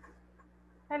 Sonia.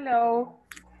 Hello.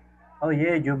 Oh,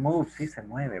 yeah, you move. Sí, se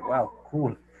mueve. Wow,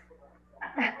 cool.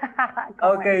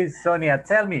 Okay, Sonia,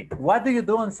 tell me, what do you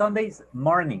do on Sundays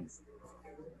mornings?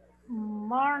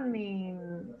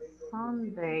 Morning,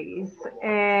 Sundays.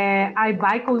 I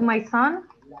bike with my son.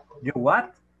 You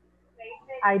what?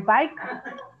 I bike.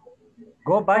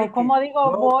 Go biking. O como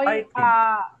digo, Go voy biking.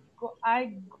 a...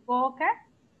 I go, ¿qué?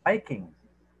 Biking.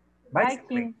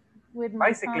 Biking with my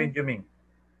Bicycling, son. you mean?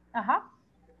 Ajá.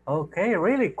 Okay,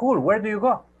 really cool. Where do you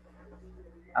go?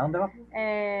 ¿A dónde va?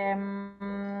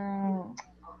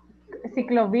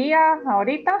 Ciclovía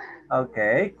ahorita.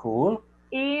 Okay, cool.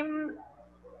 Y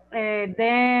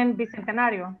then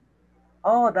Bicentenario.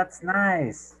 Oh, that's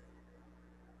nice.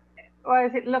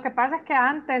 Lo que pasa es que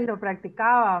antes lo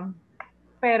practicaba,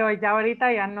 pero ya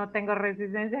ahorita ya no tengo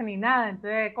resistencia ni nada,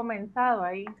 entonces he comenzado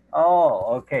ahí.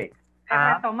 Oh, okay. He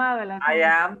retomado el asunto. I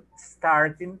am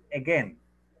starting again.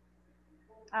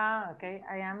 Okay.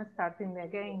 I am starting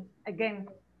again.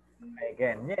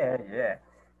 Again, yeah.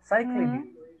 Cycling is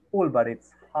cool, but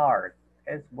it's hard.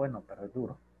 Es bueno, pero es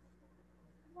duro.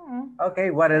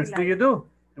 Okay, what else do you do?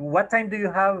 What time do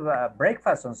you have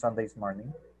breakfast on Sundays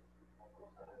morning?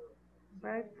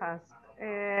 Breakfast.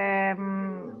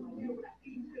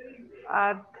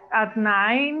 At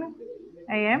 9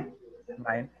 a.m.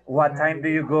 9. What time do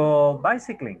you go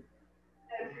bicycling?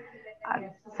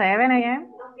 At 7 a.m.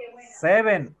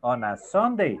 7 on a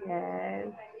Sunday.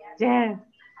 Yes.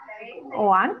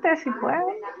 O antes, si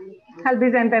puedo. Al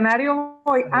Bicentenario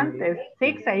voy antes.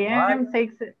 6 a.m.,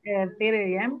 6:30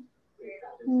 a.m.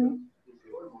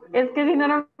 Es que si no,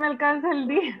 no me alcanza el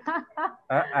día.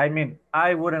 I mean,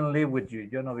 I wouldn't live with you.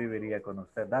 Yo no viviría con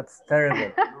usted. That's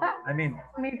terrible. I mean,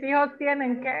 mis hijos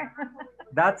tienen que.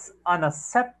 That's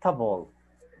unacceptable.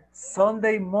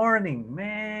 Sunday morning,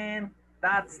 man,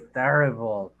 that's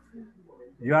terrible.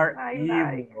 You are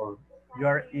evil. You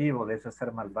are evil. Eso es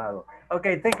ser malvado.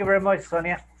 Okay, thank you very much,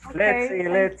 Sonia. Okay,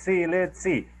 Let's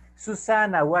see.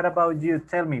 Susana, what about you?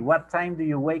 Tell me, what time do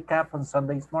you wake up on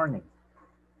Sundays morning?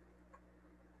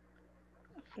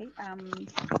 Okay,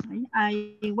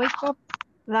 I wake up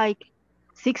like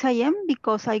 6 a.m.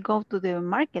 because I go to the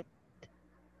market.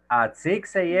 At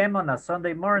 6 a.m. on a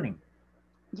Sunday morning?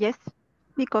 Yes,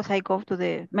 because I go to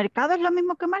the mercado, ¿es lo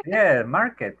mismo que market? Yeah,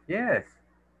 market, yes.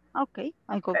 Okay,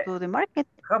 I go to the market.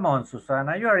 Come on,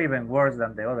 Susana, you are even worse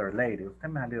than the other lady. Usted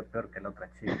me ha salido peor que la otra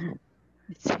chica.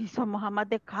 Sí, somos amas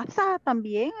de casa,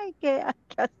 también hay que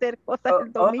hacer cosas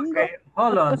el domingo. Okay,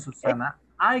 hold on, Susana.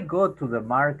 I go to the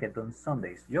market on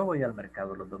Sundays. Yo voy al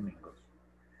mercado los domingos.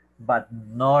 But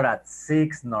not at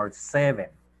 6 nor 7.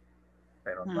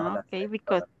 Pero no okay,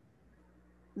 because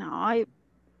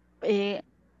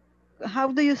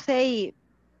how do you say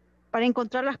para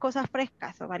encontrar las cosas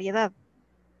frescas o variedad?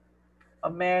 Oh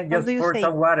man, just pour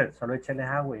some water. Solo échale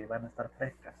agua y van a estar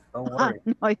frescas. Don't worry.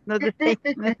 No, it's not the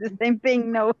same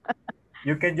thing, no.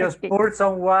 You can just pour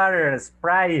some water,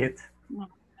 spray it. No.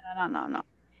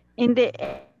 En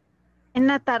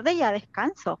la tarde ya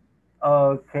descanso.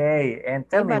 Okay, and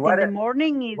tell me what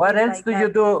else do you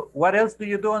do? What else do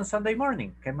you do on Sunday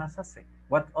morning? ¿Qué más hace?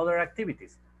 What other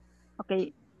activities?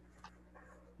 Okay.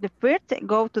 The first,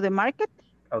 go to the market.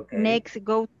 Okay. Next,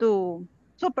 go to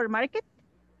supermarket.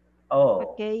 Oh.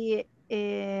 Okay,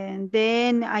 and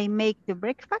then I make the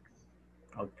breakfast.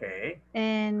 Okay.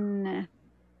 And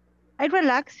I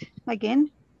relax again.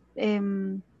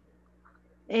 And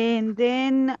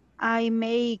then I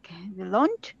make the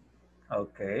lunch.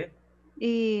 Okay.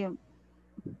 Y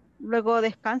luego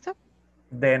descanso.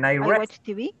 Then I rest. I watch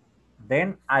TV.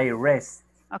 Then I rest.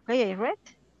 Okay, I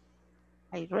rest.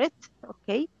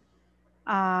 Okay.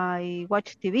 I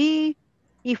watch TV.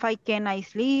 If I can, I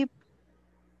sleep.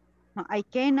 I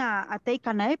can take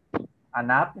a nap. A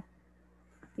nap?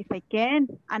 If I can,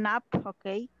 a nap.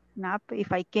 Okay, nap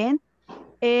if I can.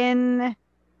 And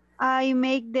I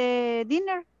make the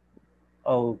dinner.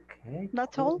 Okay.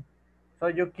 That's all. So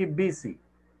you keep busy.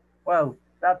 Well,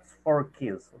 that's 4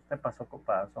 kids. Usted pasó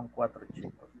ocupada. Son 4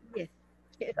 chicos. Yes.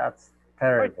 That's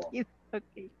terrible. 4 kids.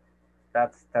 Okay.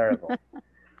 That's terrible.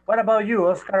 What about you,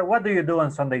 Oscar? What do you do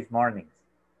on Sundays mornings?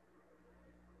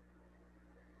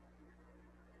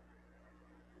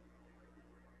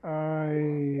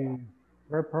 I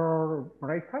prepare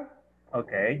breakfast.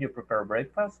 Okay, you prepare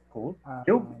breakfast. Cool.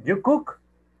 You cook?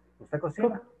 ¿Usted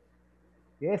cocina?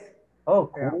 Yes. Oh,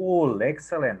 cool. Yeah.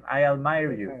 Excellent. I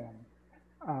admire you.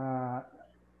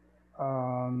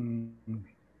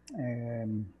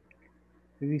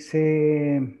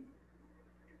 Dice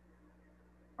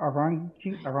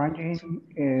arranging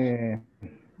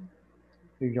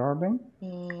the garden.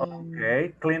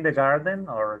 Okay, clean the garden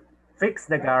or fix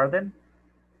the garden.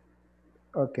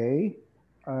 Okay.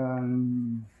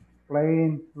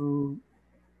 Playing to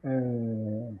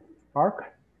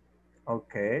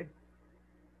Okay.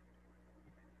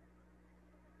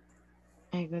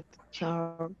 I got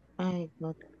sharp. I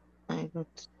got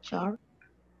sharp.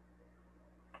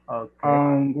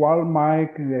 Okay. What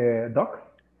Mike the dog?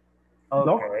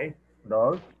 Okay.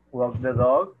 Dog. Walk the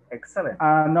dog. Excellent.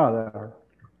 Another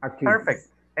activity. Perfect.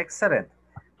 Excellent.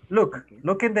 Look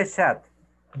in the chat.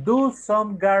 Do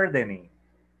some gardening.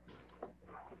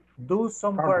 Do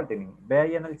some gardening. Ve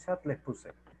ahí en el chat, les puse.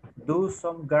 Do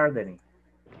some gardening.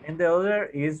 And the other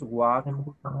is walk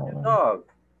the dog.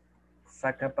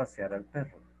 Saca a pasear al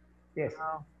perro. Yes.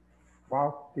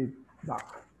 Walk the dog.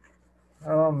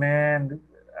 Oh man,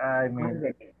 I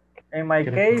mean, in my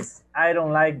case, I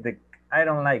don't like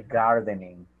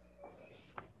gardening.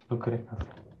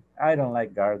 I don't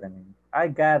like gardening. I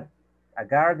got a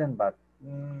garden, but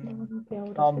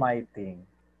not my thing.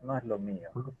 No es lo mío.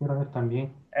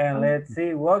 And let's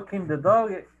see, walking the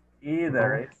dog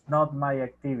either. It's not my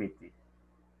activity.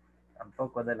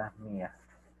 Tampoco de las mías.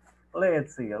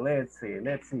 Let's see.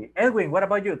 Edwin, what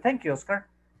about you? Thank you, Oscar.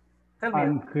 Tell me.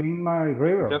 And clean my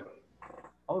river.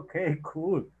 Okay,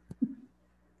 cool.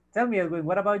 Tell me, Edwin,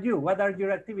 what about you? What are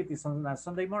your activities on a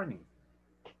Sunday morning?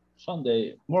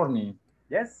 Sunday morning.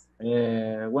 Yes?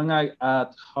 When I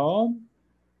at home,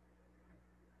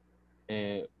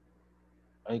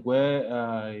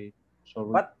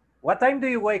 What time do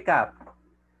you wake up?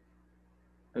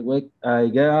 I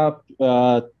get up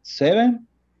at 7.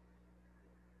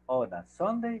 Oh, that's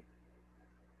Sunday?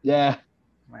 Yeah.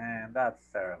 Man, that's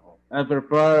terrible. I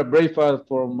prepare breakfast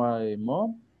for my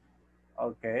mom.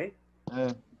 Okay.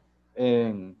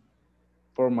 And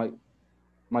for my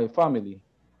family.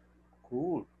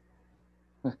 Cool.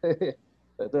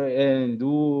 And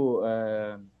do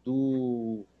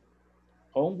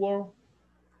homework.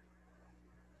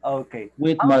 Okay.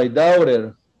 With my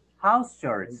daughter. House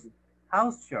chores.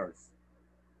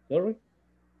 Sorry?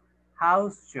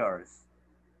 House chores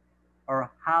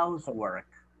or housework.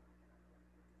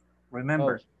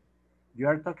 Remember, you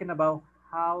are talking about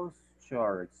house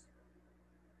chores.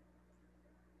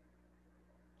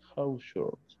 House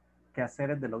chores.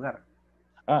 Quehaceres del hogar.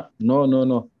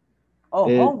 No. Oh,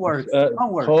 homework.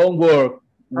 Homework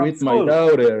with school. My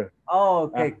daughter. Oh,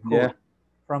 okay, cool. Yeah.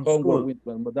 From Homework school. with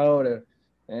my daughter.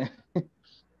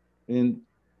 And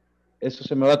eso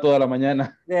se me va toda la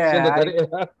mañana.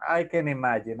 Yeah, I can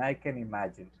imagine.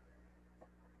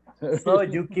 So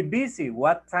you keep busy.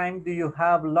 What time do you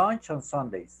have lunch on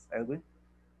Sundays, Edwin?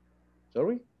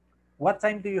 Sorry? What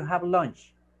time do you have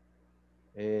lunch?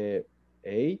 8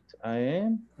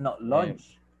 a.m. No,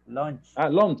 lunch. Lunch.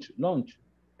 Lunch.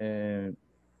 I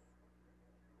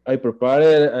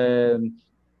prepared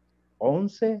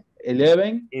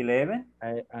 11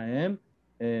 a.m.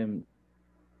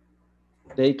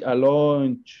 Take a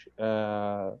lunch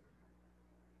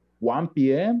 1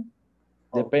 p.m.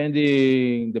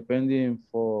 Depending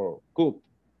for cook.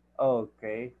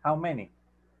 Okay. How many?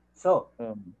 So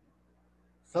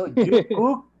you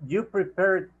cook, you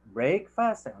prepare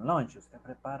breakfast and lunch. Usted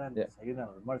prepara el desayuno y el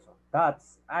almuerzo.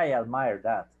 I admire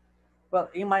that. Well,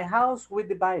 in my house we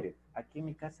divide it. Aquí en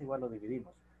mi casa igual lo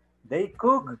dividimos. They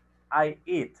cook, I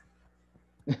eat.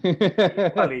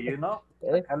 Equally, you know.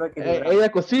 Ella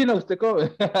cocina, usted come.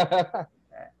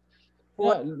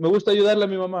 Me gusta ayudarle a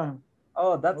mi mamá.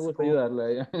 Oh, that's me gusta cool. Ayudarle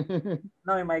a ella.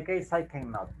 No, in my case, I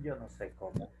cannot. Yo no sé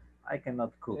cómo. I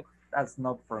cannot cook. That's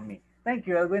not for me. Thank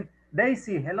you, Edwin.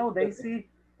 Daisy, hello, Daisy.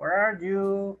 Where are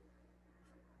you?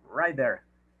 Right there.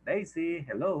 Daisy,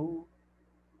 hello.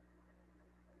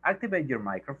 Activate your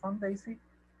microphone, Daisy.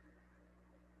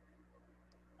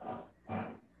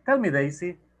 Tell me,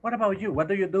 Daisy, what about you? What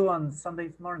do you do on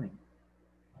Sundays morning?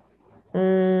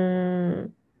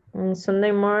 On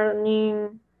Sunday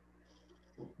morning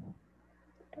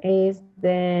is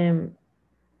the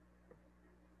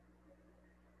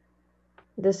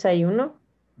desayuno.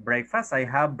 Breakfast, I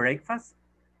have breakfast.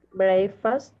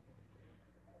 Breakfast.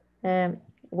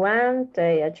 One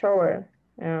day a shower.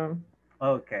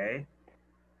 Okay.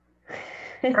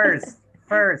 First.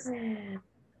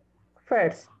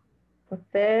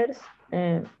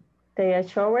 Take a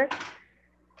shower.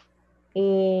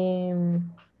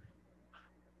 7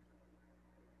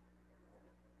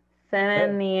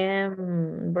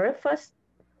 a.m. breakfast.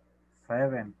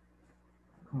 7.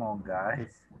 Come on,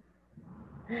 guys.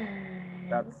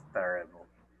 That's terrible.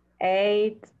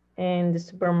 8 in the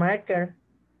supermarket.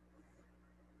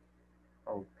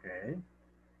 Okay.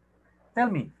 Tell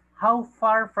me, how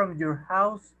far from your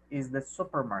house is the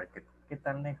supermarket? ¿Qué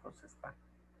tan lejos está?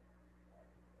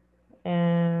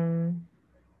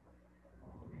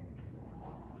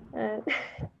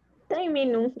 3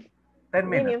 minutes. 10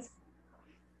 minutes.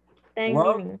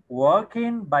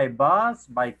 Walking, by bus,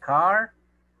 by car.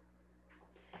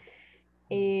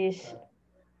 Is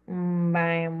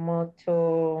by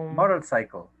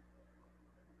motorcycle.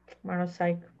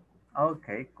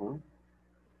 Okay, cool.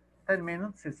 10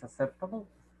 minutes is acceptable.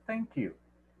 Thank you.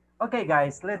 Okay,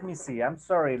 guys, let me see. I'm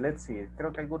sorry, let's see.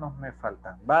 Creo que algunos me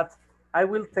faltan. But I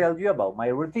will tell you about my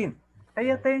routine. Pay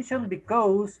attention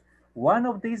because one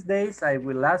of these days I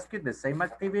will ask you the same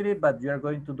activity, but you are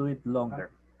going to do it longer.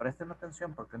 Presten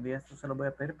atención porque un día esto se lo voy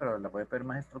a pedir, pero lo voy a pedir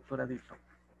más estructuradito.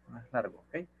 Más largo,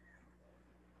 ¿ok?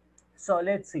 So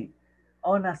let's see.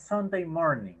 On a Sunday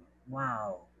morning,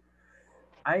 wow.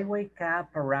 I wake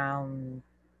up around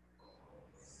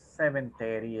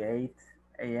 7:30, 8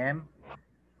 a.m.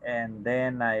 and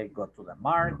then I go to the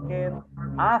market.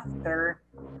 After,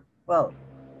 well,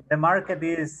 the market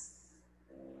is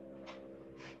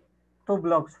 2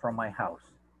 blocks from my house.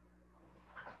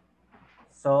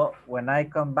 So when I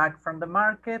come back from the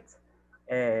market,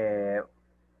 I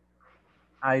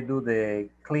do the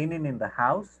cleaning in the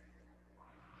house.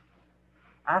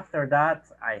 After that,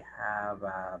 I have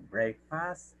a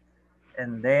breakfast,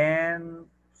 and then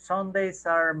Sundays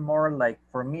are more like,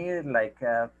 for me, like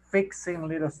fixing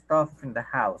little stuff in the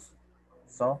house.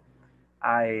 So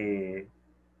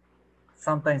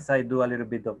sometimes I do a little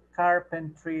bit of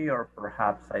carpentry, or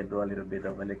perhaps I do a little bit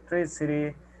of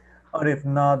electricity, or if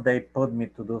not, they put me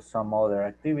to do some other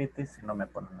activities, si no me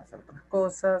ponen a hacer otras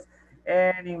cosas.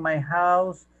 And in my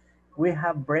house, we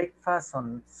have breakfast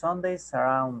on Sundays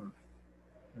around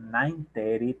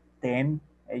 9:30, 10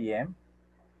 a.m.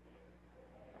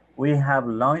 We have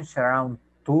lunch around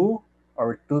 2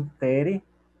 or 2:30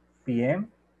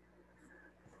 p.m.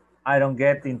 I don't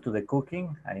get into the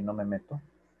cooking. Ahí no me meto.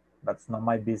 That's not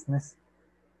my business.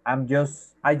 I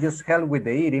just help with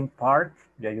the eating part.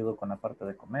 Yo ayudo con la parte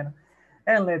de comer.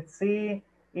 And let's see,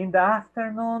 in the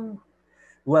afternoon,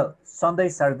 well,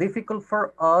 Sundays are difficult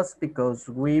for us because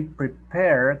we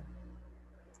prepare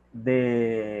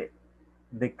the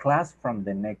class from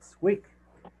the next week.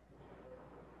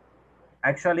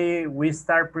 Actually, we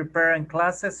start preparing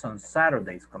classes on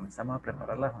Saturdays. Comenzamos a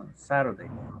prepararlas on Saturday.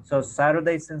 So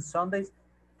Saturdays and Sundays,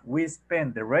 we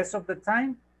spend the rest of the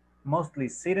time mostly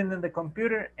sitting in the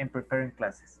computer and preparing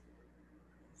classes.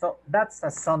 So that's a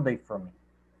Sunday for me.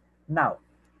 Now,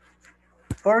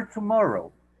 for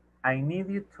tomorrow, I need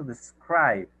you to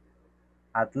describe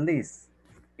at least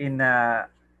in a,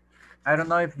 I don't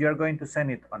know if you're going to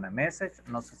send it on a message.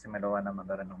 No sé si me lo van a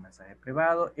mandar en un mensaje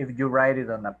privado. If you write it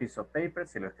on a piece of paper,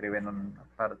 si lo escriben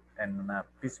en una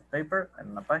piece of paper,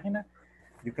 en una página,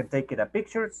 you can take it a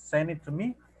picture, send it to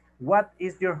me. What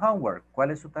is your homework?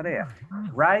 ¿Cuál es su tarea?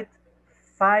 Write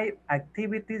 5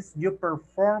 activities you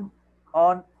perform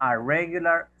on a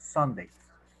regular Sunday.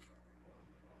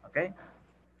 Okay?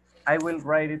 I will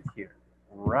write it here.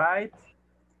 Write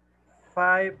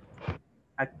 5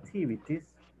 activities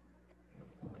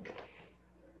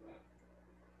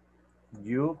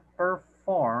you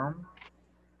perform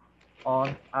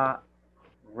on a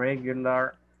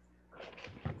regular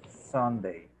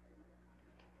Sunday.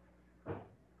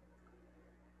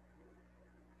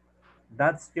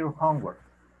 That's your homework.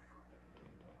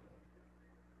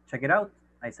 Check it out.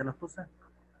 Ahí se los puse.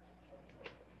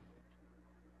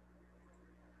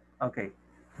 Okay,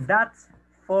 that's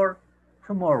for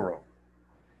tomorrow.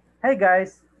 Hey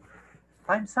guys,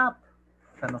 time's up.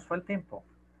 Se nos fue el tiempo.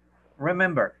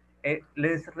 Remember,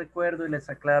 les recuerdo y les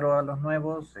aclaro a los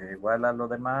nuevos, igual a los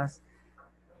demás.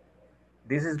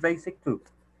 This is basic 2.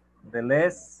 The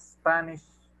less Spanish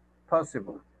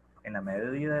possible. En la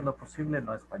medida de lo posible,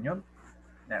 no español.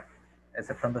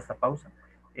 Exceptando esta pausa.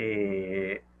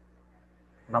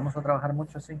 Vamos a trabajar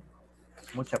mucho así.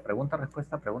 Mucha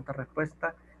pregunta-respuesta,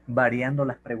 pregunta-respuesta, variando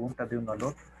las preguntas de uno al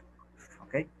otro.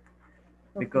 ¿Ok?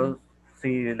 Because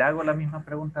si le hago la misma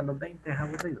pregunta a los 20 es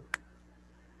aburrido.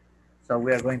 So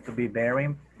we are going to be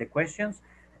varying the questions.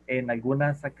 En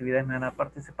algunas actividades me van a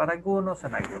participar algunos,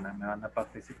 en algunas me van a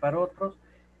participar otros.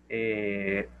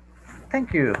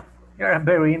 Thank you. You're a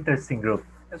very interesting group.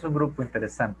 Es un grupo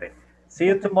interesante. See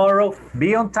you tomorrow.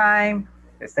 Be on time.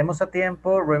 Estemos a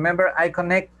tiempo. Remember,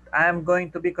 I'm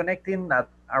going to be connecting at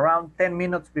around 10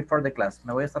 minutes before the class.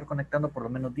 Me voy a estar conectando por lo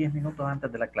menos 10 minutos antes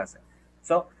de la clase.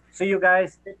 So, see you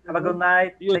guys. Have a good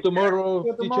night. See you tomorrow,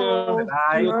 teacher.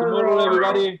 Bye. See you tomorrow,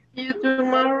 everybody. See you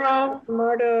tomorrow.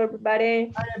 Tomorrow, everybody.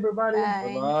 Bye, everybody.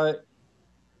 Bye. Bye-bye.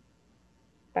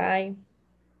 Bye.